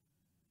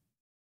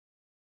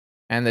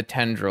and the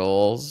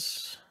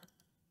Tendrils,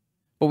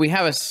 but we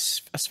have a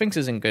Sphinx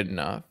isn't good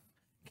enough.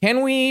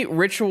 Can we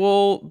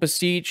Ritual,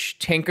 Beseech,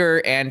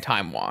 Tinker, and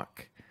Time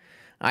Walk?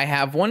 I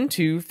have 1,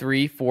 2,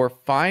 3, 4,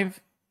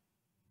 5,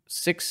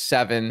 6,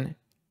 7,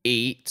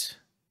 8.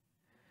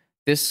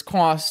 This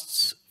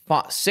costs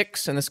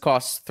 6, and this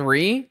costs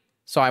 3,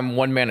 so I'm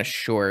 1 mana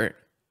short.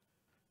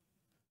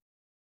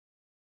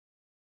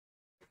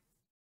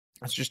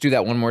 Let's just do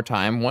that one more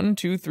time. 1,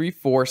 2, 3,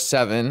 4,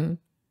 7.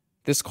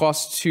 This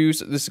costs 2,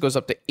 so this goes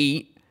up to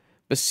 8.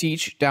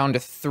 Beseech down to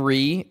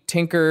 3.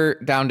 Tinker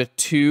down to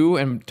 2,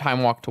 and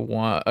Time Walk to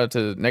 1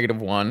 to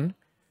 -1.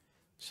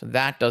 So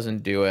that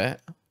doesn't do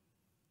it.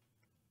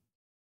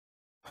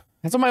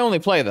 That's not my only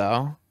play,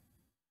 though.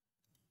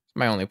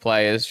 My only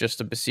play is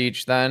just a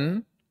Beseech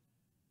then.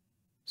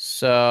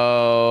 So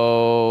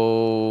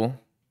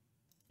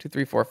 2,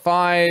 3, 4,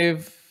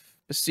 5.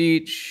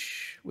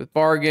 Beseech with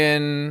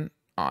Bargain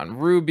on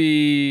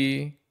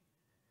Ruby.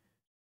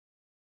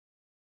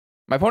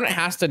 My opponent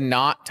has to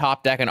not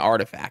top deck an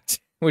artifact,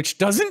 which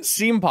doesn't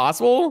seem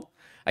possible.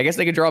 I guess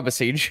they could draw a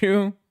Beseech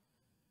you.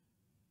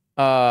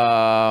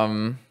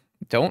 Don't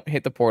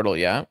hit the portal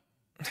yet.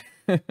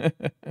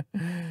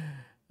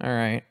 All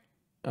right.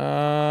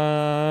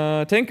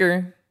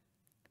 Tinker.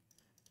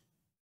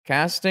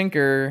 Cast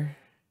Tinker.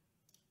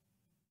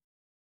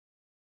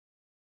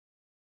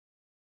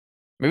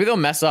 Maybe they'll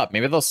mess up.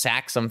 Maybe they'll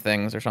sack some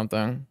things or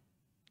something.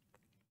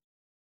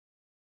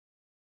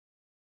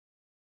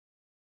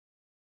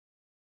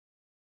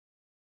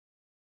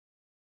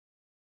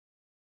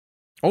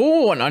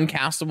 Oh, an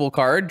uncastable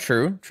card.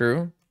 True,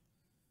 true.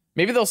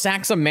 Maybe they'll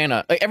sack some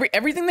mana. Like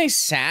everything they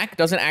sack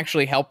doesn't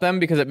actually help them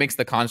because it makes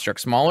the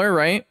construct smaller,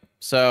 right?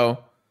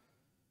 So,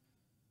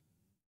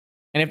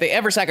 and if they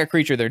ever sack a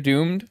creature, they're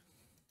doomed.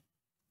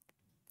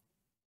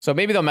 So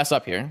maybe they'll mess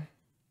up here.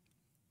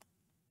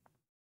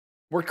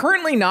 We're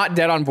currently not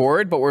dead on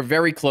board, but we're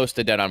very close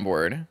to dead on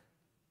board.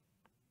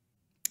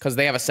 Because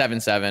they have a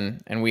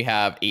 7/7, and we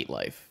have 8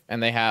 life.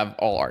 And they have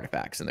all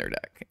artifacts in their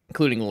deck,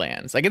 including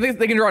lands. Like, if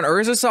they can draw an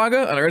Urza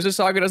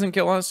Saga, doesn't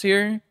kill us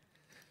here.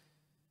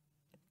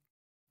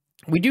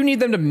 We do need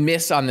them to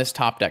miss on this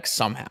top deck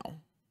somehow.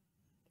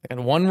 Like,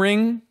 on one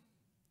ring.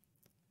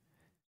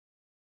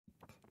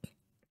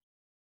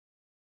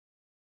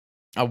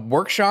 A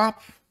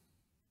workshop.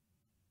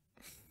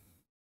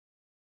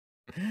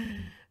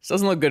 This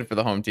doesn't look good for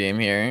the home team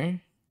here.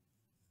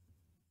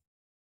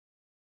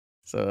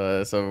 It's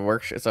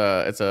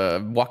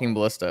a walking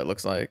ballista, it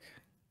looks like.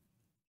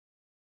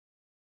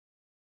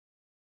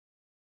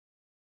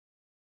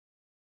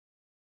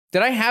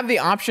 Did I have the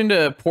option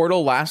to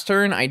portal last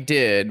turn? I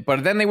did,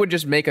 but then they would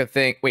just make a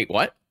thing. Wait,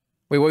 what?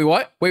 Wait,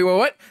 what? Wait,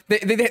 what? They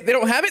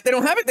don't have it? They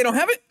don't have it? They don't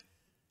have it?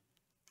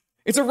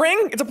 It's a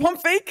ring? It's a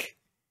pump fake?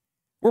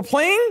 We're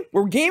playing?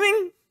 We're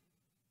gaming?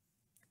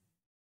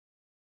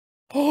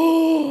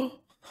 Oh,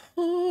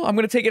 I'm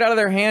gonna take it out of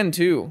their hand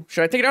too.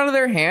 Should I take it out of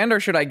their hand or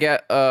should I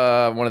get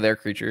one of their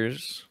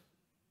creatures?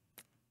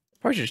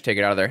 Probably should just take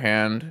it out of their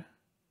hand.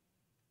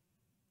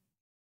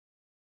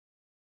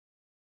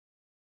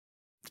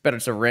 It's better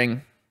it's a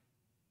ring.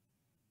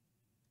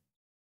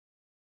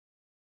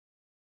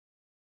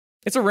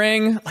 It's a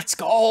ring. Let's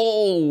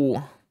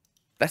go.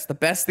 That's the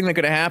best thing that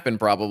could have happened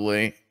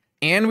probably.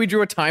 And we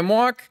drew a time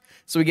walk,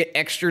 so we get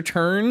extra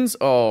turns.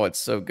 Oh, it's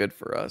so good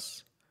for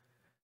us.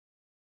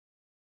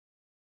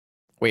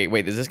 Wait,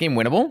 is this game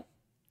winnable?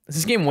 Is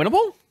this game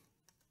winnable?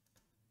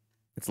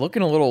 It's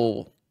looking a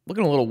little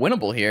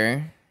winnable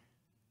here.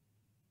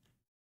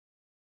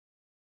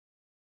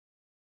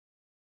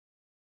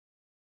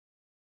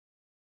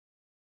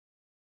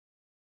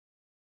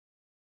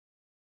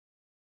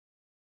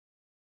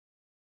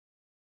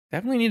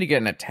 Definitely need to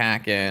get an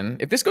attack in.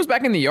 If this goes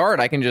back in the yard,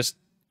 I can just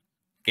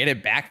get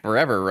it back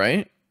forever,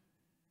 right?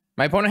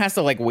 My opponent has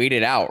to like wait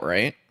it out,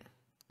 right?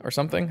 Or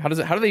something. What do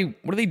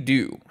they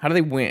do? How do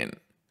they win?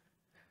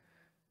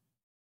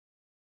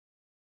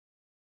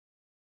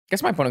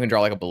 Guess my opponent can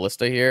draw like a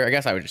ballista here. I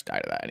guess I would just die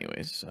to that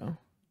anyways, so I'm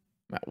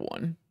at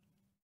 1.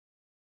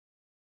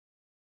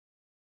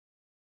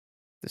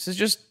 This is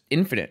just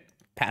infinite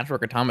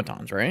patchwork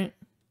automatons, right?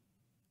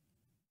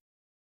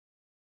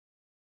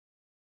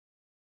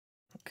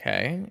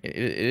 Okay, it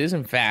is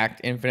in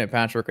fact infinite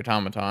patchwork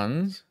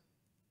automatons.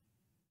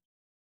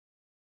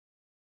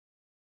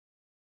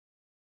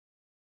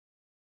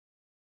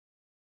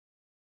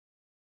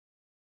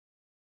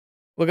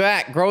 Look at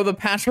that, grow the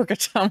patchwork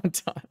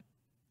automaton.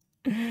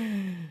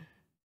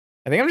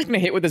 I think I'm just gonna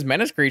hit with this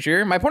menace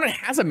creature. My opponent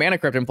has a mana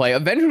crypt in play.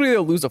 Eventually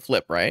they'll lose a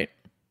flip, right?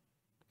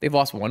 They've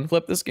lost 1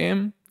 flip this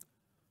game.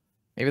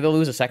 Maybe they'll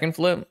lose a 2nd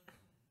flip.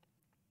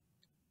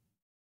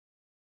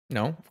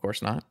 No, of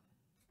course not.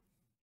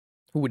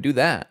 Who would do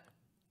that?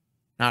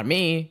 Not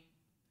me.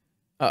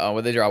 Uh-oh,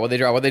 what'd they draw? What'd they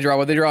draw? What'd they draw?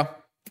 What'd they draw?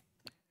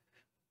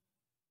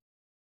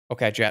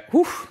 Okay, Jet.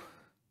 Whew.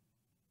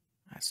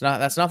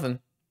 That's nothing.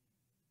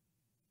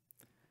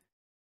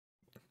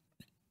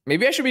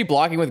 Maybe I should be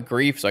blocking with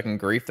grief so I can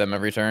grief them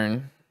every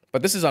turn.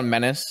 But this is on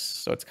menace,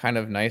 so it's kind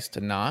of nice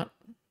to not.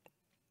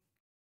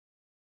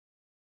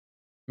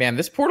 Man,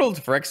 this portal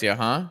to Phyrexia,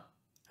 huh?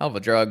 Hell of a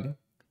drug.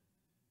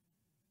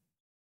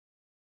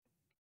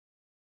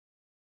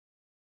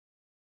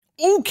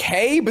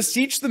 Okay,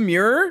 Beseech the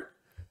Mirror.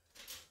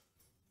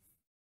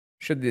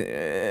 Should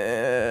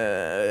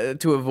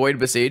to avoid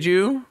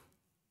Beseiju?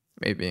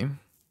 Maybe.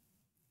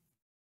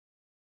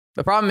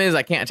 The problem is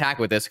I can't attack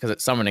with this because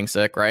it's summoning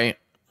sick, right?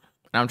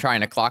 And I'm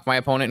trying to clock my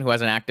opponent who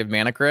has an active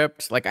mana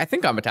crypt. Like, I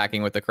think I'm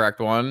attacking with the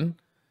correct one.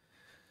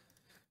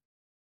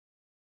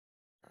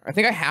 I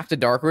think I have to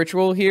Dark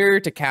Ritual here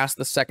to cast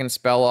the 2nd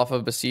spell off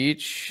of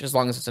Beseech, as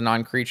long as it's a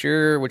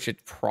non-creature, which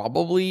it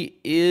probably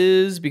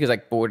is because I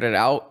boarded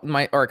out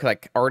or because I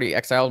already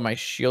exiled my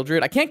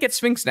Shieldred. I can't get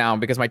Sphinx now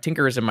because my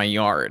Tinker is in my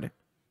yard.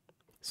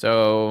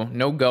 So,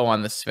 no go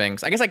on the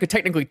Sphinx. I guess I could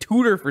technically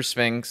tutor for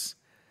Sphinx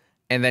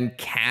and then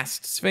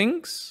cast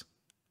Sphinx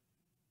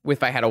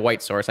if I had a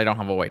white source. I don't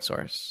have a white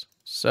source.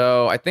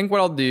 So, I think what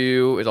I'll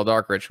do is I'll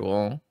Dark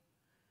Ritual.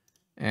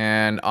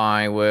 And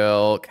I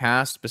will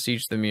cast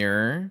Beseech the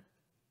Mirror.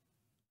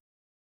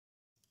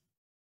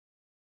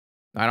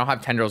 I don't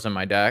have Tendrils in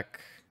my deck.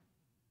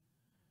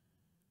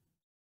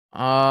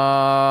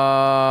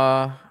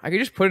 I could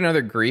just put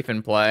another Grief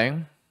in play.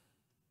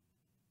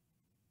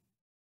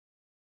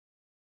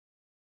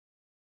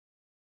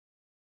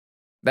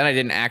 Then I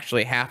didn't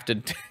actually have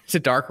to to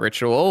Dark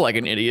Ritual like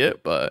an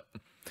idiot, but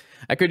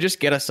I could just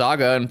get a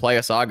Saga and play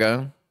a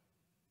Saga.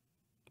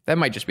 That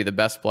might just be the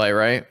best play,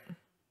 right?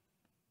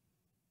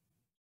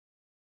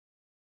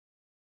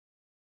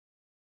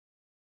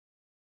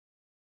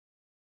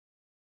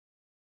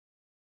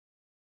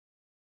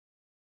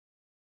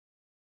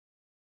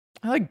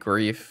 I like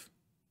Grief.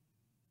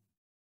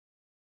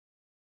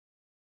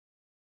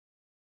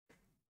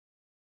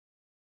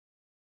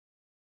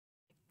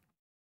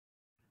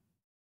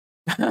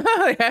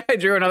 I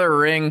drew another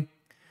ring.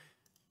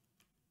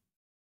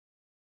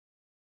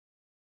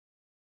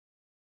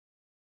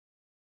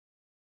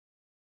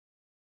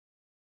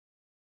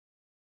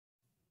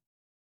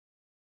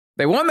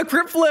 They won the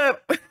crypt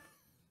flip.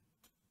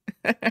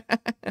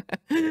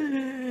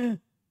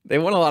 They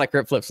won a lot of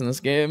crypt flips in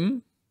this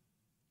game.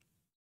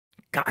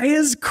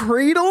 Gaia's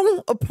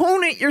Cradle?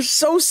 Opponent, you're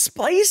so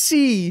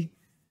spicy.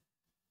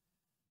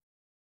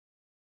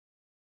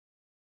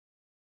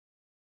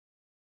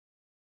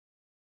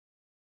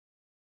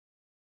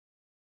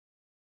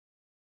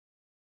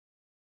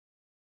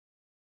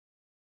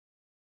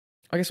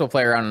 I guess we'll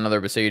play around another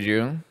Beseech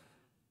you.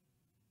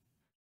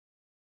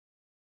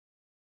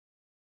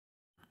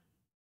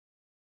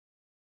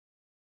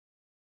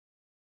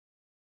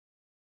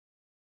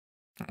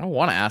 I don't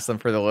want to ask them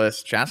for the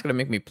list. Chat's gonna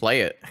make me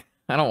play it.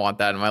 I don't want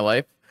that in my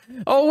life.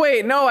 Oh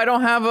wait, no, I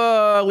don't have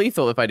a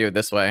lethal if I do it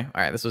this way.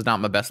 All right, this was not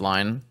my best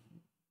line.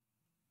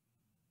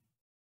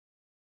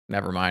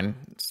 Never mind.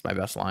 It's my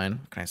best line.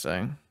 What can I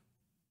say?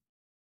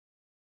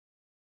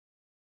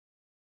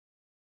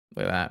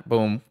 Look at that.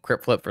 Boom.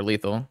 Crypt flip for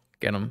lethal.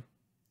 Get him.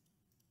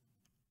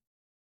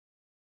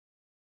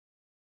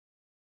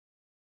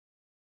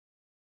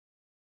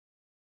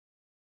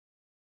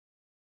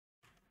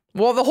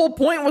 Well, the whole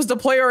point was to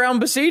play around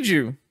Beseech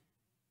you.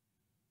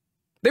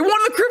 They won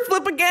the crypt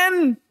flip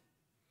again.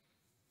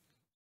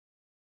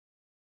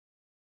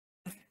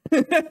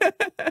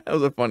 That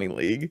was a funny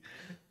league.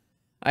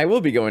 I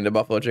will be going to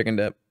Buffalo Chicken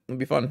Dip. It'll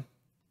be fun.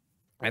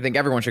 I think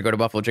everyone should go to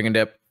Buffalo Chicken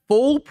Dip.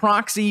 Full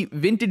proxy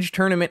vintage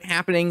tournament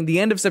happening the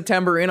end of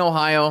September in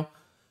Ohio.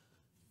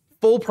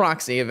 Full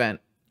proxy event.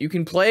 You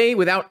can play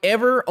without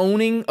ever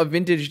owning a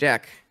vintage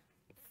deck.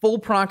 Full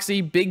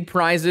proxy, big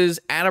prizes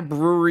at a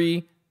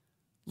brewery,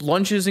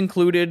 lunches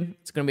included.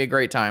 It's going to be a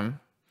great time.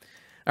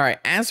 All right,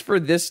 as for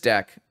this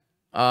deck,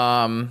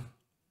 I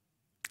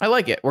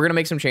like it. We're going to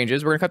make some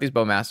changes. We're going to cut these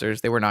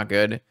Bowmasters. They were not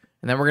good.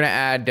 And then we're going to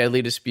add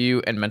Deadly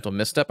Dispute and Mental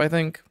Misstep, I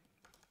think.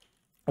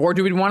 Or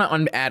do we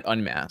want to add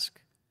Unmask?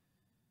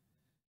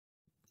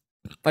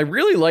 I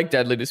really like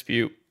Deadly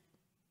Dispute,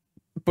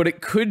 but it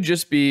could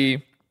just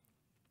be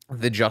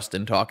the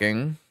Justin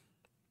talking.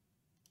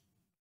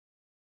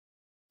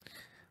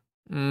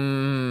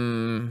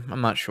 I'm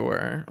not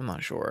sure. I'm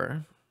not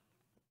sure.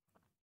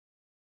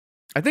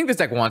 I think this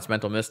deck wants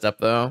Mental Misstep,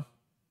 though.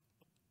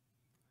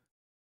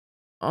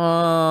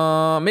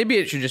 Maybe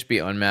it should just be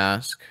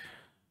Unmask.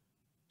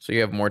 So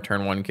you have more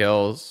turn 1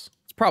 kills.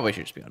 It probably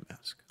should just be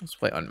Unmask. Let's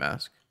play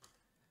Unmask.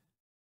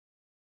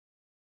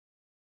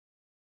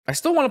 I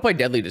still want to play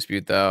Deadly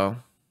Dispute, though.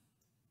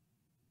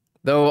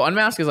 Though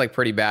Unmask is like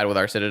pretty bad with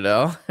our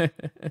Citadel.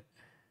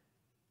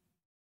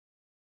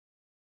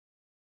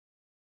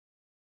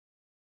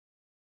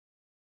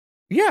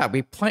 Yeah,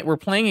 we're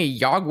playing a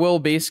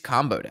Yogwill based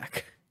combo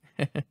deck.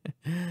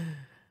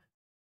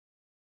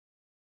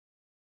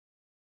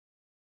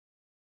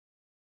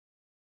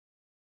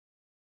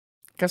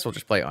 Guess we'll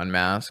just play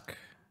Unmask.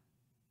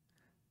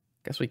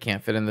 Guess we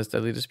can't fit in this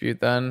Deadly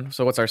Dispute then.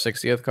 So what's our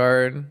 60th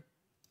card?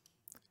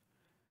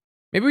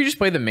 Maybe we just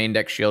play the main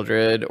deck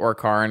Shieldred or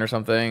Karn or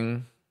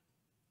something.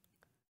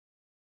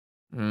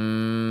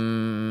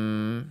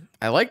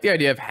 I like the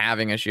idea of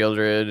having a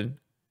Shieldred.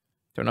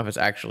 Don't know if it's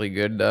actually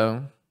good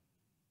though.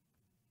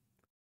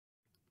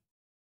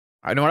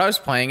 I know what I was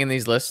playing in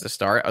these lists to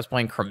start. I was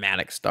playing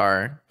Chromatic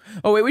Star.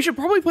 Oh wait, we should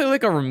probably play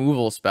like a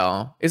removal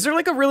spell. Is there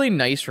like a really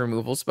nice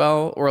removal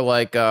spell or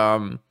like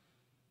a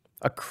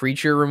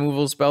creature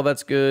removal spell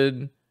that's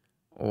good?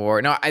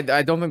 Or no, I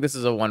don't think this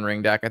is a one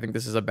ring deck. I think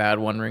this is a bad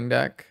one ring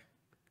deck.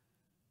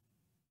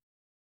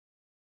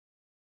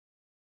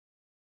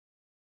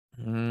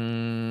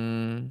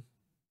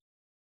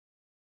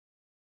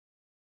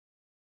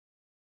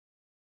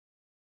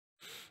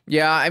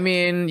 Yeah, I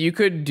mean, you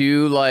could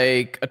do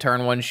like a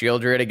turn 1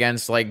 Shieldred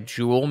against like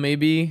Jewel,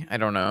 maybe. I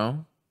don't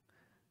know.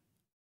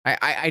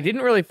 I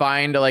didn't really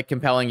find like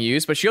compelling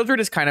use, but Shieldred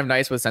is kind of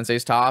nice with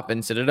Sensei's Top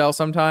and Citadel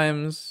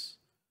sometimes.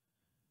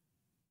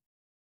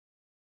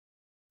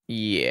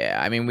 Yeah,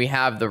 I mean, we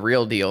have the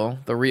real deal,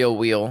 the real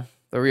wheel,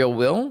 the real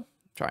will.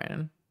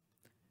 Trying.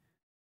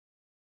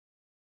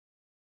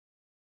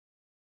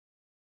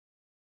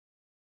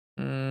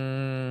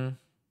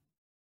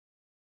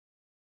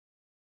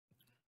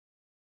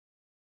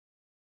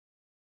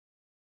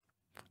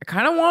 I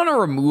kind of want a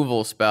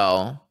removal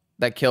spell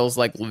that kills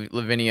like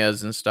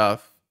Lavinias and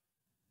stuff.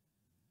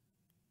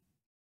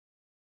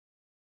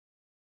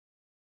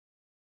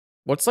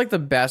 What's like the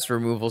best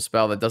removal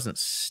spell that doesn't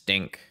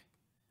stink?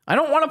 I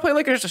don't want to play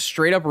like just a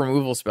straight up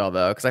removal spell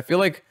though, because I feel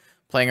like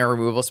playing a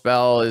removal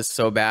spell is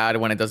so bad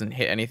when it doesn't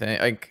hit anything.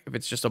 Like if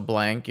it's just a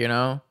blank, you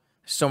know?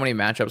 So many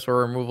matchups where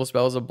removal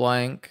spell is a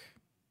blank.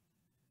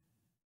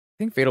 I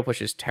think Fatal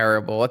Push is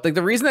terrible. Like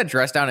the reason that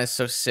Dress Down is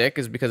so sick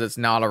is because it's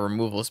not a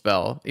removal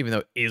spell, even though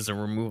it is a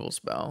removal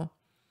spell.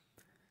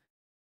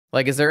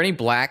 Like, is there any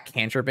black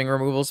cantripping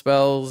removal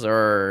spells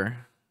or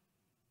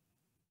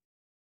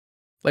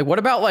like what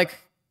about like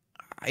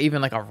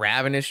even like a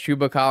Ravenous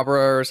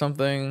Chupacabra or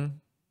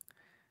something?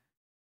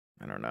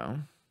 I don't know.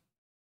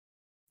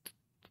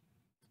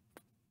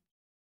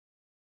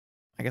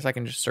 I guess I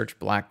can just search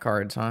black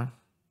cards, huh?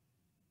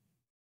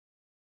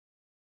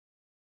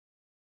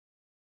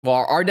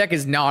 Well, our deck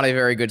is not a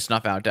very good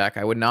Snuff Out deck.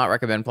 I would not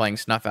recommend playing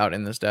Snuff Out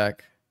in this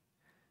deck.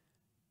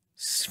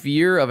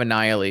 Sphere of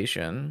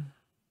Annihilation.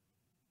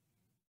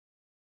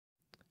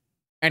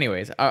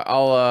 Anyways,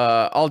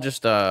 I'll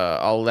just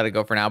I'll let it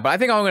go for now. But I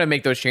think I'm gonna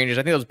make those changes.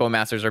 I think those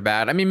Bowmasters are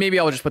bad. I mean, maybe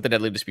I'll just put the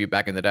Deadly Dispute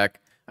back in the deck.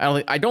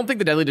 I don't think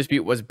the Deadly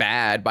Dispute was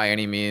bad by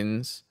any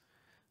means.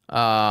 But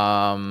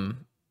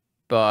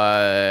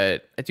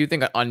I do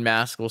think an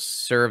Unmask will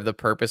serve the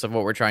purpose of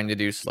what we're trying to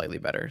do slightly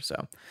better.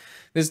 So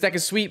this deck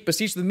is sweet.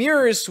 Beseech the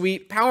Mirror is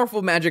sweet.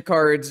 Powerful Magic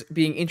cards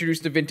being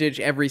introduced to Vintage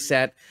every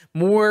set.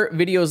 More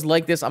videos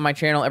like this on my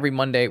channel every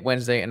Monday,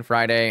 Wednesday, and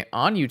Friday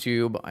on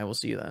YouTube. I will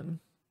see you then.